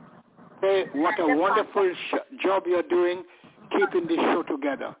 Say what a wonderful job you're doing keeping this show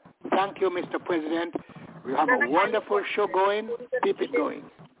together. Thank you, Mr. President. We have a wonderful show going. Keep it going.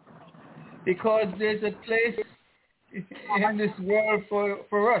 Because there's a place in this world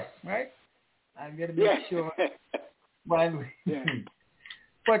for us, right? I'm going to make sure. While we,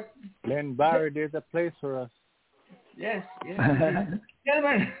 but Glenn Barry, there's a place for us. Yes.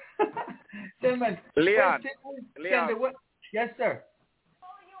 Gentlemen. Leon. Yes, sir.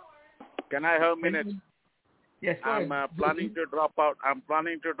 Can I have a minute? Yes, I'm planning to drop out. I'm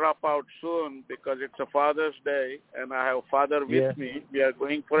planning to drop out soon because it's a Father's Day and I have father with me. We are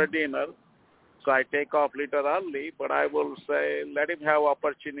going for a dinner. So I take off little early, but I will say let him have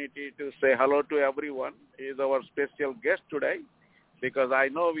opportunity to say hello to everyone. He is our special guest today because I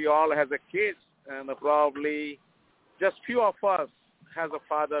know we all have a kids and probably just few of us has a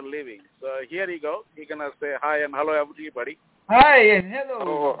father living. So here you go. He gonna say hi and hello everybody. Hi and hello.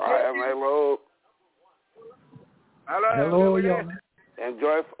 Oh, hi and hello. Hello, young.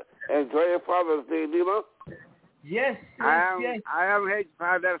 Enjoy your Father's Day dinner. Yes. I am his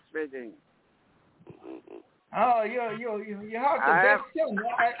father speaking. Oh, you have the best son.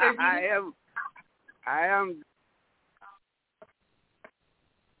 I am.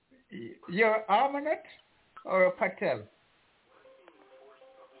 You're Armanet or a Patel?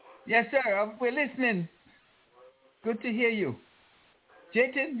 Yes, sir. We're listening. Good to hear you.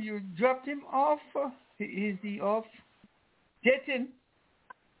 Jatin, you dropped him off. Is he off? Jatin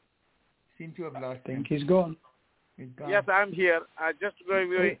seem to have lost him. I think he's gone. He's gone. Yes, I'm here. I just going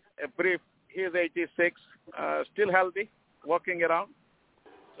to give a brief. He's 86, still healthy, walking around.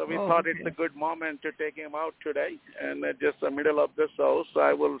 So we thought it's a good moment to take him out today, and just the middle of the show. So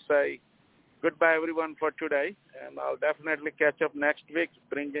I will say goodbye, everyone, for today, and I'll definitely catch up next week,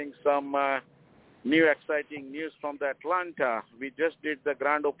 bringing some new exciting news from the Atlanta. We just did the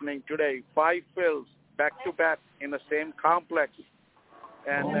grand opening today, 5 fields back-to-back in the same complex,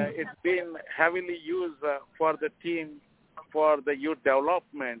 and it's been heavily used for the team for the youth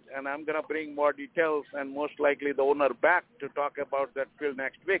development, and I'm going to bring more details and most likely the owner back to talk about that field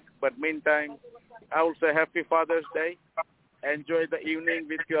next week. But meantime, I will say happy Father's Day. Enjoy the evening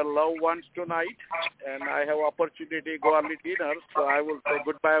with your loved ones tonight, and I have opportunity to go early dinner, so I will say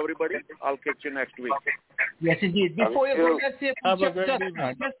goodbye, everybody. I'll catch you next week. Yes, indeed. Before you go, let's hear from Judson.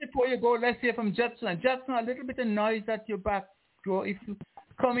 Just before you go, let's hear from Judson. Judson, a little bit of noise at your back door. If you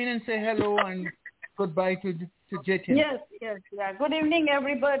come in and say hello and goodbye to Jatin. Yes. Good evening,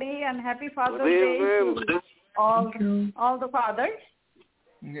 everybody, and happy Father's Day to all the fathers.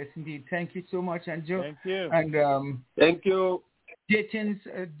 Yes, indeed. Thank you so much, and Joe. Thank you. And thank you. Jatin's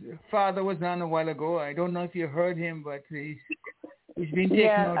father was on a while ago. I don't know if you heard him, but he's been taken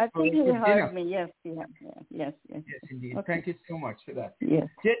out. I think he heard dinner. me. Yes, Yes, indeed. Okay. Thank you so much for that. Yes.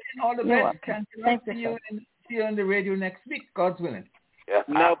 Jatin, all the best. And see you on the radio next week, God's willing.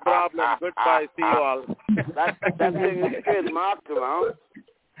 No problem. Goodbye. See you all. That thing is trademark, you know.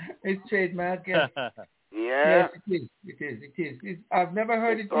 It's trademark, yeah. Yeah. Yes, it is. I've never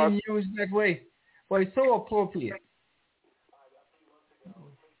heard it being used that way, but it's so appropriate.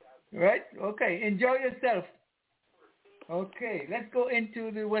 Right? Okay. Enjoy yourself. Okay. Let's go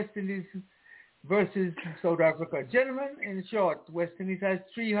into the West Indies versus South Africa. Gentlemen, in short, West Indies has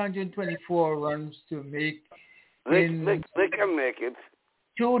 324 runs to make. They can make it.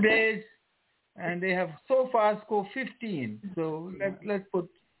 2 days, and they have so far scored 15. So let's put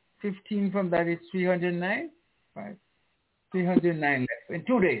 15 from that. It's 309. Right? 309 left in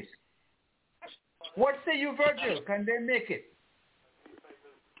 2 days. What say you, Virgil? Can they make it?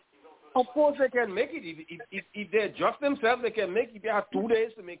 Of course they can make it. If they adjust themselves, they can make it. If they have 2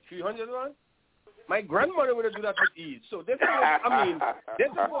 days to make 300 runs, my grandmother would do that with ease. So they're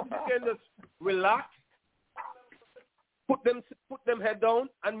supposed to kind of relax, put them head down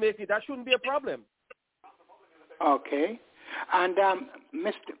and make it. That shouldn't be a problem. Okay. And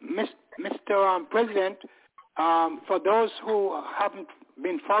Mr. President, for those who haven't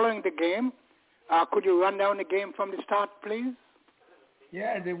been following the game, could you run down the game from the start, please?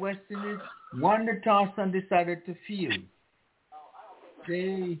 Yeah, the West Indies won the toss and decided to field.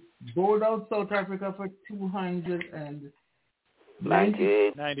 They bowled out South Africa for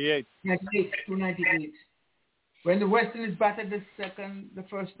 298. 298. When the West Indies batted the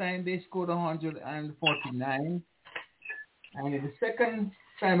first time, they scored 149. And in the second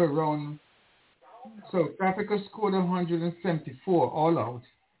time around, South Africa scored 174 all out,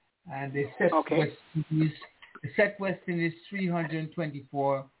 and they set West Indies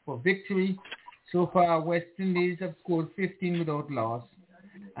 324 for victory. So far, West Indies have scored 15 without loss,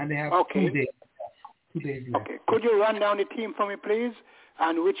 and they have 2 days left. Okay. Could you run down the team for me, please,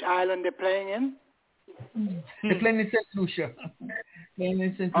 and which island they're playing in? They're playing in St. Lucia.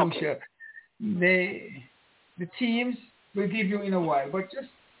 The teams will give you in a while, but just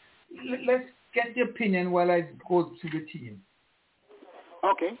let's get the opinion while I go to the team.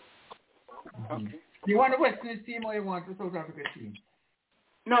 Okay. You want the West Indies team or you want the South Africa team?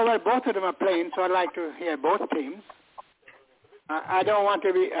 No, well, both of them are playing, so I'd like to hear both teams. I don't want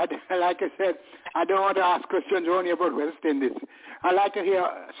to be, like I said, I don't want to ask questions only about West Indies. I'd like to hear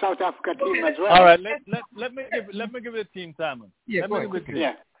South Africa team as well. All right, let me give the team, Simon. Yeah,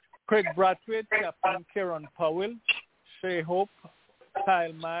 Craig Brathwaite, Captain Kieran Powell, Shea Hope,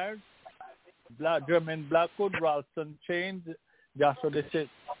 Kyle Myers, Jermaine Blackwood, Ralston Chase, Joshua De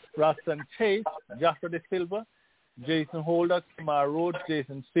Silva, Jason Holder, Kimar Rhodes,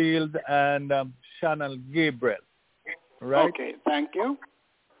 Jason Field, and Shannon Gabriel. Right? Okay, thank you.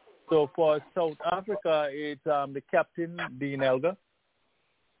 So for South Africa, it's the captain, Dean Elgar,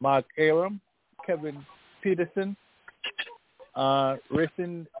 Mark Aram, Kevin Peterson,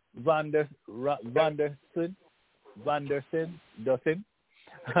 Racing Vanderson,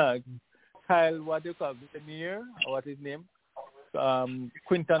 Kyle, Veneer, what is his name?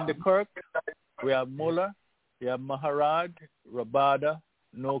 Quinton de Kirk, we have Muller, we have Maharaj, Rabada,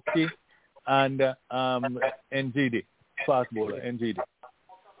 Noki, and NGD, fast bowler, NGD.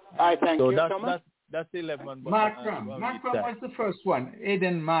 I thank you so much. That's the 11. Markram was the first one.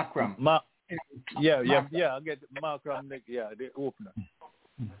 Aiden Markram. Yeah, I get Markram, the opener.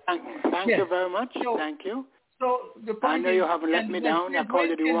 Thank you very much. Thank you. So the point I know you haven't let me down. I called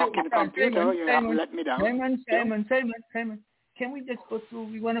you the walking computer. You haven't let me down. Simon. Can we just go through?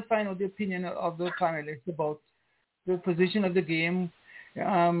 We want to find out the opinion of the panelists about the position of the game.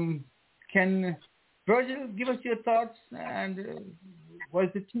 Can Virgil give us your thoughts? And was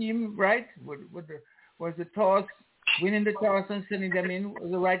the team right? Was the toss, winning the toss and sending them in,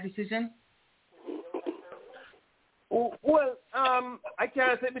 was the right decision? Well, I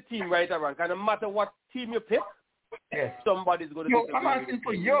can't say the team right or wrong. No matter what team you pick, somebody's going to pick. I'm asking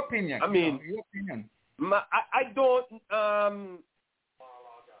for your opinion. I mean, your opinion. I don't.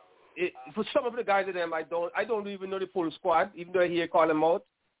 For some of the guys of them, I don't even know the full squad, even though I hear call them out.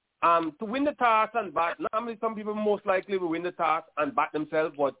 To win the toss and bat, normally some people most likely will win the toss and bat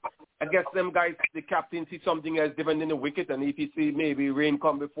themselves, but I guess them guys, the captain, see something else different in the wicket, and if you see maybe rain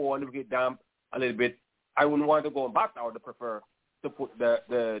come before and the wicket damp a little bit, I wouldn't want to go and bat. I would prefer to put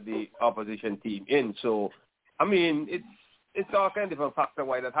the opposition team in. So, I mean, it's all kind of different factor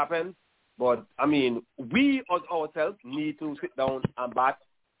why that happened. But, I mean, we ourselves need to sit down and bat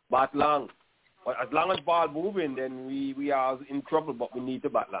long. But as long as ball moving, then we are in trouble, but we need to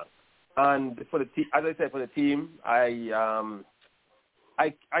bat long. And for the as I said, for the team, I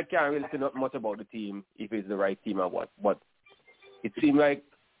can't really say not much about the team if it's the right team or what. But it seemed like,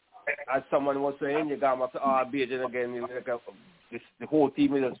 as someone was saying, you got up to Beijing again. The whole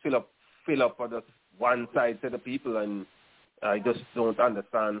team is just fill up for just one side set of people, and I just don't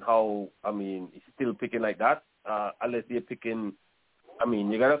understand how. I mean, it's still picking like that unless they're picking. I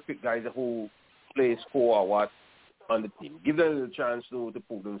mean, you gotta pick guys who play score or what on the team. Give them a chance to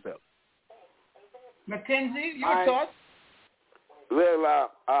prove themselves. Mackenzie, your thoughts?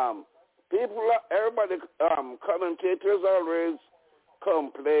 Well, everybody, commentators always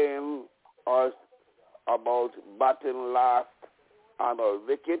complain about batting last on a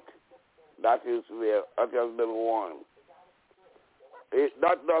wicket. That is where it has been won.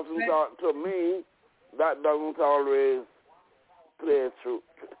 That doesn't, to me, that doesn't always play to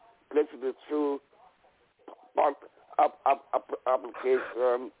the true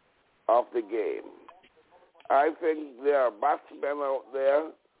application of the game. I think there are batsmen out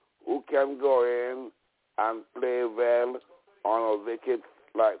there who can go in and play well on a wicket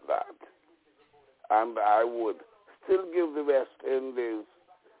like that. And I would still give the West Indies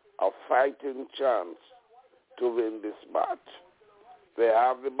a fighting chance to win this match. They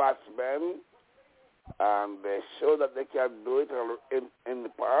have the batsmen, and they show that they can do it in the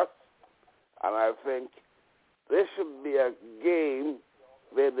past. And I think this should be a game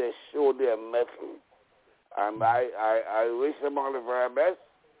where they show their mettle. And I wish them all the very best.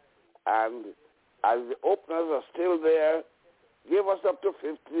 And as the openers are still there, give us up to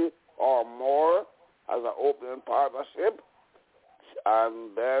 50 or more as an opening partnership.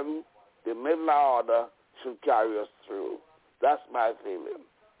 And then the middle order should carry us through. That's my feeling.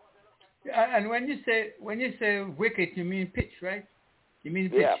 And when you say wicket, you mean pitch, right? You mean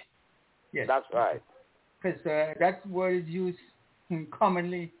pitch? Yeah. Yes. That's right. Because that word is used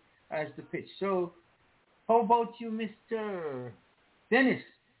commonly as the pitch. So, how about you, Mr. Dennis?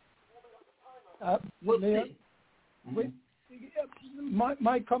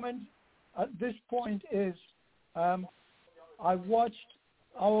 My comment at this point is I watched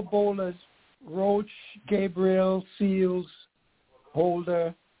our bowlers, Roach, Gabriel, Seals,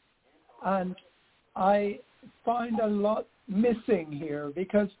 Holder, and I find a lot missing here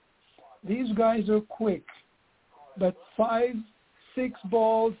because these guys are quick, but 5-6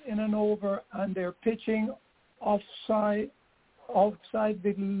 balls in an over and they're pitching off stump,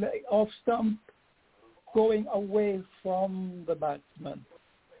 going away from the batsman,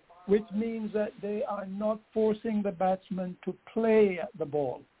 which means that they are not forcing the batsman to play at the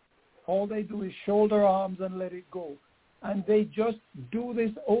ball. All they do is shoulder arms and let it go. And they just do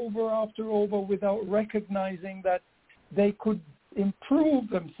this over after over without recognizing that they could improve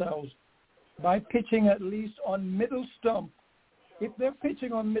themselves by pitching at least on middle stump. If they're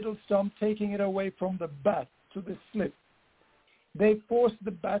pitching on middle stump, taking it away from the bat to the slip, they force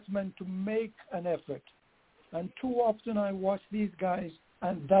the batsman to make an effort. And too often I watch these guys,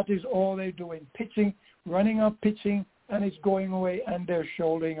 and that is all they're doing, pitching, running up, pitching, and it's going away, and they're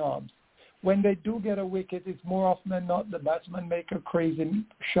shouldering arms. When they do get a wicket, it's more often than not the batsman make a crazy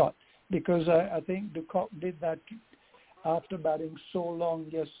shot, because I think de Kock did that after batting so long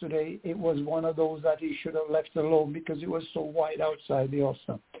yesterday. It was one of those that he should have left alone because it was so wide outside the off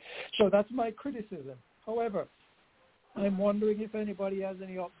stump. So that's my criticism. However, I'm wondering if anybody has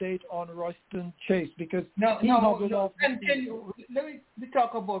any update on Royston Chase, because let me talk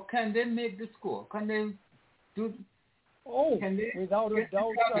about, can they make the score? Can they do? Without a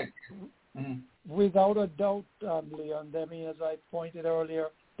doubt. Without a doubt, Leon. I mean, as I pointed earlier,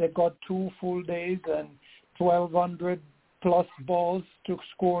 they got 2 full days and 1,200 plus balls to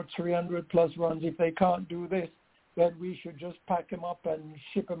score 300 plus runs. If they can't do this, then we should just pack them up and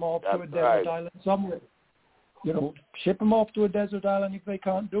ship them off to a desert island somewhere. You know, ship them off to a desert island if they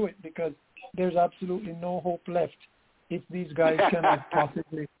can't do it, because there's absolutely no hope left if these guys cannot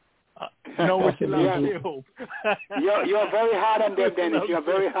possibly. No, we still have no hope. You're very hard on them, Dennis. You're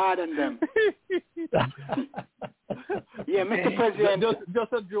very hard on them. Yeah, Mr. President.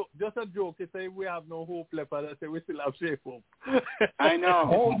 Just a joke. You say we have no hope left, and I say we still have safe hope. I know.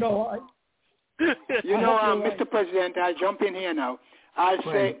 Oh no. Mr. President, I'll jump in here now.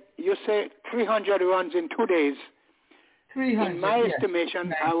 You say 300 runs in 2 days. 300. In my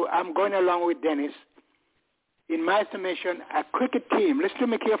estimation, I'm going along with Dennis. In my estimation, a cricket team, listen to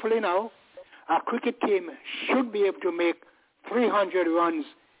me carefully now, a cricket team should be able to make 300 runs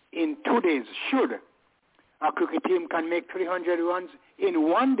in 2 days. Should. A cricket team can make 300 runs in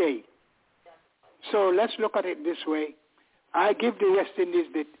 1 day. So let's look at it this way. I give the West Indies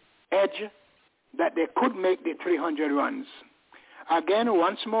the edge that they could make the 300 runs. Again,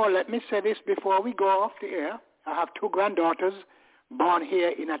 once more, let me say this before we go off the air. I have 2 granddaughters born here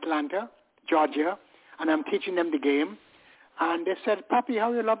in Atlanta, Georgia, and I'm teaching them the game. And they said, Papi,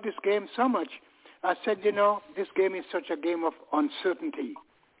 how you love this game so much? I said, this game is such a game of uncertainty.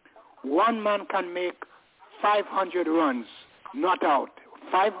 One man can make 500 runs, not out.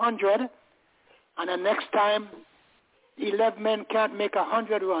 500, and the next time, 11 men can't make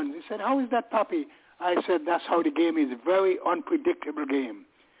 100 runs. He said, how is that, Papi? I said, that's how the game is, a very unpredictable game.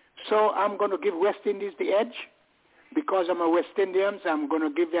 So I'm going to give West Indies the edge. Because I'm a West Indian, I'm going to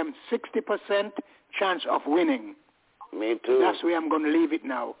give them 60% chance of winning. Me too. That's where I'm going to leave it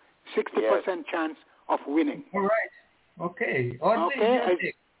now. 60% chance of winning. All right. Okay.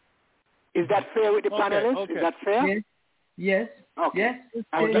 Is that fair with the panelists? Okay. Is that fair? Yes. Okay. Yes.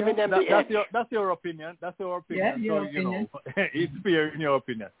 I'm giving them the edge. That's your opinion. That's your opinion. Yeah, your opinion. It's fair in your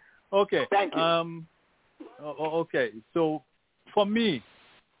opinion. Okay. Thank you. Okay. So for me,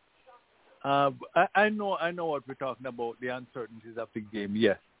 I know what we're talking about, the uncertainties of the game,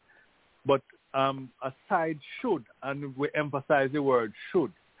 yes. But aside should, and we emphasize the word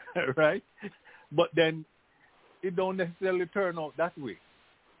should, right? But then it don't necessarily turn out that way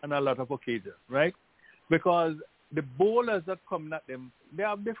on a lot of occasions, right? Because the bowlers that come at them, they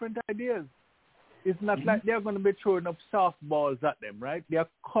have different ideas. It's not like they're going to be throwing up softballs at them, right? They're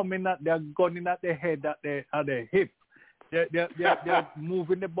gunning at their head, at their hip. They're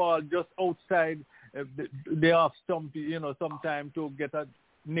moving the ball just outside the off stump, sometime to get a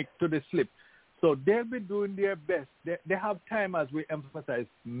nick to the slip. So they'll be doing their best. They have time, as we emphasized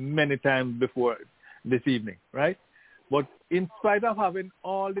many times before this evening, right? But in spite of having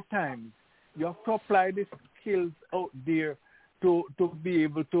all the time, you have to apply the skills out there to be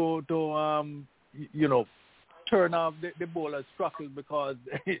able to turn off the bowler's struggle, because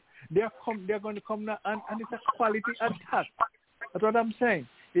they're going to come now, and it's a quality attack. That's what I'm saying.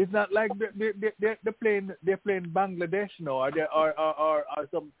 It's not like they're playing Bangladesh now, or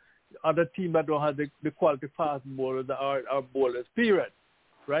some other team that don't have the quality fast bowlers or bowlers, period.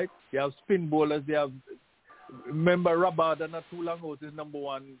 Right? They have spin bowlers. They have, remember Rabada not too long ago is number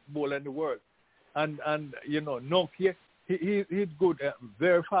one bowler in the world, and Nokia, he's good,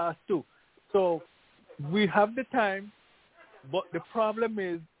 very fast too. So we have the time, but the problem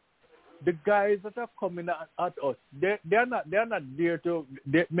is the guys that are coming at us, they're not there to,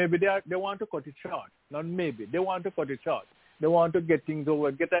 maybe they want to cut it short. Not maybe, they want to cut it short. They want to get things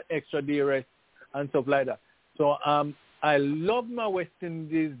over, get an extra day rest and stuff like that. So I love my West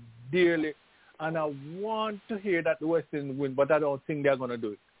Indies dearly, and I want to hear that the West Indies win, but I don't think they're going to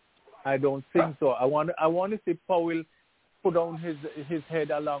do it. I don't think so. I want to see Powell put down his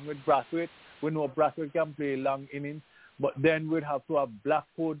head along with Brathwaite. We know Brathwaite can play long innings, but then we'd have to have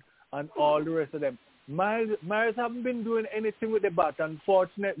Blackwood and all the rest of them. Miles haven't been doing anything with the bat.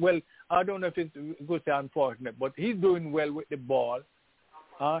 Unfortunate. Well, I don't know if it's good to say unfortunate, but he's doing well with the ball.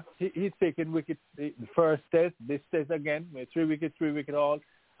 He's taking wickets the first test, this test again, 3 wicket all,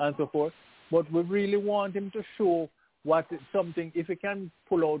 and so forth. But we really want him to show something, if he can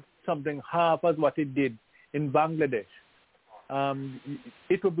pull out something half as what he did in Bangladesh.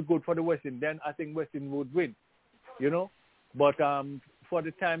 It would be good for the West Indies. Then I think West Indies would win, But for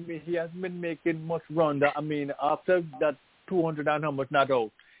the time he hasn't been making much runs. I mean, after that 200 and how much not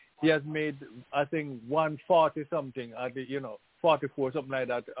out, he has made, I think, 140 something, 44 something like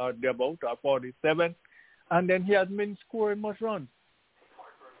that, or thereabout, or 47, and then he hasn't been scoring much runs.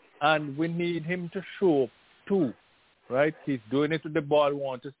 And we need him to show too, right? He's doing it with the ball. We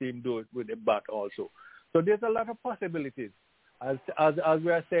want to see him do it with the bat also. So there's a lot of possibilities. As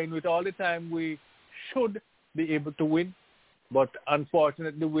we are saying, with all the time, we should be able to win. But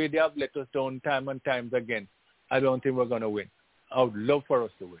unfortunately, the way they have let us down time and times again, I don't think we're going to win. I would love for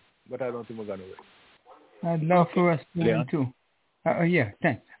us to win, but I don't think we're going to win. I'd love for us to Leon? win too.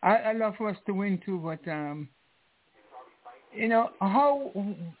 Thanks. I'd love for us to win too, but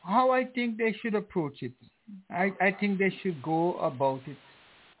how I think they should approach it. I think they should go about it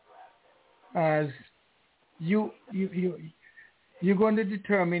as you're going to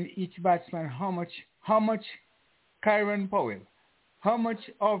determine each batsman how much Kyron Powell, how much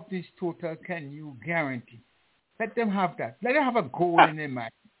of this total can you guarantee? Let them have that. Let them have a goal in their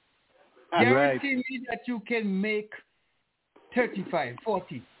mind. Guarantee me that you can make 35,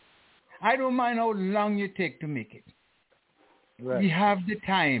 40. I don't mind how long you take to make it. Right. We have the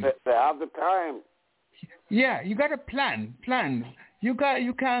time. They have the time. Yeah, you got to plan. You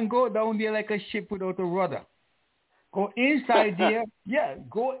can't go down there like a ship without a rudder. Go inside there. Yeah,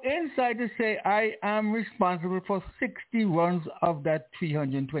 go inside to say, I am responsible for 60 runs of that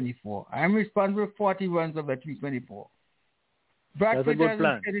 324. I'm responsible for 40 runs of that 324. That's a good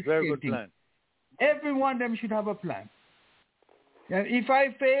plan. Very good plan. Every one of them should have a plan. And if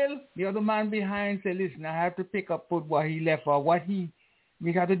I fail, the other man behind say, listen, I have to pick up what he left or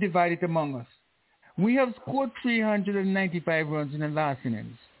we got to divide it among us. We have scored 395 runs in the last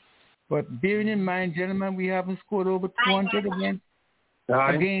innings. But bearing in mind, gentlemen, we haven't scored over 200 again.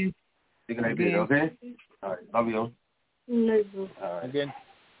 Again. Okay? All right. Love you. Again.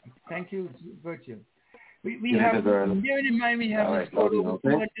 Thank you, Virgil. We have, bearing in mind, we haven't scored over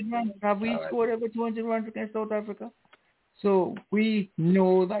 200 runs. Have we scored over 200 runs against South Africa? So we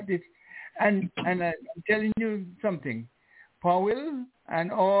know that it's, and I'm telling you something, Powell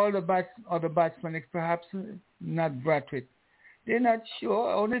and all the other batsmen, perhaps not Brathwaite, they're not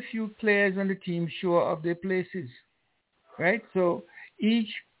sure. Only a few players on the team sure of their places, right? So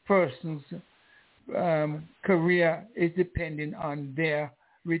each person's career is dependent on their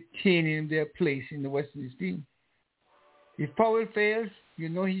retaining their place in the West Indies team. If Powell fails,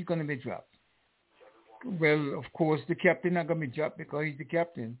 he's going to be dropped. Well, of course, the captain not going to be dropped because he's the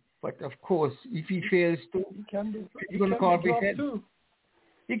captain. But of course, if he fails to, he's going to call for his head.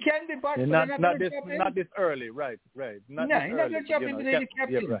 He can be dropped, not this early, right? Not he's not going to drop him to the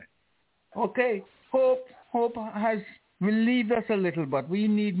captain. Yeah, right. Okay, Hope has relieved us a little, but we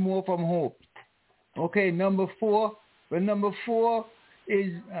need more from Hope. Okay, number 4. Well, number 4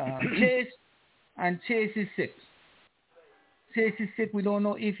 is Chase, and Chase is 6. Chase is 6. We don't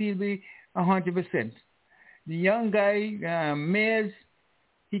know if he'll be 100%. The young guy, Mayers,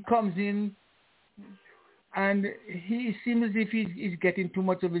 he comes in, and he seems as if he's getting too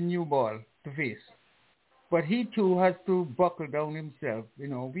much of a new ball to face. But he too has to buckle down himself.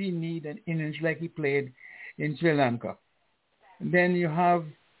 We need an innings like he played in Sri Lanka. then you have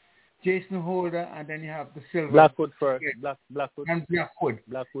Jason Holder, and then you have the silver. Blackwood first. Blackwood. And Blackwood.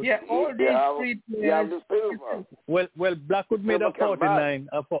 Blackwood. Yeah, all these three players. Well, Blackwood made a 49.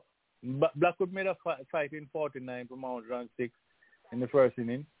 Blackwood made a fighting 49 from 106 in the first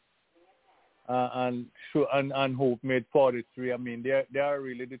inning. And Hope made 43. I mean, they are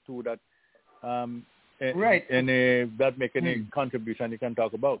really the two that right. That make any contribution you can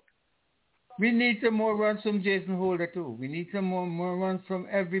talk about. We need some more runs from Jason Holder too. We need some more runs from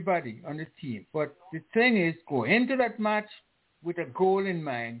everybody on the team. But the thing is, go into that match with a goal in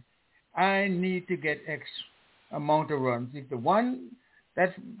mind. I need to get X amount of runs. If the one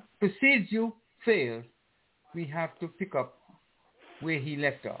that precedes you fails, we have to pick up where he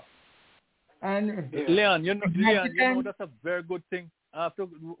left off. And Leon, you know that's a very good thing. After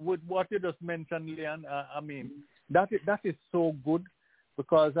with what you just mentioned, Leon, I mean that is so good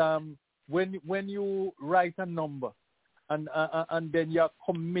because when you write a number and then you're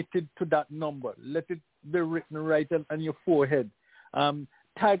committed to that number, let it be written right on your forehead.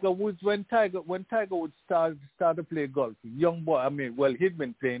 Tiger Woods, when Tiger Woods started to play golf, young boy. I mean, well, he'd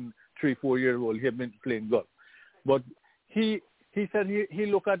been playing 3-4 years old. He'd been playing golf, but he said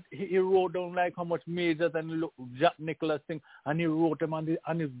he wrote down like how much majors and Jack Nicklaus thing, and he wrote them on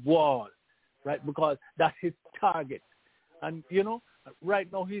his wall, right? Because that's his target, and you know.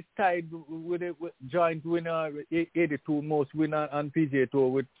 Right now he's tied with joint winner, 82 most winner on PGA Tour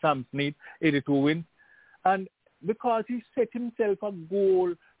with Sam Snead, 82 wins. And because he set himself a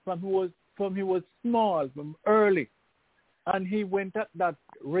goal from he was small, from early. And he went at that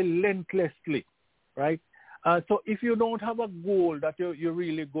relentlessly, right? So if you don't have a goal that you're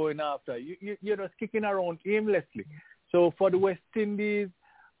really going after, you're just kicking around aimlessly. So for the West Indies,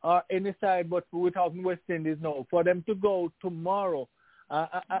 or any side, but we're talking West Indies now. For them to go tomorrow,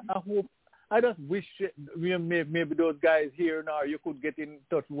 I hope, I just wish maybe those guys here now, you could get in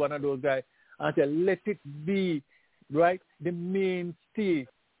touch with one of those guys and say, let it be, right, the mainstay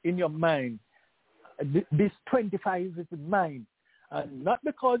in your mind. This 25 is mine. Not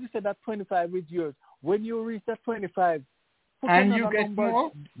because you said that 25 is yours. When you reach that 25, and you get number,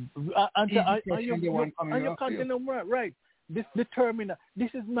 more, and you count number, right. This determiner, this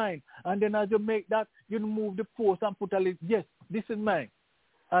is mine. And then as you make that, you move the post and put a list, yes, this is mine.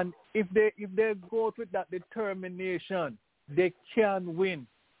 And if they go with that determination, they can win.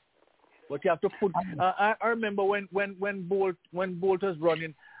 But you have to put. I remember when Bolt was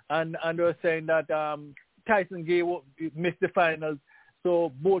running, and they were saying that Tyson Gay missed the finals,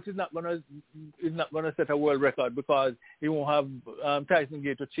 so Bolt is not gonna set a world record because he won't have Tyson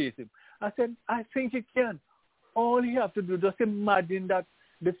Gay to chase him. I said, I think he can. All you have to do, just imagine that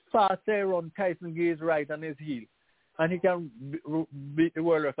the faster run Tyson Gay is right on his heel, and he can beat the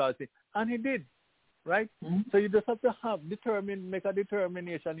world record. And he did, right? Mm-hmm. So you just have to make a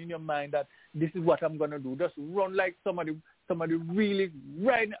determination in your mind that this is what I'm going to do. Just run like somebody really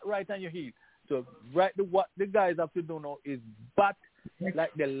right on your heel. So what the guys have to do now is bat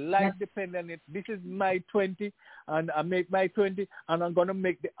like the life depend on it. This is my 20, and I make my 20, and I'm going to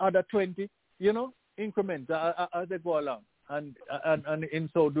make the other 20, you know? Increments as they go along, and in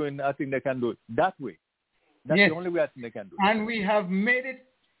so doing, I think they can do it that way. That's the only way I think they can do it. And we have made it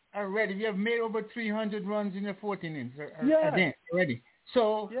already. We have made over 300 runs in the 14 innings already.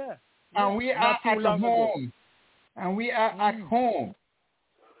 So, and we are at home. And we are at home.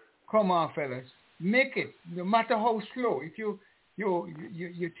 Come on, fellas, make it. No matter how slow. If you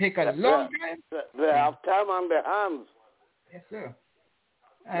take a long time. They have time on their hands. Yes, sir.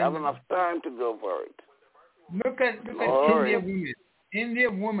 They have enough time to go for it. Look at India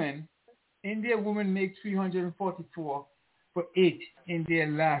women. India women make 344 for 8 in their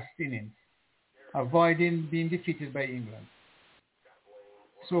last innings, avoiding being defeated by England.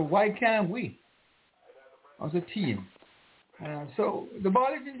 So why can't we, as a team? So the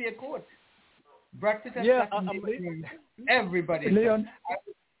ball is in their court. Practice everybody. Leon,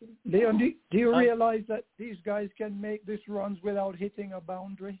 do you realize that these guys can make these runs without hitting a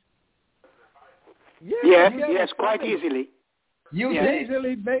boundary? Yes, quite easily. You can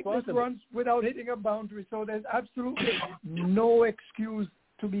easily make these runs without hitting a boundary, so there's absolutely no excuse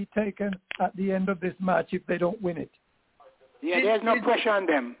to be taken at the end of this match if they don't win it. Yeah, there's no pressure on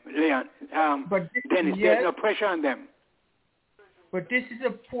them, Leon. Dennis, there's no pressure on them. But this is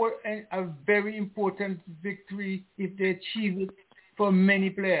a very important victory if they achieve it for many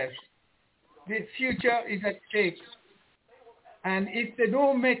players. The future is at stake. And if they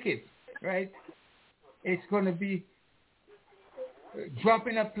don't make it, right, it's going to be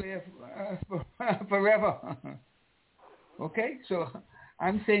dropping a player forever. Okay? So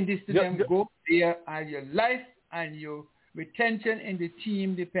I'm saying this to them, go there and your life and you Retention in the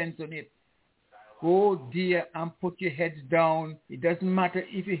team depends on it. Go there and put your heads down. It doesn't matter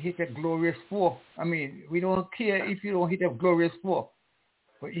if you hit a glorious 4. I mean, we don't care if you don't hit a glorious 4.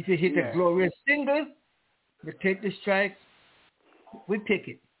 But if you hit a glorious single, we take the strike. We take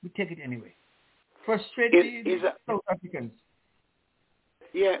it. We take it anyway. Frustrate the South Africans.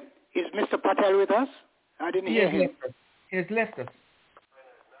 Yeah. Is Mr. Patel with us? I didn't hear him. He has left us.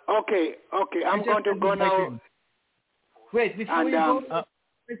 Okay. I'm going to go now. Wait, before you go,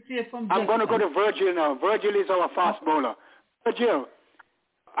 let's hear from I'm going to go to Virgil now. Virgil is our fast bowler. Virgil,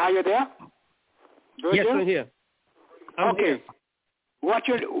 are you there? Virgil? Yes, I'm here. I'm here. What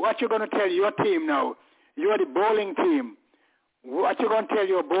you're going to tell your team now? You're the bowling team. What you going to tell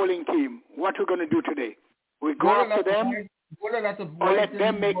your bowling team? What we're going to do today? We go after them, or let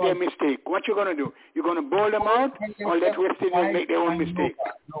them make their mistake? What you going to do? You're going to bowl them out, or let West Indians make their own mistake?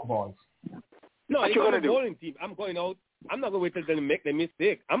 No balls. No, what you going to do? Bowling team. I'm going out. I'm not going to wait till they make their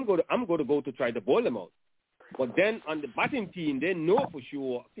mistake. I'm going to go to try to bowl them out. But then on the batting team, they know for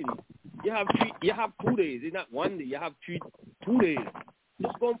sure. You have 2 days. It's not 1 day. You have 2 days.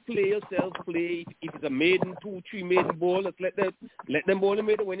 Just go and play yourself. Play. If it's a maiden, 2, 3 maiden ball, just let them bowl them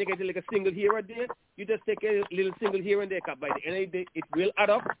maiden. When you get like a single here or there, you just take a little single here and there. By the end of the day, it will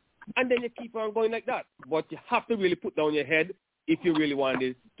add up, and then you keep on going like that. But you have to really put down your head if you really want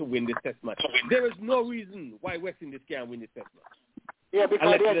to win this test match. There is no reason why West Indies can't win this test match. Yeah,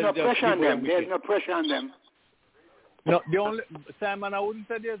 because there's no pressure on them. There's no pressure on them. No, Simon, I wouldn't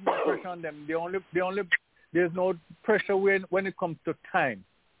say there's no pressure on them. There's no pressure when it comes to time.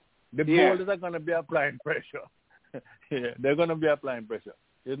 The bowlers are going to be applying pressure. They're going to be applying pressure.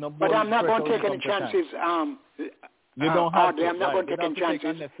 There's no. But I'm not going to take any chances. You don't have to. I'm not going to take any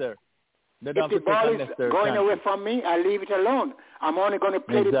chances. If the ball is going away from me, I leave it alone. I'm only going to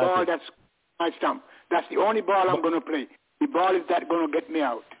play the ball that's my stump. That's the only ball I'm going to play. The ball is that going to get me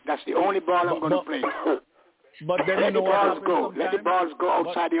out. That's the only ball I'm going to play. But then let the balls go. Let the balls go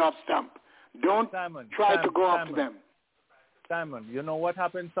outside the off stump. Don't try to go after them. Simon, you know what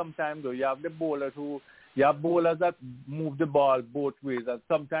happens sometimes though? You have the bowlers that move the ball both ways, and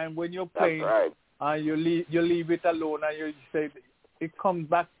sometimes when you're playing and you leave it alone and you say it comes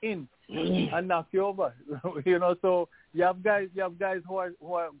back in and knock you over. So you have guys who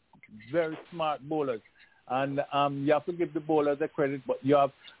are very smart bowlers, and you have to give the bowlers the credit. But you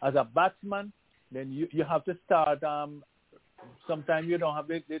have, as a batsman, then you have to start. Sometimes you don't have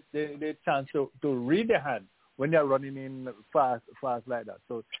the chance to read the hand when they're running in fast like that.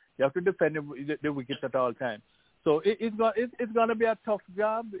 So you have to defend the wickets at all times. So it's going to be a tough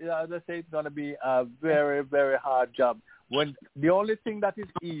job. As I say, it's going to be a very, very hard job. When the only thing that is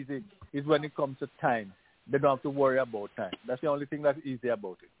easy is when it comes to time. They don't have to worry about time. That's the only thing that's easy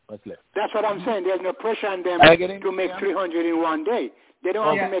about it. What's left? That's what I'm saying. There's no pressure on them to make 300 in 1 day. They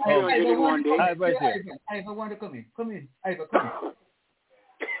don't have to make 300 in 1 day. Ivan want to come in. Come in. Ivan, come in.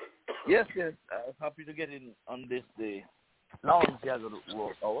 Yes. I'm happy to get in on this day. Now it's the other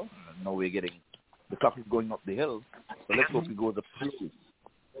work hour. Now we're getting, the clock is going up the hill. So let's hope we go the place.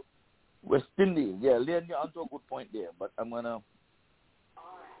 West Indies, Leon, you're onto a good point there, but I'm going to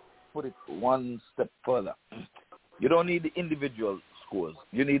put it one step further. You don't need the individual scores.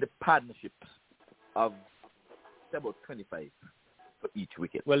 You need the partnerships of about 25 for each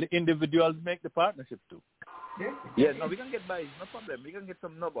wicket. Well, the individuals make the partnership too. Yeah, no, we can get by. No problem. We can get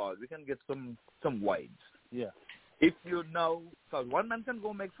some no balls. We can get some wides. Yeah. If you know, because one man can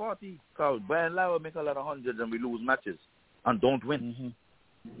go make 40, because Brian Lau will make a lot of hundreds and we lose matches and don't win. Mm-hmm.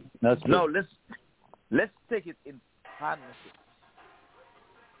 That's now let's take it in partnership.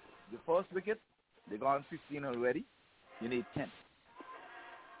 The first wicket, they gone 15 already. You need 10.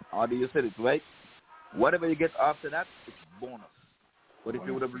 How do you say it, right? Whatever you get after that, it's bonus. But if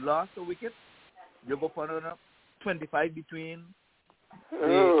you would have lost a wicket, you go for another 25 between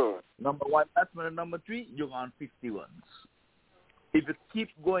the number 1 batsman and number 3, you're on 50 runs. If you keep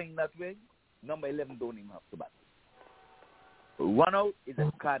going that way, number 11 don't even have to bat. Run out is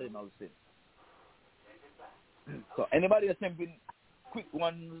a cardinal sin. So anybody attempting quick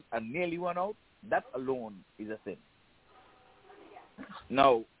ones and nearly run out, that alone is a sin.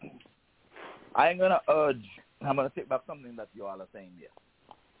 Now, I'm going to take back something that you all are saying there.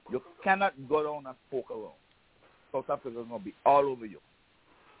 You cannot go down and poke around. South Africa is going to be all over you.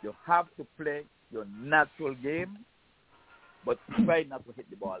 You have to play your natural game, but try not to hit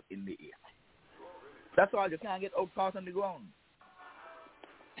the ball in the air. That's all. You can't get outcast on the ground.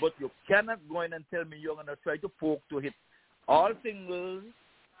 But you cannot go in and tell me you're going to try to poke to hit all singles,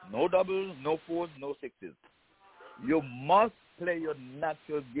 no doubles, no fours, no sixes. You must play your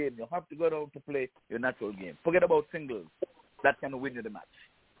natural game. You have to go down to play your natural game. Forget about singles. That can win you the match.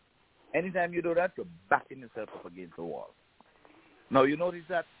 Anytime you do that, you're backing yourself up against the wall. Now, you notice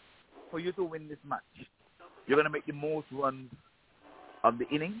that for you to win this match, you're going to make the most runs of the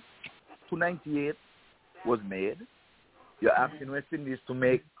inning. 298 was made. You're asking West Indies to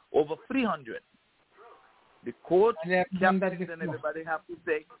make over 300. The coach, captains, and everybody have to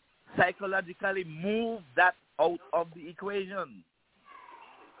say, psychologically move that out of the equation.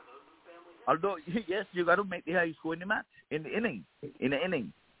 Although, yes, you got to make the high score in the match, in the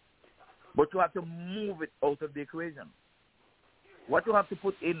inning. But you have to move it out of the equation. What you have to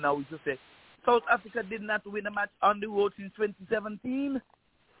put in now is to say, South Africa did not win a match on the road since 2017.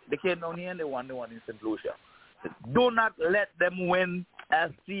 They came down here and they won the one in St. Lucia. Do not let them win a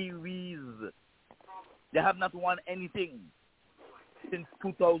series. They have not won anything since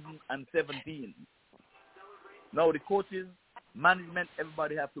 2017. Now the coaches, management,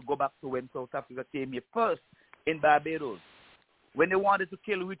 everybody have to go back to when South Africa came here first in Barbados. When they wanted to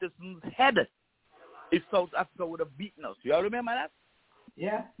kill Richardson's head, if South Africa would have beaten us. You all remember that?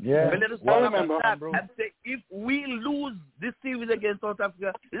 Yeah. But let us remember that and say, if we lose this series against South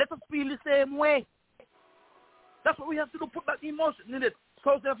Africa, let us feel the same way. That's what we have to do, put back emotion in it.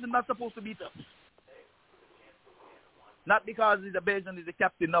 South Africa is not supposed to beat us. Not because he's a Belgian, he's a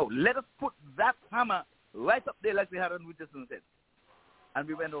captain, no. Let us put that hammer right up there like we had on Richardson's head. And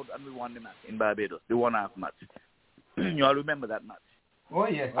we went out and we won the match in Barbados, the 1-1 match. You all remember that match? Oh,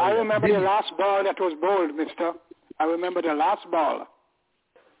 yes. I remember the last ball that was bowled, mister. I remember the last ball.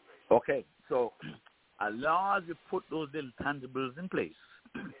 Okay, so as long as you put those little tangibles in place,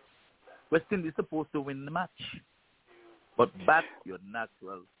 West Indies is supposed to win the match. But bat your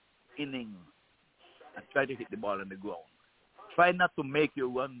natural inning and try to hit the ball on the ground. Try not to make your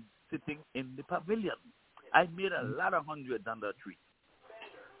run sitting in the pavilion. I made a lot of hundreds under a tree.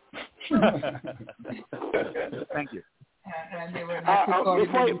 Thank you.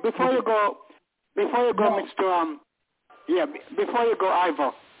 Before you go, Mr. Before you go,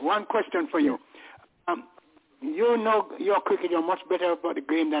 Ivor, one question for you. You know your cricket, you're much better about the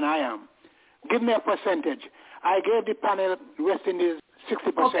game than I am. Give me a percentage. I gave the panel West Indies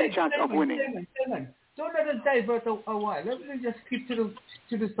 60% chance of winning. Don't let us divert a while. Let me just keep to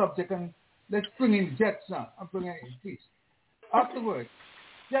the subject and let's bring in Jetsna. I'm bringing in, please. Afterwards,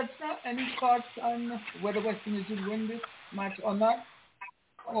 Jetsna, any thoughts on whether West Indies will win this match or not?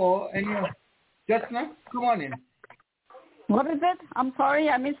 Or any Jetsna, come on in. What is it? I'm sorry,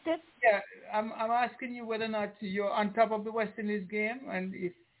 I missed it. Yeah, I'm asking you whether or not you're on top of the West Indies game and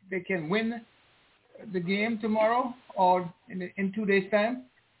if they can win the game tomorrow or in 2 days' time.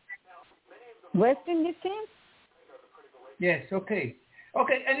 West Indies team? Yes, okay.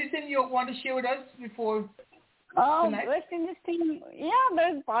 Okay, anything you want to share with us before tonight? West Indies team, yeah,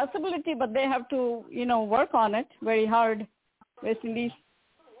 there's a possibility, but they have to, work on it very hard. West Indies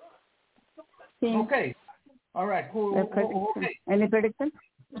team. Okay. All right. Okay. Any prediction?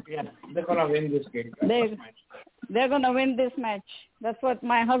 Yeah, they're going to win this game. They're going to win this match. That's what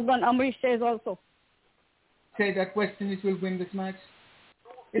my husband Amrish says also. Say that West Indies will win this match?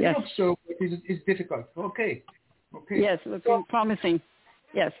 It yes. looks so, but it's difficult. Okay. Yes, looking promising.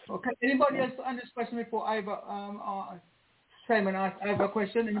 Yes. Okay. Anybody else on this question before Simon asked Ivor a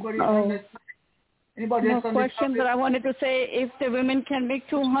question? Anybody on this? Anybody else on this question, but I wanted to say if the women can make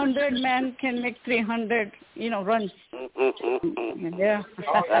 200, men can make 300, runs. Yeah.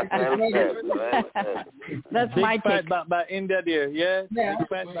 That's big my take. By India there, yeah.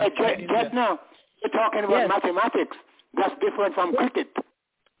 Now, you're talking about mathematics. That's different from cricket.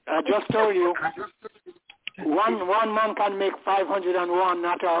 I just told you, one man can make 501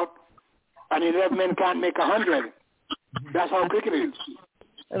 not out, and 11 men can't make 100. That's how cricket is.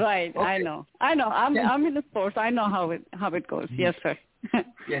 Right, okay. I know. I'm in the sports. I know how it goes. Yes, sir.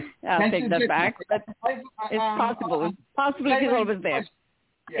 Yes. I'll take that back. But it's possible. Possibility is always there.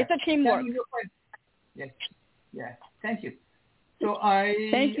 Yeah. It's a teamwork. Yes. Yeah. Thank you. So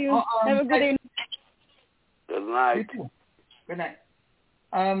Thank you. Have a good evening. Good night. Good night.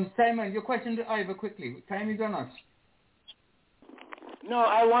 Simon, your question to Ivor quickly. Time is on us. No,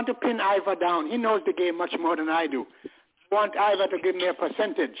 I want to pin Ivor down. He knows the game much more than I do. I want Ivor to give me a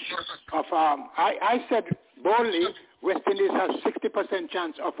percentage of, I said boldly, West Indies has 60%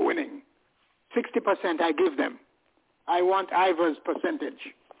 chance of winning. 60% I give them. I want Ivor's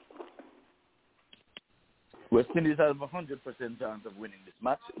percentage. West Indies has a 100% chance of winning this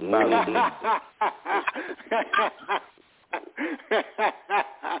match.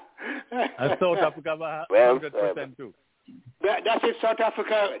 And South Africa have 100% too. That's if South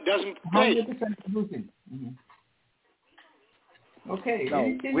Africa doesn't play. 100% losing. Mm-hmm. Okay. Now,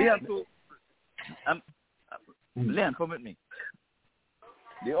 we have to... Leon, come with me.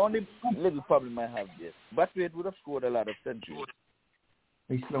 The only little problem I have is Brathwaite would have scored a lot of centuries.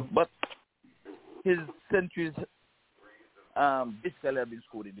 But his centuries basically have been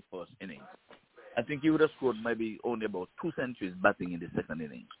scored in the first inning. I think he would have scored maybe only about 2 centuries batting in the second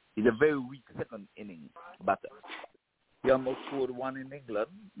inning. He's a very weak second inning batter. He almost scored 1 in England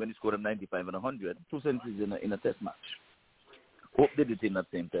when he scored a 95 and 100, 2 centuries in a test match. Hope they did it in that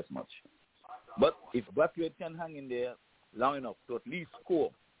same test match. But if Brathwaite can hang in there long enough to at least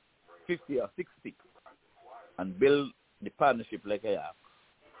score 50 or 60 and build the partnership like I have,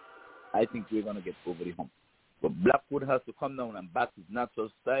 I think we're going to get over the hump. But Blackwood has to come down and bat his natural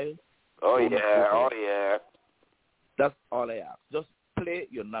style. Oh, yeah. That's all I ask. Just play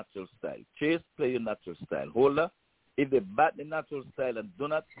your natural style. Chase, play your natural style. Holder, if they bat the natural style and do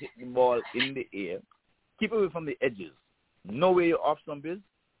not hit the ball in the air, keep away from the edges. Know where your off-stump is.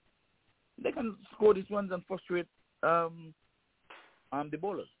 They can score these ones and frustrate the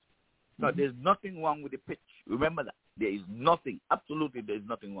bowlers. But there's nothing wrong with the pitch. Remember that. There is nothing, absolutely there is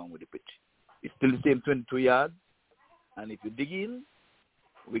nothing wrong with the pitch. It's still the same 22 yards. And if you dig in,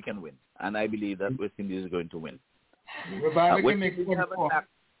 we can win. And I believe that West Indies is going to win. West Indies have a knack.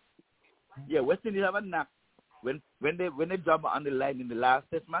 Yeah, West Indies have a knack. When they jump on the line in the last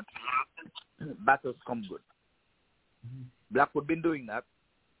test match, batters come good. Blackwood been doing that.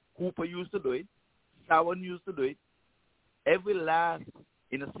 Cooper used to do it. Sawan used to do it. Every last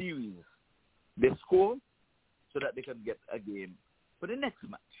in a series, they score so that they can get a game for the next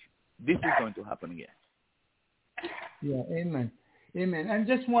match. This is going to happen again. Yeah, amen. Amen. And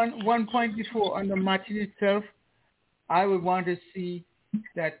just one point before on the match in itself, I would want to see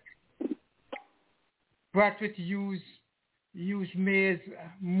that Brathwaite use Mayes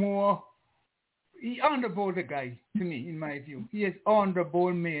more. He underbowled the guy, to me, in my view. He has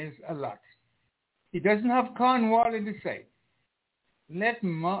underbowled Mayes a lot. He doesn't have Cornwall in the side. Let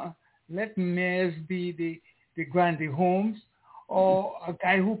Mayes be the Grandy Holmes or a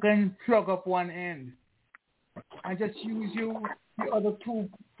guy who can plug up one end and just use the other 2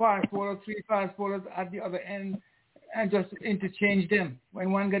 fast bowlers, 3 fast bowlers at the other end and just interchange them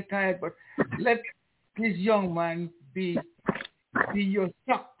when one gets tired. But let this young man be your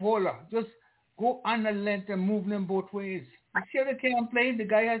stock bowler. Just go on the length and move them both ways. If Sherry can't play, the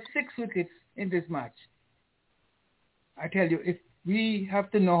guy has 6 wickets in this match. I tell you, if we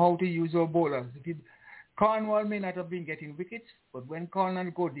have to know how to use our bowlers. Cornwall may not have been getting wickets, but when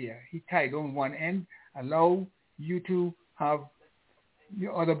Cornwall go there, he tied on one end, allow you to have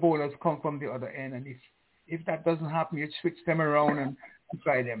the other bowlers come from the other end. And if that doesn't happen, you switch them around and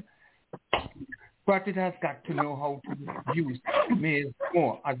try them. But it has got to know how to use Mayes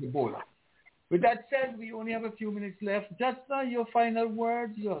more as a bowler. With that said, we only have a few minutes left. Just your final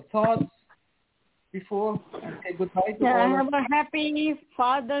words, your thoughts before and say goodbye to all. Have a happy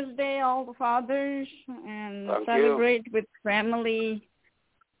Father's Day, all the fathers, and celebrate with family.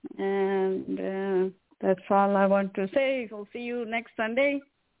 And that's all I want to say. We'll see you next Sunday.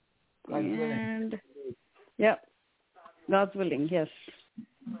 God's willing. Yep, God's willing, yes.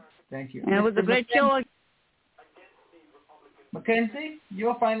 Thank you. And it was a great show. Mackenzie,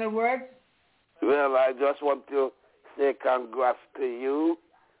 your final words? Well, I just want to say congrats to you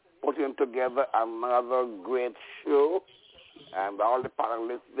putting together another great show, and all the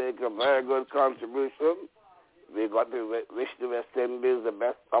panelists make a very good contribution. We got to wish the West Indies the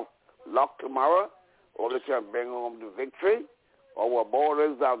best of luck tomorrow. Only can bring home the victory. Our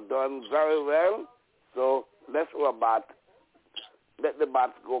bowlers have done very well, so let's go bat. Let the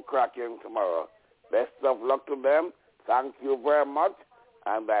bats go cracking tomorrow. Best of luck to them. Thank you very much,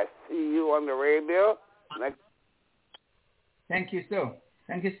 and I see you on the radio next. Thank you, sir.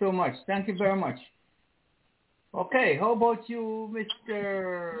 Thank you so much. Thank you very much. Okay, how about you,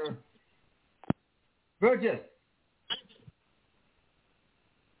 Mr. Virgil?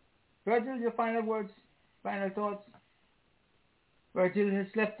 Virgil, your final words, final thoughts? Virgil has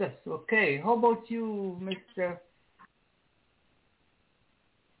left us. Okay, how about you, Mr.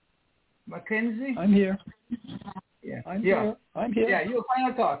 Mackenzie? I'm here. Yeah. I'm here. Yeah, your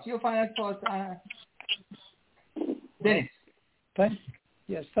final thoughts. Dennis.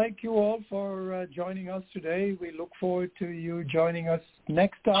 Thank you all for joining us today. We look forward to you joining us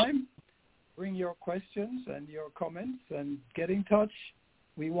next time. Bring your questions and your comments and get in touch.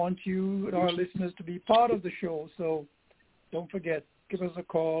 We want you, our listeners, to be part of the show. So don't forget, give us a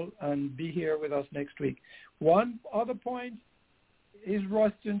call and be here with us next week. One other point, is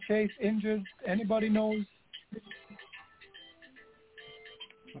Ruston Chase injured? Anybody knows?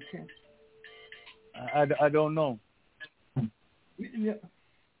 Okay. I don't know.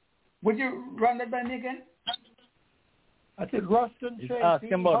 Would you run that by me again? I said Ruston He's Chase.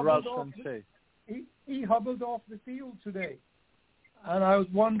 asking about Ruston Chase. He hobbled off the field today. And I was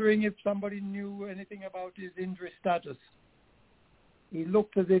wondering if somebody knew anything about his injury status. He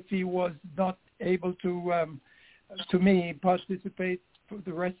looked as if he was not able to me, participate for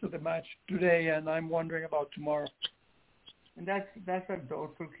the rest of the match today, and I'm wondering about tomorrow. And that's a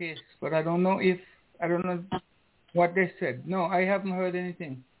doubtful case, but I don't know what they said. No, I haven't heard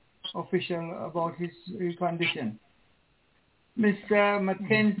anything official about his condition. Mr.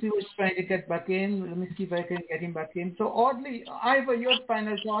 Mackenzie was trying to get back in. Let me see if I can get him back in. So Audley, Ivor, your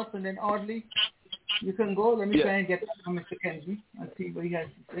final thoughts, and then Audley, you can go. Let me try and get back to Mr. Kenzie and see what he has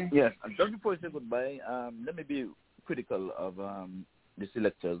to say. Yes, and just before I say goodbye, let me be critical of the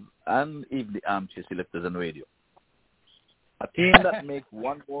selectors and even the armchair selectors on radio. A team that makes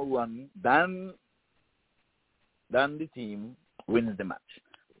one more run than the team wins the match.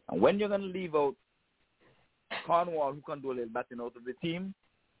 And when you're going to leave out Cornwall, who can do a little batting out of the team,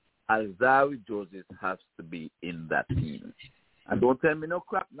 Alzari Joseph has to be in that team. And don't tell me no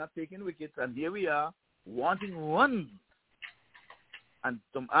crap, not taking wickets. And here we are, wanting runs. And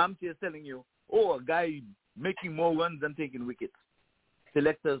some armchairs telling you, oh, a guy making more runs than taking wickets.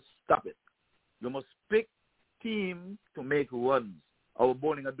 Selectors, stop it. You must pick team to make runs. Our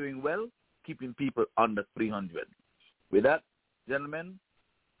bowling are doing well, keeping people under 300. With that, gentlemen,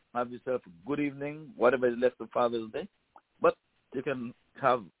 have yourself a good evening, whatever is left of Father's Day. But you can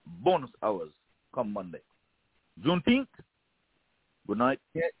have bonus hours come Monday. Juneteenth, good night.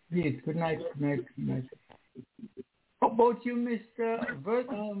 Yes, please. Good night. How about you, Mr.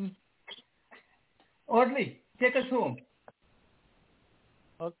 Audley? Take us home.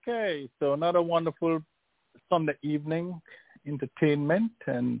 Okay, so another wonderful Sunday evening entertainment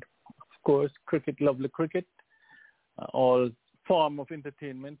and, of course, cricket, lovely cricket. All form of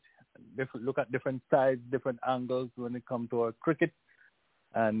entertainment. Look at different sides, different angles when it comes to our cricket.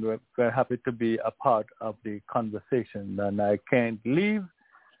 And we're happy to be a part of the conversation. And I can't leave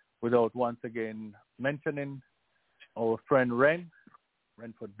without once again mentioning our friend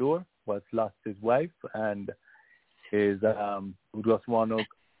Renford Dorr, who has lost his wife, and we just want to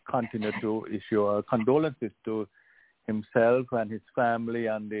continue to issue our condolences to himself and his family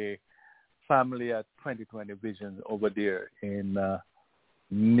and the family at 2020 Vision over there in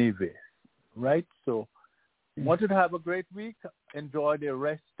Nevis, right? So wanted to have a great week, enjoy the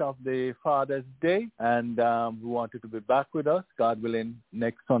rest of the Father's Day, and we wanted to be back with us, God willing,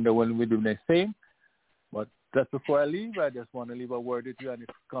 next Sunday when we do the same. But just before I leave, I just want to leave a word with you, and it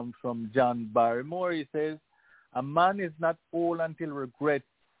comes from John Barrymore. He says, a man is not old until regret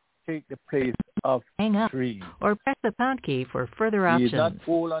take the place of hang up dreams. Or press the pound key for further options. He is not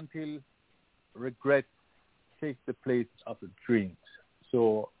old until regret takes the place of the dreams.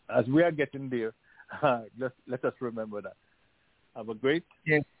 So as we are getting there, let us remember that. Have a great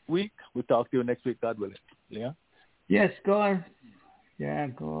week. We'll talk to you next week, God willing. Yeah? Yes, God. Yeah,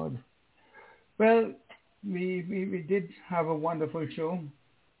 God. Well, we did have a wonderful show.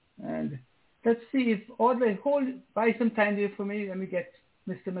 And let's see if Audrey, buy some time there for me. Let me get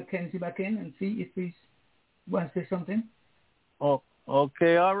Mr. Mackenzie back in and see if he wants to say something. Oh,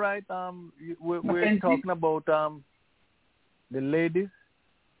 okay, all right. We're talking about the ladies.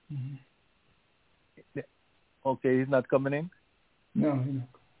 Mm-hmm. Okay, he's not coming in? No, he's not.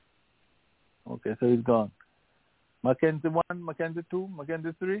 Okay, so he's gone. Mackenzie 1, Mackenzie 2,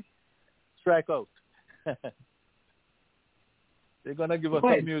 Mackenzie 3, strike out. They're going to give us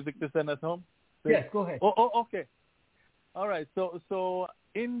some music to send us home? Yes, go ahead. Oh, okay. All right, so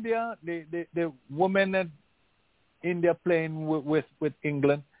India, the women in India playing with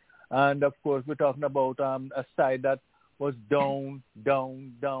England, and of course we're talking about a side that was down.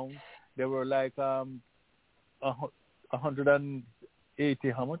 They were like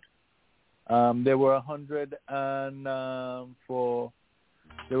 180, how much? They were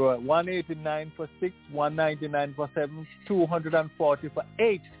 189 for 6, 199 for 7, 240 for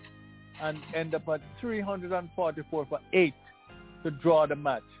 8, and end up at 344 for 8 to draw the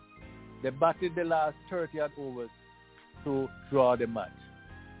match. They batted the last 30 overs to draw the match.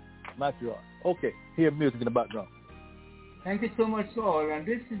 Match draw. Okay, hear music in the background. Thank you so much, all. And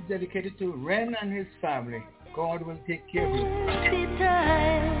this is dedicated to Ren and his family. God will take care of you.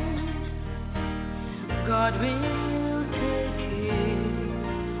 God will take care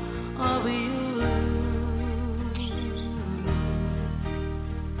of you.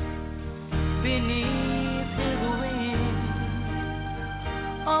 Beneath his wings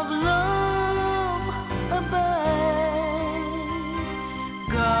of love abide,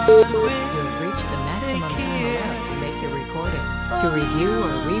 God will you have reached the maximum time allowed to make your recording. To review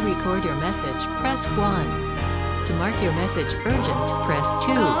or re-record your message, press 1. To mark your message urgent, press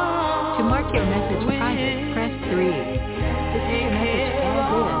 2. To mark your message private, press 3. To send your message as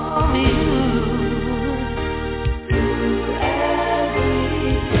is,